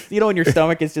like, in your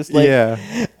stomach is just like, yeah.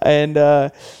 And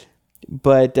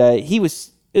but he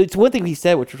was. It's one thing he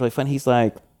said, which was really fun. He's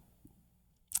like,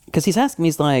 because he's asking me,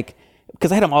 he's like,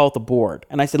 because I had them all at the board,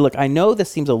 and I said, look, I know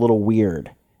this seems a little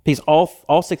weird. Because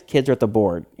all 6 kids are at the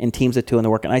board in teams of 2 in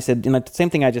the work, and I said, the same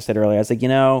thing I just said earlier. I was like,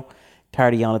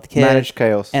 tired of yelling at the kids. Managed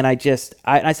chaos. And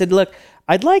I said, look,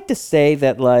 I'd like to say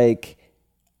that like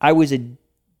I was I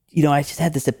just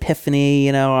had this epiphany.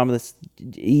 I'm this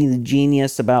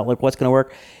genius about like what's going to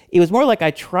work. It was more like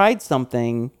I tried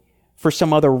something for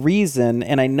some other reason,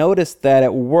 and I noticed that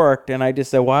it worked, and I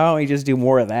just said, why don't we just do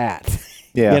more of that?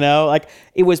 Yeah. Like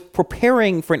it was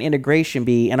preparing for an integration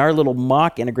bee, and our little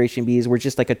mock integration bees were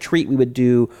just like a treat we would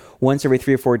do once every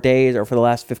 3 or 4 days or for the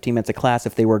last 15 minutes of class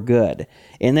if they were good.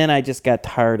 And then I just got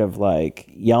tired of like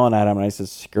yelling at them, and I said,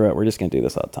 screw it, we're just going to do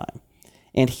this all the time.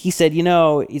 And he said,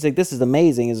 he's like, this is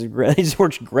amazing. It just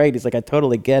works great. He's like, I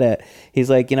totally get it. He's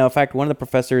like, in fact, one of the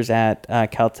professors at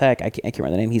Caltech, I can't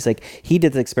remember the name. He's like, he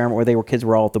did the experiment where kids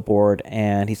were all at the board,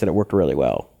 and he said it worked really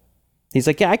well. He's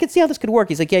like, yeah, I could see how this could work.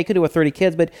 He's like, yeah, you could do it with 30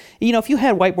 kids, but if you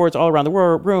had whiteboards all around the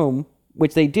room,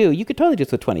 which they do, you could totally do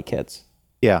this with 20 kids.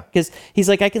 Yeah. Because he's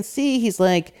like, I can see, he's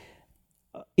like,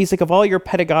 of all your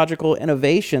pedagogical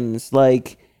innovations,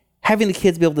 like having the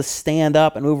kids be able to stand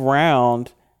up and move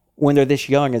around when they're this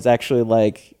young is actually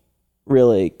like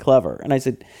really clever. And I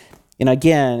said,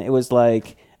 again, it was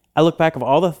like, I look back of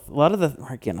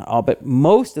but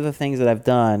most of the things that I've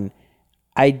done,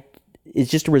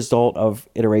 it's just a result of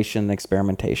iteration and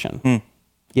experimentation. Like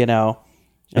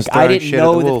I didn't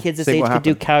know that kids this age could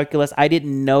do calculus. I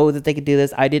didn't know that they could do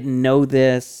this. I didn't know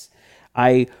this.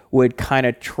 I would kind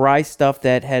of try stuff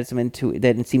that had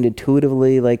that seemed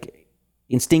intuitively, like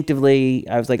instinctively.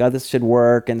 I was like, oh, this should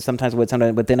work. And sometimes it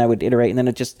would, but then I would iterate, and then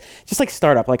it just like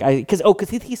startup. Like because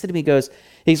he said to me,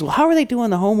 he's well, how are they doing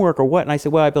the homework or what? And I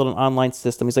said, well, I built an online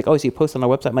system. He's like, oh, so you post on our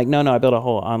website? I'm like, no, I built a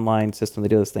whole online system to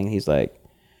do this thing. He's like,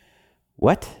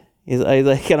 what? And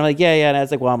I'm like, yeah. And I was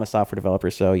like, well, I'm a software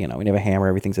developer, so we never hammer,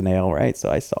 everything's a nail, right?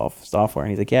 So I solve software. And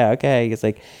he's like, yeah, okay. He's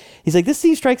like, this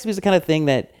strikes me as the kind of thing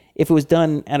that if it was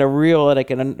done at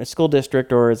a school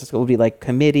district or it would be like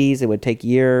committees, it would take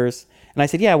years. And I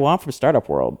said, yeah, well, I'm from startup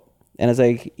world, and it's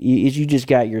like you just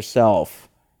got yourself,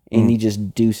 and you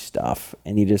just do stuff,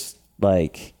 and you just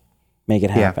like make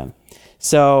it happen. Yeah.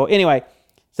 So anyway,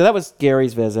 that was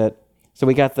Gary's visit. So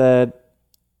we got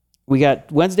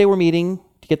Wednesday, we're meeting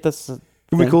to get this.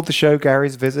 We called the show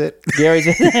Gary's Visit. Gary's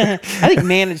I think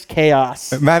Managed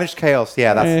Chaos. Managed Chaos.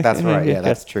 Yeah, that's right. Yeah,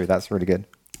 that's true. That's really good.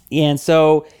 And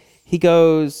so he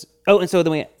goes, and so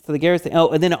then the Gary's thing. Oh,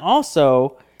 and then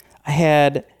also I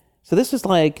had, so this was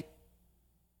like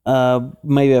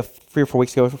maybe 3 or 4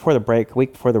 weeks ago, before the break, a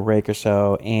week before the break or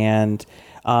so. And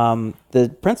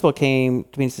the principal came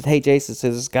to me and said, hey, Jason, so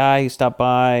this guy who stopped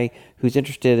by who's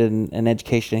interested in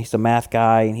education. He's a math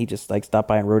guy, and he just like stopped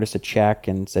by and wrote us a check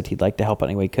and said he'd like to help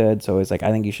any way he could. So I was like,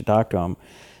 I think you should talk to him.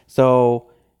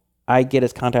 So I get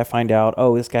his contact, find out,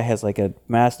 oh, this guy has like a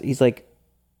master. He's like,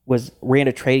 ran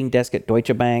a trading desk at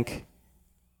Deutsche Bank,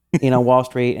 Wall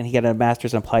Street, and he got a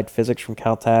master's in applied physics from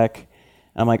Caltech.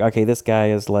 I'm like, okay, this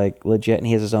guy is like legit, and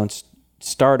he has his own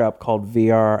startup called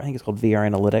VR. I think it's called VR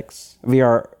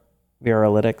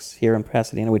Analytics here in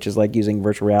Pasadena, which is like using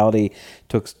virtual reality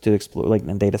to explore, like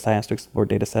in data science, to explore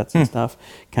data sets and stuff,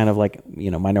 kind of like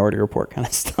Minority Report kind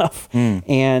of stuff.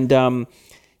 And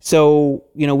so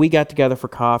we got together for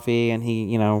coffee, and he,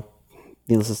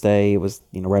 needless to say, it was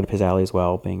right up his alley as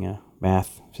well, being a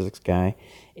math physics guy.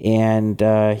 And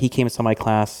he came and saw my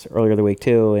class earlier the week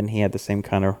too, and he had the same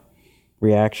kind of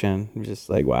reaction. He was just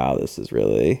like, wow, this is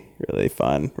really, really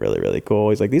fun, really, really cool.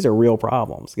 He's like, these are real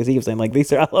problems, because he was saying like,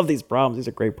 I love these problems. These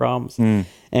are great problems.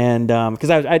 And because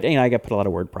I got put a lot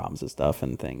of word problems and stuff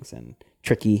and things and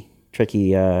tricky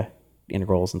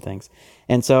integrals and things.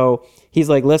 And so he's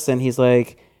like, listen, he's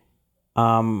like,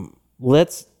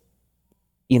 let's,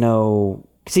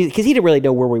 because he didn't really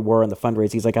know where we were in the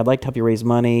fundraise. He's like, I'd like to help you raise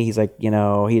money. He's like, he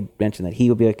had mentioned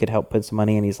that could help put some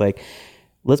money in. He's like,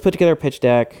 let's put together a pitch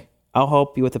deck. I'll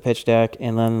help you with the pitch deck,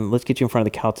 and then let's get you in front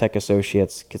of the Caltech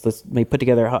associates, because let's put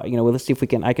together, let's see if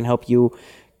I can help you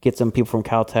get some people from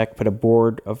Caltech, put a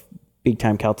board of big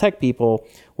time Caltech people,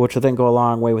 which will then go a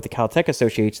long way with the Caltech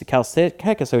associates. The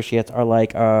Caltech associates are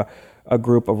like a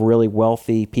group of really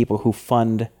wealthy people who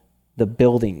fund the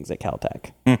buildings at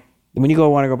Caltech. When you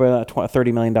want to go buy a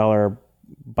 $30 million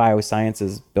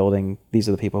biosciences building, these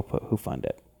are the people who fund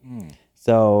it.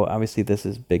 So obviously this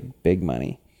is big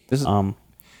money.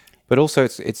 But also,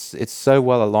 it's so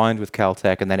well aligned with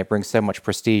Caltech, and then it brings so much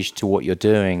prestige to what you're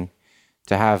doing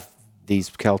to have these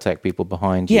Caltech people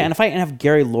behind you. Yeah, and if I have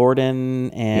Gary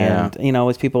Lorden and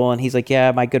his people, and he's like,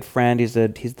 yeah, my good friend, he's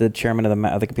the chairman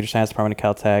of the computer science department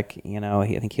of Caltech.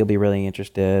 I think he'll be really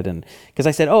interested. And because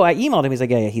I said, I emailed him, he's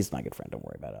like, yeah, he's my good friend. Don't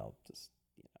worry about it. I'll just,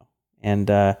 and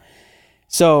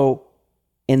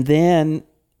and then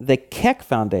the Keck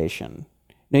Foundation.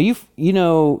 Now you've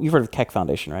heard of the Keck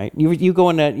Foundation, right? You go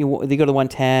into you go to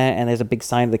 110 and there's a big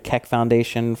sign of the Keck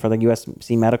Foundation for the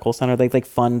USC Medical Center. They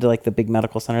fund like the big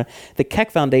medical center. The Keck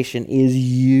Foundation is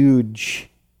huge.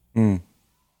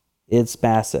 It's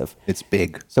massive. It's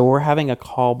big. So we're having a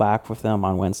call back with them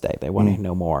on Wednesday. They want to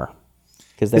know more.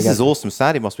 This is awesome.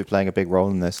 Sadie must be playing a big role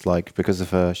in this, like because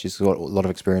of her. She's got a lot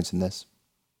of experience in this.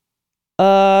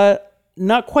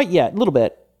 Not quite yet. A little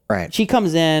bit. Right. She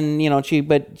comes in,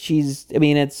 but she's. I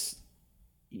mean, it's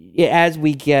as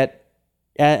we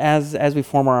we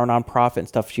form our nonprofit and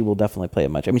stuff. She will definitely play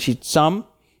it much. I mean,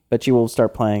 but she will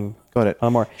start playing. Got it. A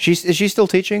lot more. Is she still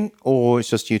teaching, or it's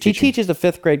just you teaching? She teaches a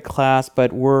 5th grade class,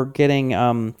 but we're getting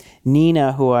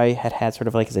Nina, who I had sort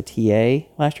of like as a TA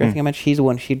last year. I think I mentioned she's the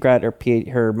one. She got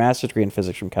her master's degree in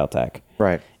physics from Caltech.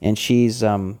 Right. And she's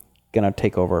gonna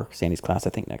take over Sandy's class, I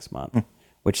think, next month.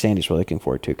 Which Sandy's really looking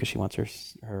forward to because she wants her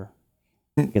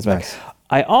gets back. Nice.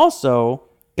 I also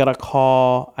got a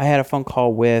call. I had a phone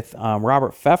call with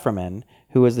Robert Pfefferman,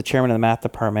 who is the chairman of the math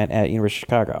department at University of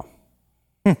Chicago.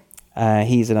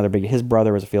 He's another big. His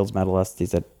brother was a Fields medalist.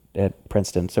 He's at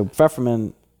Princeton. So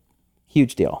Pfefferman,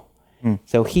 huge deal.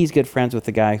 So he's good friends with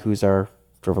the guy who's our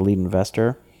sort of a lead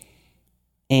investor.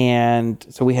 And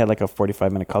so we had like a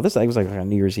 45-minute call. This was like a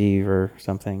New Year's Eve or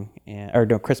something, or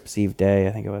no, Christmas Eve day,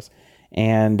 I think it was.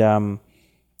 And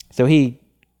so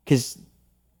because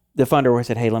the funder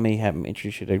said, "Hey, let me have him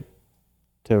introduce you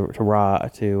to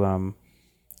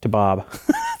Bob."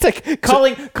 It's like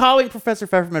calling Professor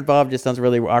Pfefferman Bob just sounds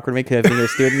really awkward to me because being a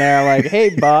student there, like,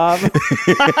 "Hey, Bob,"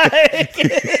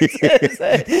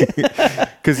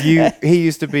 because he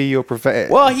used to be your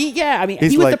professor. Well, he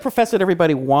was the professor that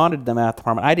everybody wanted in the math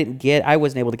department. I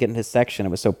wasn't able to get in his section. It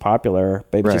was so popular,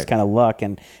 but it was just kind of luck.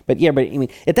 But I mean,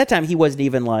 at that time he wasn't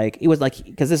even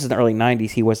because this is the early '90s.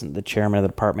 He wasn't the chairman of the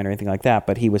department or anything like that,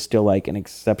 but he was still like an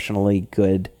exceptionally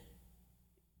good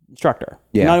instructor.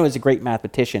 Yeah. Not only was he a great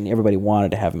mathematician, everybody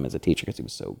wanted to have him as a teacher because he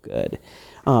was so good.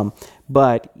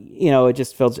 But it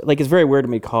just felt like it's very weird to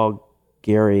me to call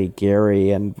Gary,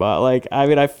 and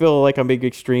I feel like I'm being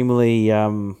extremely.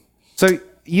 So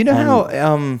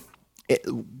how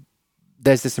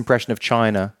there's this impression of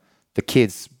China, the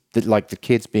kids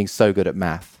being so good at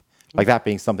math, like that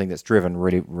being something that's driven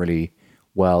really, really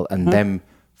well, and them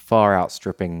far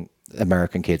outstripping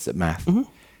American kids at math.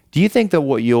 Do you think that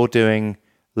what you're doing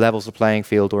levels the playing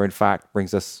field, or in fact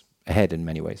brings us ahead in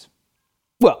many ways?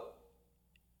 Well,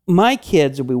 my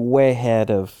kids will be way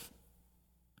ahead of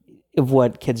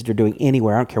what kids are doing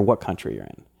anywhere. I don't care what country you're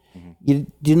in. You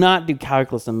do not do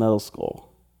calculus in middle school.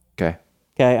 Okay.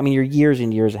 I mean, you're years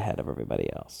and years ahead of everybody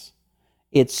else.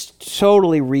 It's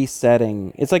totally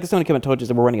resetting. It's like if someone came and told you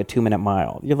that we're running a 2-minute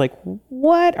mile. You're like,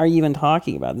 what are you even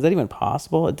talking about? Is that even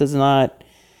possible? It does not.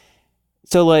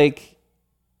 So I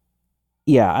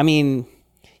mean,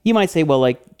 you might say, well,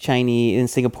 like Chinese in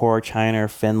Singapore, China, or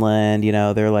Finland,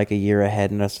 they're like a year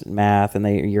ahead in us in math,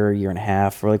 and you're a year and a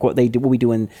half, or like what we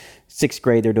do in 6th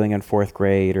grade, they're doing in 4th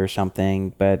grade or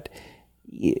something. But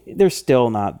they're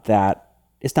still not that.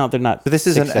 It's not. They're not. But this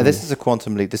is a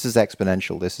quantum leap. This is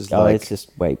exponential. This is it's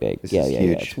just way big. Yeah.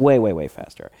 It's way, way, way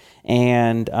faster.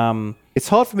 And it's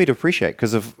hard for me to appreciate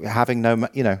because of having no,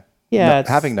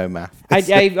 having no math.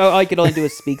 I could only do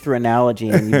is speak through analogy,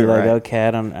 and you'd be like, okay,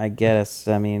 I guess.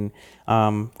 I mean,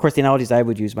 of course, the analogies I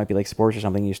would use might be like sports or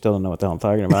something. You still don't know what the hell I'm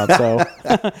talking about. So,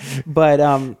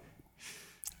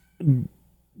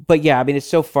 but yeah, I mean, it's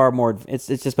so far more. It's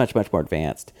just much, much more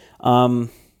advanced.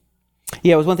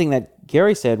 It was one thing that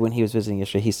Gary said when he was visiting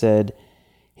yesterday. He said,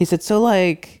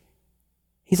 so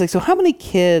so how many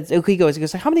kids? He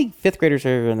goes, how many 5th graders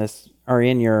are in this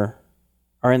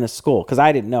school? Because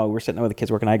I didn't know. We're sitting there with the kids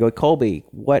working. I go, Colby,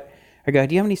 what? I go,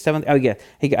 do you have any 7th? Oh yeah.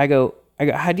 I go, do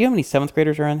you have any 7th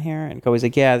graders are in here? And Colby's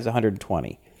like, yeah, there's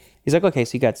 120. He's like, okay,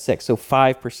 so you got 6, so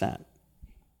 5%.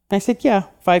 I said, yeah,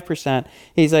 5%.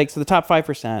 He's like, so the top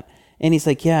 5%. And he's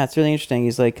like, yeah, it's really interesting.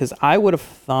 He's like, because I would have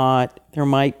thought there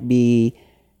might be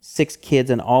 6 kids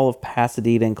in all of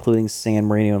Pasadena, including San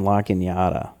Marino and La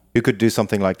Cañada, who could do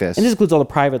something like this. And this includes all the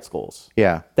private schools.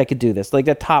 Yeah. That could do this. Like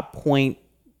the top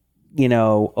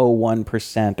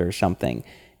 0.01% or something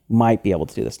might be able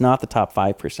to do this, not the top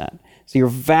 5%. So you're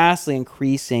vastly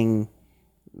increasing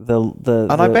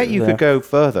I bet you could go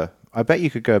further. I bet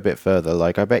you could go a bit further.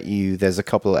 Like I bet you there's a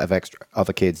couple of extra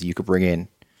other kids you could bring in.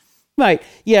 Right.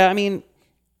 Yeah. I mean,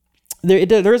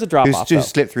 there is a drop off. Just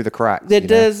slip through the cracks. It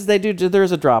does. They do.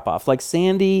 There's a drop off. Like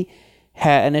Sandy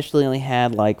initially only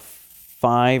had like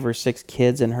 5 or 6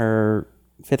 kids in her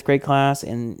 5th grade class,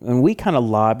 and we kind of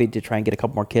lobbied to try and get a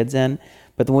couple more kids in,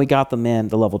 but then we got them in,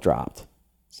 the level dropped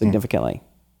significantly.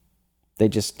 They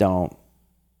just don't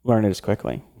learn it as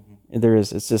quickly.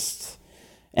 It's just,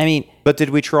 I mean. But did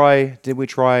we try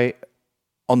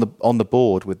on the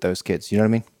board with those kids? You know what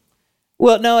I mean?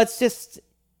 Well, no, it's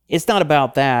not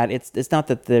about that. It's not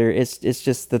that it's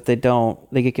just that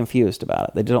they get confused about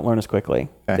it. They don't learn as quickly.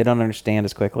 Okay. They don't understand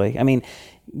as quickly. I mean,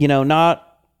 not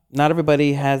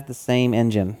everybody has the same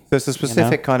engine. So it's a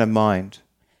specific kind of mind.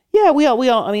 Yeah, we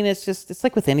all. I mean, it's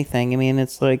like with anything. I mean,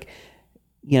 it's like,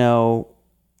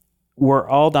 we're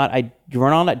all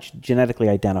not genetically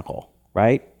identical,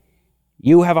 right?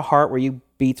 You have a heart where you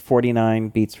beats 49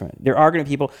 beats from it. There are going to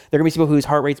be people whose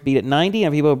heart rates beat at 90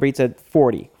 and people who beats at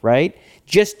 40, right?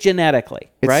 Just genetically,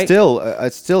 right?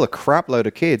 It's still a crap load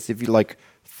of kids. If you like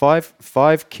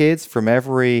five kids from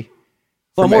every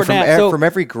from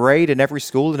every grade in every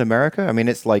school in America. I mean,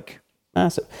 it's like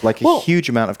massive. Like a huge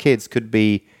amount of kids could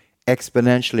be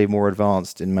exponentially more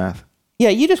advanced in math. Yeah,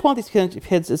 you just want these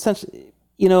kids essentially,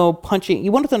 punching.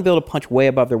 You want them to be able to punch way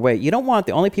above their weight. You don't want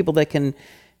the only people that can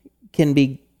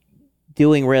be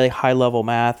doing really high level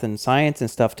math and science and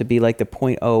stuff to be like the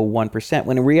 0.01%.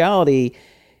 When in reality,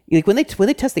 like when they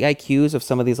test the IQs of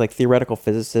some of these like theoretical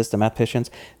physicists and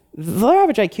mathematicians, their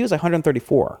average IQ is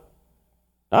 134.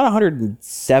 Not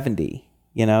 170,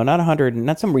 not 100,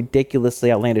 not some ridiculously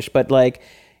outlandish, but like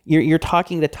you're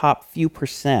talking the top few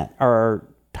percent or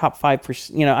top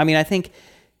 5%. I mean, I think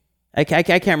I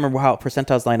can't remember how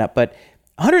percentiles line up, but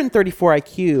 134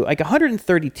 IQ, like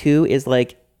 132 is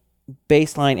like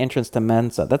baseline entrance to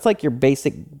Mensa. That's like your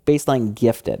baseline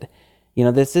gifted.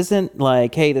 This isn't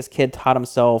like, hey, this kid taught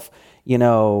himself 3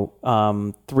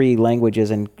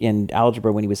 languages in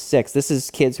algebra when he was 6. This is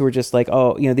kids who are just like,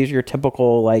 these are your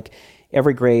typical, like,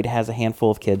 every grade has a handful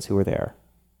of kids who are there.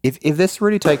 If this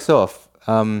really takes off,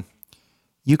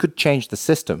 you could change the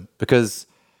system, because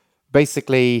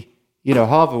basically,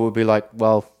 Harvard would be like,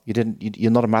 well,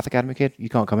 you're not a Math Academy kid, you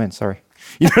can't come in, sorry.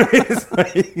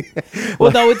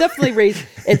 Well, no, it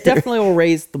definitely will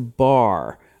raise the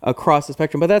bar across the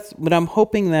spectrum. But I'm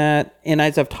hoping that, and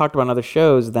as I've talked about on other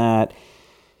shows, that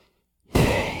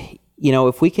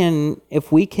if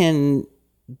we can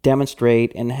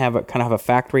demonstrate and have a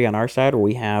factory on our side where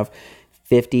we have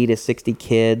 50 to 60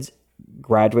 kids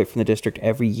graduate from the district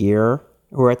every year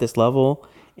who are at this level,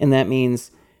 and that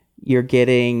means you're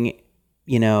getting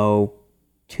 2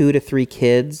 to 3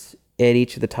 kids at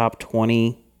each of the top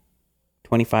 20,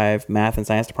 25 math and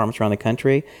science departments around the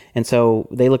country. And so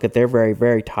they look at their very,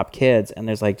 very top kids, and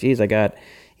there's like, geez, I got,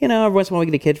 every once in a while we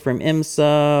get a kid from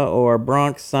IMSA or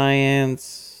Bronx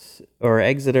Science or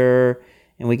Exeter,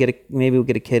 and maybe we'll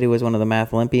get a kid who was one of the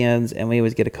Math Olympians, and we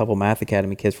always get a couple Math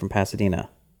Academy kids from Pasadena.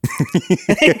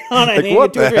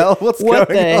 What the hell? What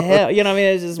the hell?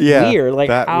 It's just weird. Like,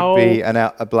 that would be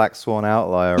a black swan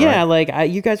outlier. Yeah, right? like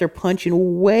you guys are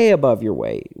punching way above your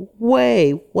weight,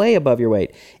 way above your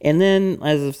weight. And then,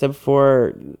 as I've said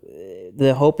before,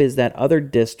 the hope is that other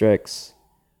districts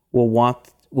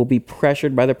will be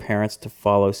pressured by their parents to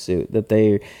follow suit. That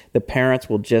the parents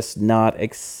will just not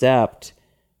accept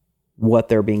what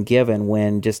they're being given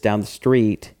when just down the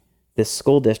street, this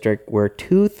school district where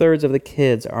 2/3 of the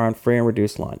kids are on free and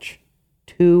reduced lunch.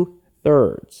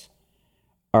 2/3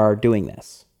 are doing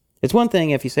this. It's one thing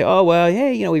if you say, oh, well,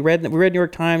 hey, we read New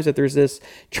York Times that there's this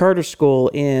charter school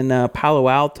in Palo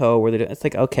Alto where it's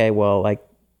like, okay, well, like,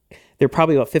 there are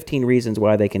probably about 15 reasons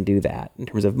why they can do that in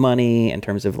terms of money, in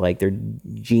terms of like their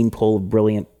gene pool of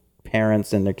brilliant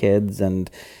parents and their kids,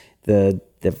 and the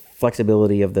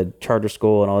flexibility of the charter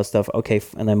school and all this stuff. Okay,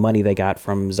 and the money they got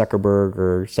from Zuckerberg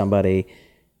or somebody.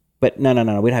 But no,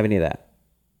 we don't have any of that.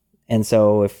 And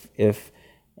so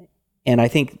and I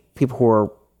think people who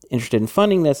are interested in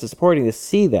funding this and supporting this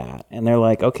see that, and they're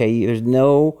like, okay, there's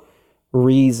no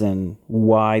reason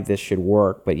why this should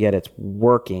work, but yet it's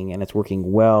working, and it's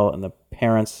working well, and the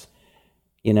parents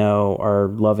are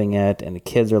loving it, and the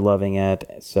kids are loving it.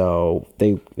 So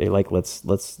they're like, let's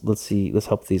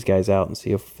help these guys out and see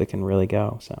if it can really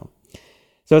go. So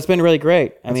it's been really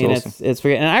great. I mean, awesome. It's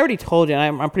great. And I already told you,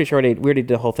 and I'm pretty sure we already did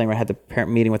the whole thing where I had the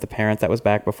parent meeting with the parents. That was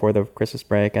back before the Christmas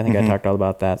break. I think I talked all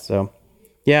about that. So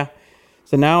yeah.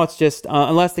 So now it's just,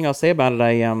 and last thing I'll say about it,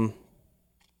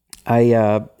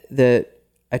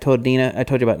 I told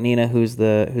you about Nina, who's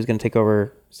going to take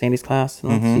over Sandy's class.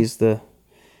 She's the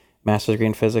master's degree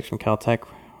in physics from Caltech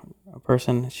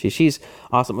person. She's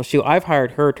awesome. I've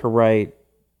hired her to write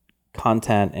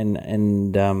content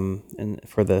and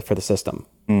for the system.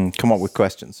 Come up with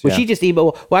questions. Well, yeah. she just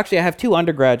emailed. Well, actually, I have two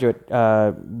undergraduate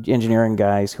engineering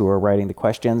guys who are writing the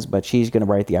questions, but she's going to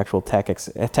write the actual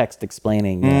text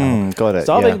explaining. Got it,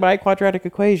 Solving yeah. by quadratic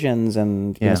equations,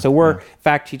 and you know, Yeah, so we're. In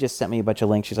fact, she just sent me a bunch of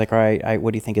links. She's like, "All right,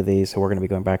 what do you think of these?" So we're going to be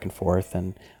going back and forth,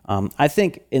 and I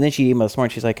think. And then she emailed this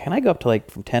morning. She's like, "Can I go up to like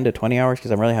from 10 to 20 hours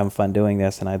because I'm really having fun doing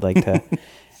this, and I'd like to."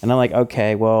 And I'm like,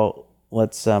 "Okay, well,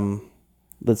 let's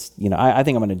you know, I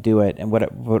think I'm going to do it, and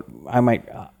what I might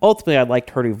ultimately I'd like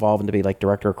her to evolve into be like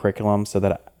director of curriculum so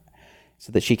that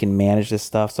she can manage this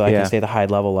stuff, so I can say the high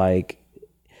level, like,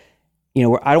 you know,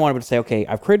 where I don't want her to say, okay,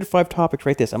 I've created 5 topics,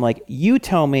 write this. I'm like, you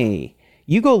tell me,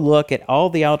 you go look at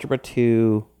all the algebra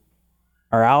 2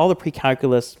 or all the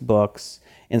pre-calculus books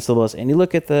and syllabus, and you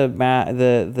look at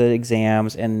the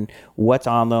exams and what's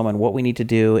on them and what we need to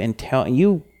do, and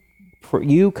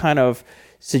you kind of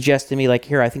suggest to me, like,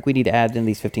 here, I think we need to add in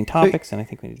these 15 topics, and I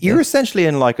think we need to... You're essentially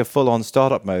in like a full-on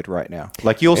startup mode right now.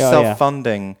 Like you're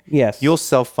self-funding. Yes. You're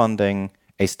self-funding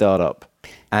a startup,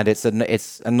 and it's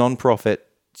a non-profit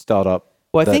startup.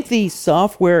 Well, I think the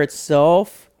software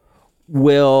itself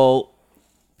will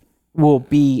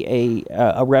be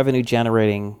a revenue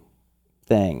generating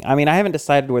thing. I mean, I haven't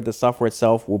decided whether the software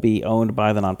itself will be owned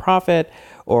by the nonprofit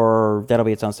or that'll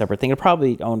be its own separate thing. It'll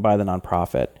probably be owned by the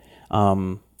nonprofit.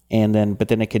 But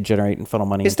then it could generate and funnel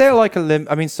money. Is there like a limit?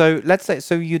 I mean, so let's say,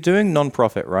 so you're doing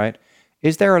non-profit, right?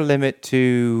 Is there a limit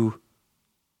to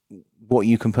what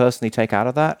you can personally take out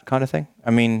of that kind of thing?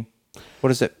 I mean, what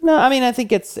is it? No, I mean, I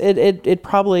think it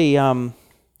probably, I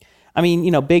mean,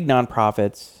 you know, big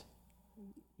nonprofits,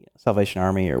 Salvation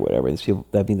Army or whatever, these people,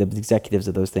 I mean, the executives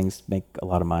of those things make a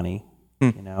lot of money.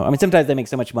 You know, I mean, sometimes they make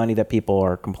so much money that people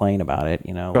are complaining about it.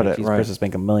 You know, like, Chris is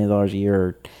making $1 million a year,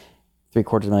 or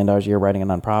 $750,000 a year writing a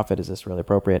nonprofit. Is this really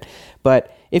appropriate?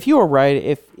 But if you are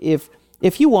right,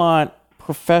 if you want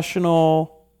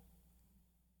professional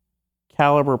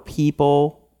caliber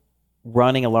people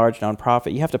running a large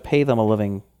nonprofit, you have to pay them a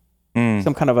living,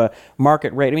 some kind of a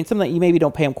market rate. I mean, something that you maybe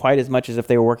don't pay them quite as much as if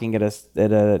they were working at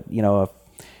a you know, a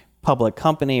public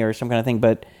company or some kind of thing,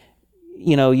 but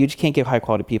you know, you just can't give high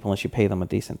quality people unless you pay them a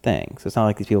decent thing. So it's not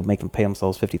like these people make them pay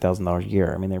themselves $50,000 a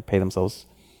year. I mean, they pay themselves,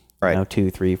 you know,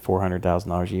 $200,000, $300,000,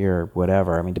 $400,000 a year, or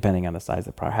whatever. I mean, depending on the size,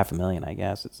 of probably $500,000, I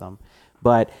guess, at some.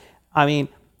 But I mean,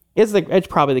 it's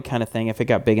probably the kind of thing, if it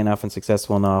got big enough and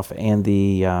successful enough,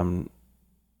 and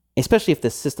especially if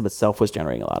the system itself was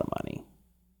generating a lot of money.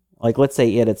 Like, let's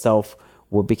say it itself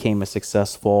became a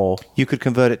successful. You could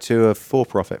convert it to a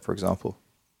for-profit, for example.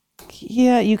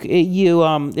 Yeah,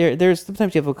 there's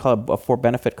sometimes you have what we call a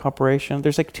for-benefit corporation.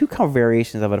 There's like 2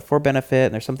 variations of it: a for-benefit,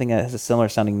 and there's something that has a similar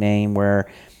sounding name where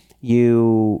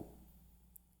you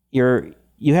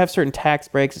have certain tax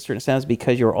breaks at certain incentives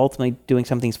because you're ultimately doing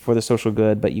something for the social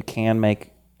good, but you can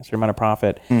make a certain amount of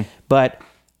profit. But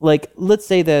like, let's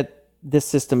say that this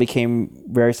system became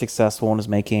very successful and is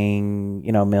making,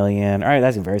 you know, $1 million. All right,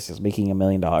 that's very successful, making $1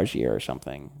 million a year or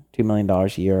something, $2 million a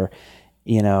year.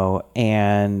 You know,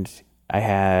 and I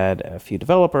had a few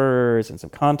developers and some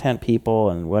content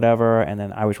people and whatever, and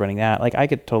then I was running that. Like, I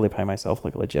could totally pay myself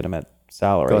like a legitimate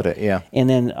salary. Got it, yeah. And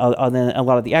then a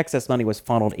lot of the excess money was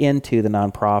funneled into the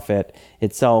nonprofit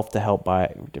itself to help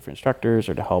buy different instructors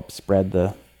or to help spread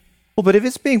the... Well, but if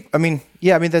it's being, I mean,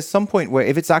 there's some point where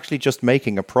if it's actually just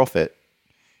making a profit,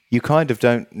 you kind of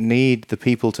don't need the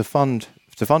people to fund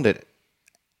it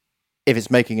if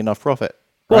it's making enough profit.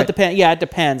 Well, it depends. Yeah, it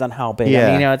depends on how big. I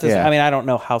mean, you know, it's just, I mean, I don't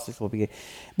know how successful it will be.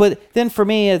 But then for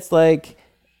me, it's like,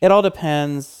 it all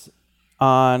depends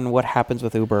on what happens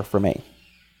with Uber for me.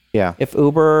 Yeah. If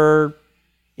Uber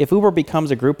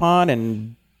becomes a Groupon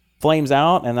and flames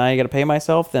out and I got to pay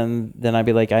myself, then I'd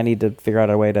be like, I need to figure out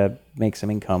a way to make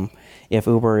some income. If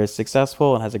Uber is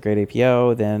successful and has a great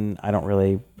APO, then I don't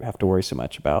really have to worry so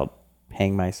much about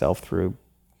paying myself through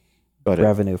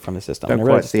revenue from the system. Don't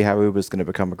quite see how Uber's going to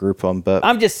become a Groupon, but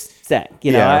I'm just saying,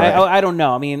 you know, I don't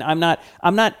know. I mean, I'm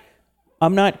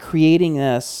not creating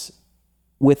this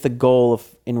with the goal of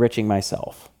enriching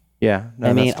myself. Yeah. No,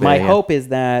 I mean, my hope is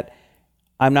that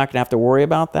I'm not going to have to worry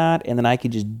about that, and then I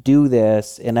can just do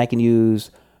this, and I can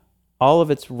use all of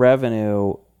its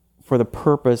revenue for the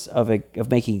purpose of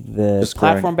making the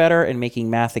platform better and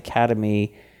making Math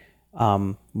Academy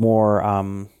more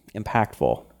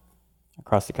impactful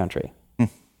across the country.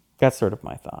 That's sort of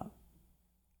my thought.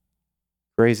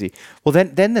 Crazy. Well,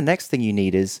 then the next thing you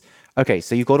need is, okay,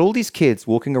 so you've got all these kids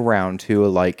walking around who are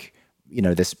like, you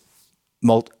know, this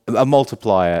a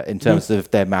multiplier in terms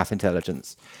of their math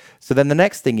intelligence. So then the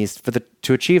next thing is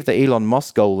to achieve the Elon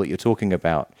Musk goal that you're talking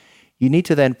about, you need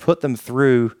to then put them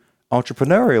through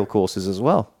entrepreneurial courses as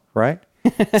well. right?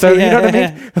 So you know what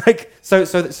I mean? Like, so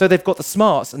they've got the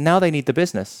smarts, and now they need the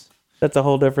business. That's a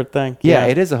whole different thing. Yeah,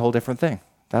 it is a whole different thing.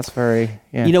 That's very,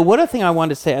 yeah. You know, one other thing I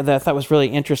wanted to say that I thought was really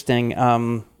interesting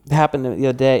happened the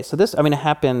other day. So this, I mean, it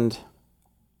happened,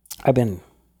 I've been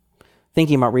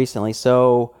thinking about recently.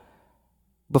 So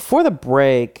before the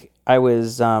break, I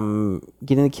was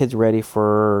getting the kids ready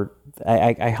for,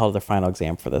 I held their final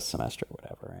exam for this semester or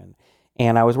whatever.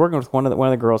 And I was working with one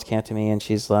of the girls came to me and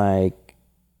she's like,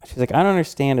 I don't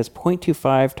understand. Is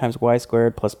 0.25 times y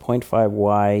squared plus 0.5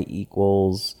 y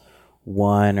equals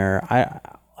 1? Or I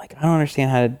don't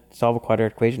understand how to solve a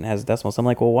quadratic equation that has decimals. I'm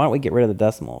like, well, why don't we get rid of the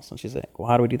decimals? And she's like, well,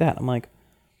 how do we do that? I'm like,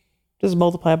 just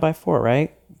multiply it by 4,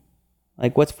 right?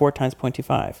 Like, what's 4 times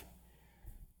 0.25?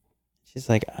 She's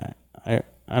like, I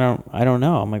don't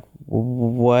know. I'm like,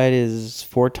 what is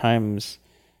 4 times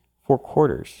 4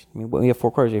 quarters? I mean, we have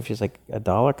 4 quarters. If she's like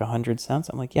 $1, like 100 cents.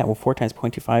 I'm like, yeah, well, 4 times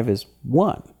 0.25 is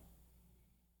 1.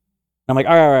 I'm like,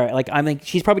 all right. Like, I'm like,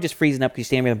 she's probably just freezing up because she's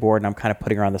standing on the board and I'm kind of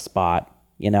putting her on the spot.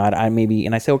 You know, I maybe,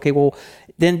 and I say, okay, well,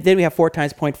 then we have 4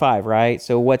 times 0.5, right?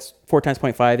 So what's 4 times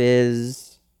 0.5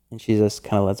 is, and she just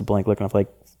kind of lets a blank look and I'm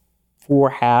like, 4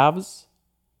 halves?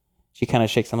 She kind of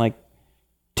shakes. I'm like,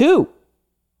 2,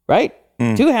 right?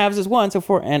 2 halves is 1, so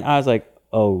 4. And I was like,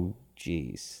 oh,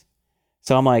 geez.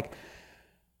 So I'm like,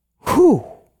 whew.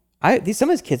 Some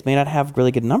of these kids may not have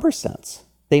really good number sense.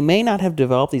 They may not have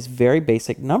developed these very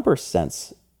basic number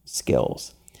sense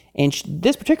skills. And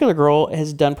this particular girl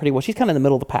has done pretty well. She's kind of in the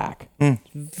middle of the pack.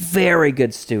 Very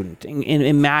good student.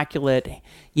 Immaculate,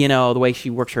 you know, the way she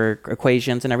works her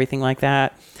equations and everything like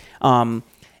that. And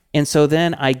so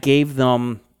then I gave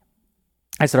them,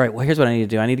 I said, all right, well, here's what I need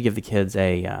to do. I need to give the kids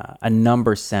a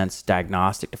number sense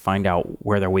diagnostic to find out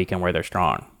where they're weak and where they're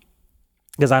strong.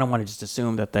 Because I don't want to just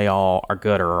assume that they all are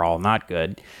good or are all not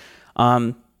good.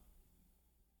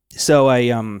 So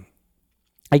I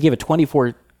gave a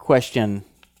 24 question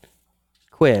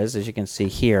quiz, as you can see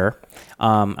here.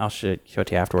 I'll show it to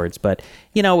you afterwards. But,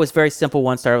 you know, it was very simple.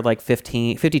 One started with like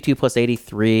 52 plus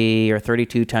 83 or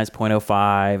 32 times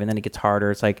 0.05. And then it gets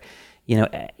harder. It's like,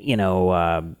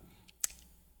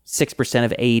 6%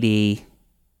 of 80,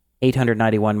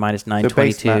 891 minus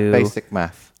 922. So basic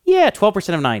math. Yeah,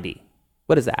 12% of 90.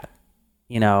 What is that?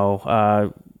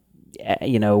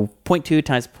 0.2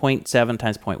 times 0.7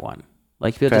 times 0.1.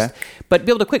 Like, be able but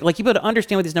be able to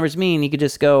understand what these numbers mean. You could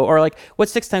just go, or like,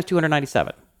 what's 6 times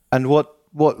 297? And what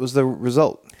was the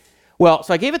result? Well,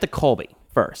 so I gave it to Colby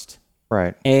first.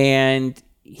 Right. And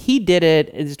he did it.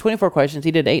 It's 24 questions.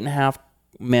 He did 8.5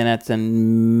 minutes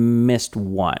and missed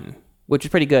 1, which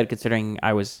is pretty good considering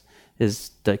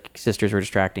the sisters were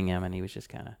distracting him and he was just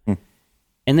kind of.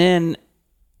 And then,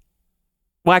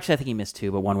 well, actually, I think he missed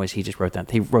 2, but one was he wrote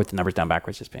the numbers down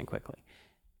backwards just being quickly.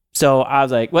 So I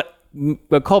was like, what?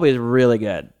 But Colby is really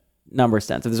good number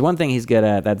sense. If there's one thing he's good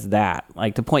at, that's that.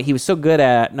 Like, the point, he was so good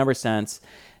at number sense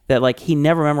that like he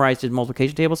never memorized his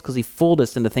multiplication tables because he fooled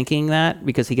us into thinking that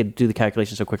because he could do the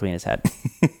calculation so quickly in his head.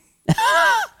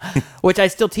 Which I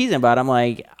still tease him about. I'm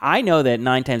like, I know that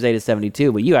 9 times 8 is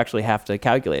 72, but you actually have to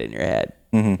calculate it in your head,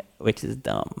 which is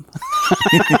dumb.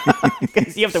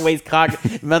 Because you have to waste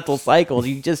mental cycles.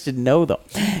 You just should know them.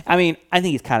 I mean, I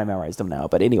think he's kind of memorized them now,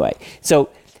 but anyway. So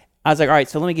I was like, all right,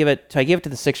 so let me give it. So I gave it to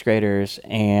the 6th graders,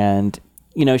 and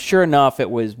sure enough, it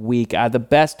was weak. The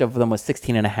best of them was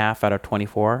 16.5 out of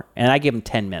 24, and I gave them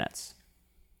 10 minutes.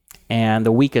 And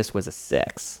the weakest was a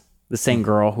 6. The same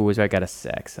girl who got a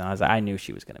 6, and I knew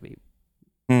she was going to be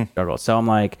struggle. So I'm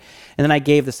like, and then I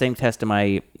gave the same test to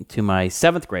my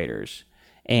 7th graders,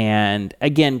 and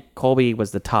again, Colby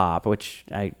was the top, which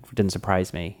didn't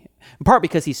surprise me. In part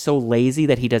because he's so lazy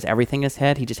that he does everything in his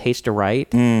head. He just hates to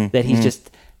write. That he's just,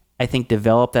 I think,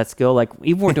 developed that skill. Like,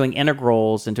 even when we're doing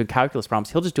integrals and doing calculus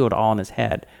problems, he'll just do it all in his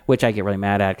head, which I get really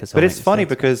mad at. But it's funny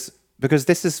because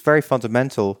this is very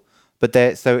fundamental. But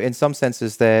so in some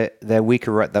senses, they're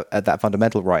weaker at that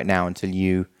fundamental right now until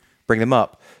you bring them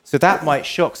up. So that might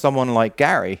shock someone like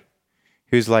Gary,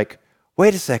 who's like,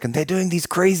 wait a second, they're doing these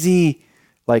crazy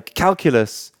like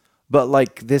calculus, but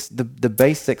like the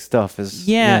basic stuff is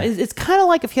it's kind of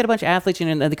like if you had a bunch of athletes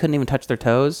and they couldn't even touch their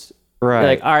toes. Right.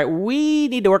 Like, all right, we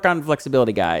need to work on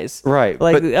flexibility, guys. Right.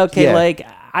 Like, like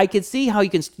I could see how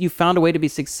you found a way to be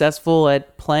successful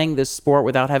at playing this sport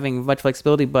without having much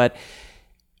flexibility, but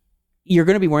you're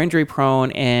going to be more injury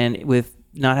prone and with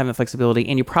not having flexibility,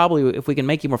 and you probably, if we can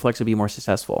make you more flexible, be more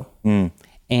successful.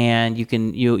 And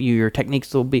your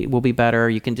techniques will be better.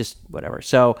 You can just whatever.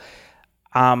 So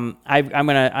I'm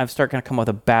start going to come up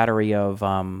with a battery of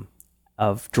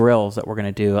drills that we're going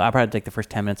to do. I'll probably take the first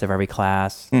 10 minutes of every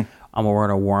class. We're going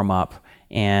to warm up,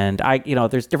 and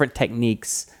there's different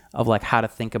techniques of like how to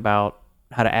think about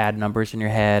how to add numbers in your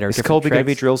head or Is different Colby going to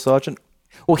be tricks. drill sergeant?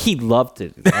 Well, he'd love to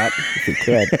do that if he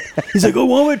could. He's like, oh,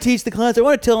 I want to teach the class. I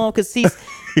want to tell him because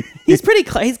he's pretty.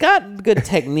 He's got good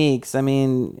techniques. I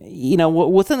mean, you know,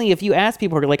 with something. If you ask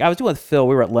people, like I was doing with Phil,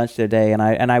 we were at lunch the other day, and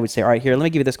I would say, all right, here, let me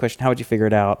give you this question. How would you figure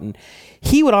it out? And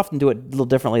he would often do it a little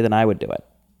differently than I would do it,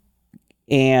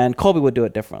 and Colby would do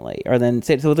it differently. Or then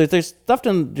say, so there's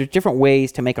different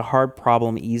ways to make a hard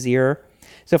problem easier.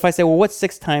 So if I say, well, what's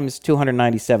 6 times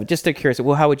 297? Just to curious,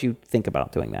 well, how would you think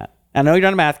about doing that? I know you're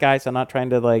not a math guy, so I'm not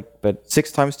trying to but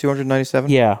 6 times 297?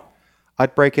 yeah.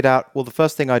 I'd break it out. Well, the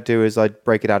first thing I'd do is I'd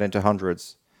break it out into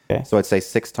hundreds. Okay. So I'd say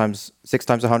 6 times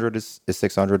 100 is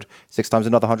 600. 6 times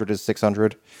another 100 is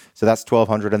 600. So that's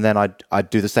 1200. And then I'd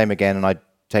do the same again, and I'd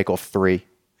take off 3.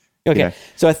 Okay. You know.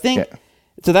 So I think,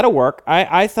 so that'll work.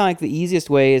 I think the easiest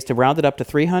way is to round it up to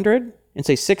 300 and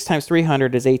say 6 times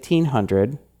 300 is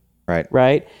 1800. Right.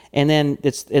 Right. And then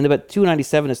but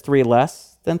 297 is 3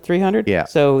 less than 300. Yeah.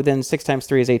 So then 6 times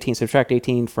 3 is 18. Subtract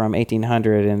 18 from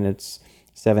 1800 and it's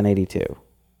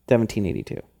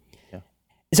 1782. Yeah.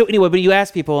 So anyway, but you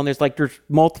ask people and there's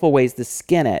multiple ways to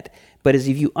skin it. But as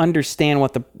if you understand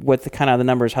what the kind of the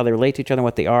numbers, how they relate to each other and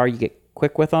what they are, you get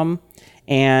quick with them.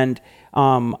 And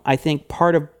I think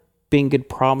part of being a good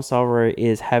problem solver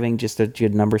is having just a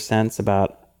good number sense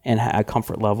about and a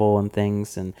comfort level and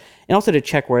things, and also to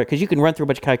check where, because you can run through a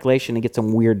bunch of calculation and get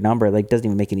some weird number doesn't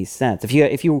even make any sense.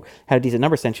 If you had a decent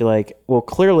number sense, you're like, well,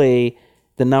 clearly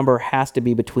the number has to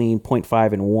be between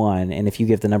 0.5 and 1, and if you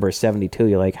give the number 72,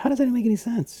 you're like, how does that even make any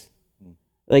sense?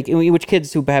 Like, which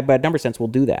kids who have bad number sense will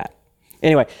do that?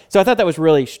 Anyway, so I thought that was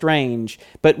really strange.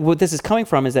 But what this is coming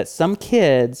from is that some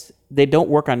kids, they don't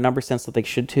work on number sense that they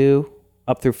should to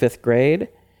up through 5th grade,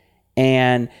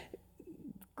 and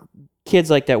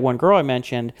kids like that one girl I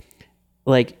mentioned,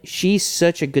 like she's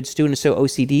such a good student, so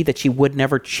OCD that she would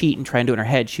never cheat and try and do it in her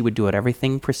head. She would do it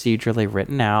everything procedurally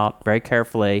written out very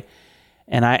carefully.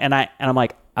 And I'm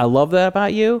like, I love that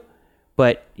about you,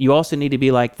 but you also need to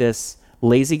be like this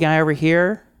lazy guy over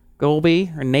here,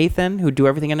 Colby or Nathan, who do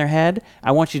everything in their head.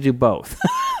 I want you to do both.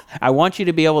 I want you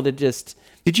to be able to just.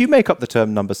 Did you make up the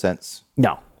term number sense?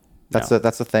 No. That's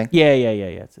a thing? Yeah.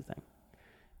 It's a thing.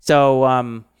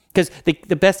 So, because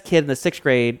the best kid in the 6th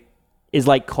grade is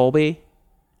like Colby,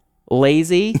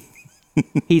 lazy.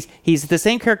 he's the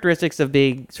same characteristics of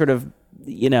being sort of,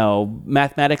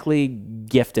 mathematically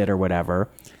gifted or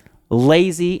whatever,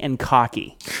 lazy and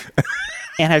cocky,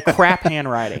 and had crap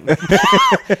handwriting.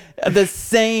 The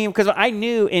same, because I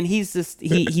knew, and he's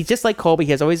just like Colby.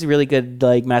 He has always really good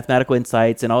mathematical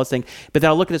insights and all this thing. But then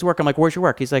I'll look at his work. I'm like, where's your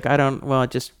work? He's like, I'm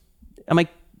like,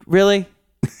 really?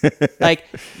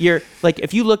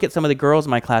 If you look at some of the girls in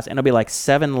my class, and it'll be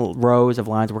 7 rows of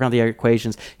lines working on the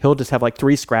equations, he'll just have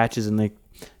 3 scratches in the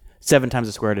 7 times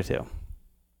the square root of 2.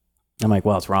 I'm like,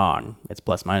 well, it's wrong. It's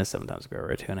plus minus 7 times the square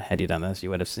root of 2. And had you done this, you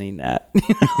would have seen that.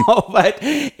 But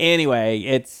anyway,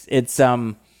 it's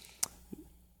all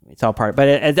part.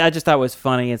 But I just thought it was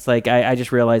funny. It's like I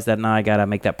just realized that now I got to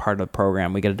make that part of the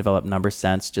program. We got to develop number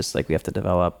sense, just like we have to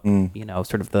develop,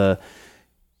 sort of the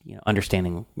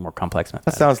understanding more complex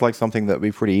mathematics. That sounds like something that would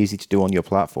be pretty easy to do on your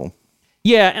platform.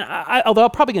 Yeah, and although I'm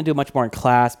probably going to do much more in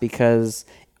class because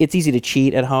it's easy to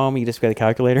cheat at home. You just get a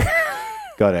calculator.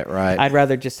 Got it, right. I'd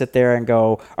rather just sit there and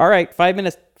go, all right, 5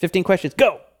 minutes, 15 questions,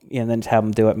 go! And then just have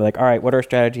them do it and be like, all right, what are our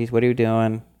strategies? What are you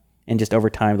doing? And just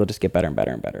over time, they'll just get better and better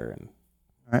and better. And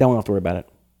then we don't have to worry about it.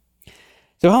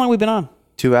 So how long have we been on?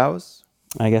 2 hours?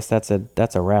 I guess that's a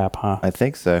wrap, huh? I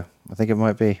think so. I think it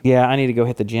might be. Yeah, I need to go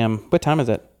hit the gym. What time is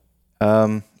it?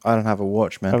 I don't have a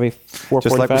watch, man. Probably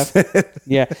 4:45.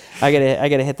 Yeah, I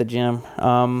gotta hit the gym.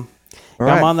 I'm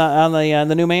on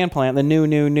the new man plan. The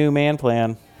new man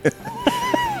plan.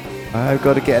 I've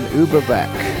got to get an Uber back.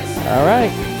 All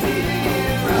right.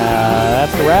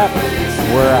 That's the wrap.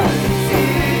 We're out.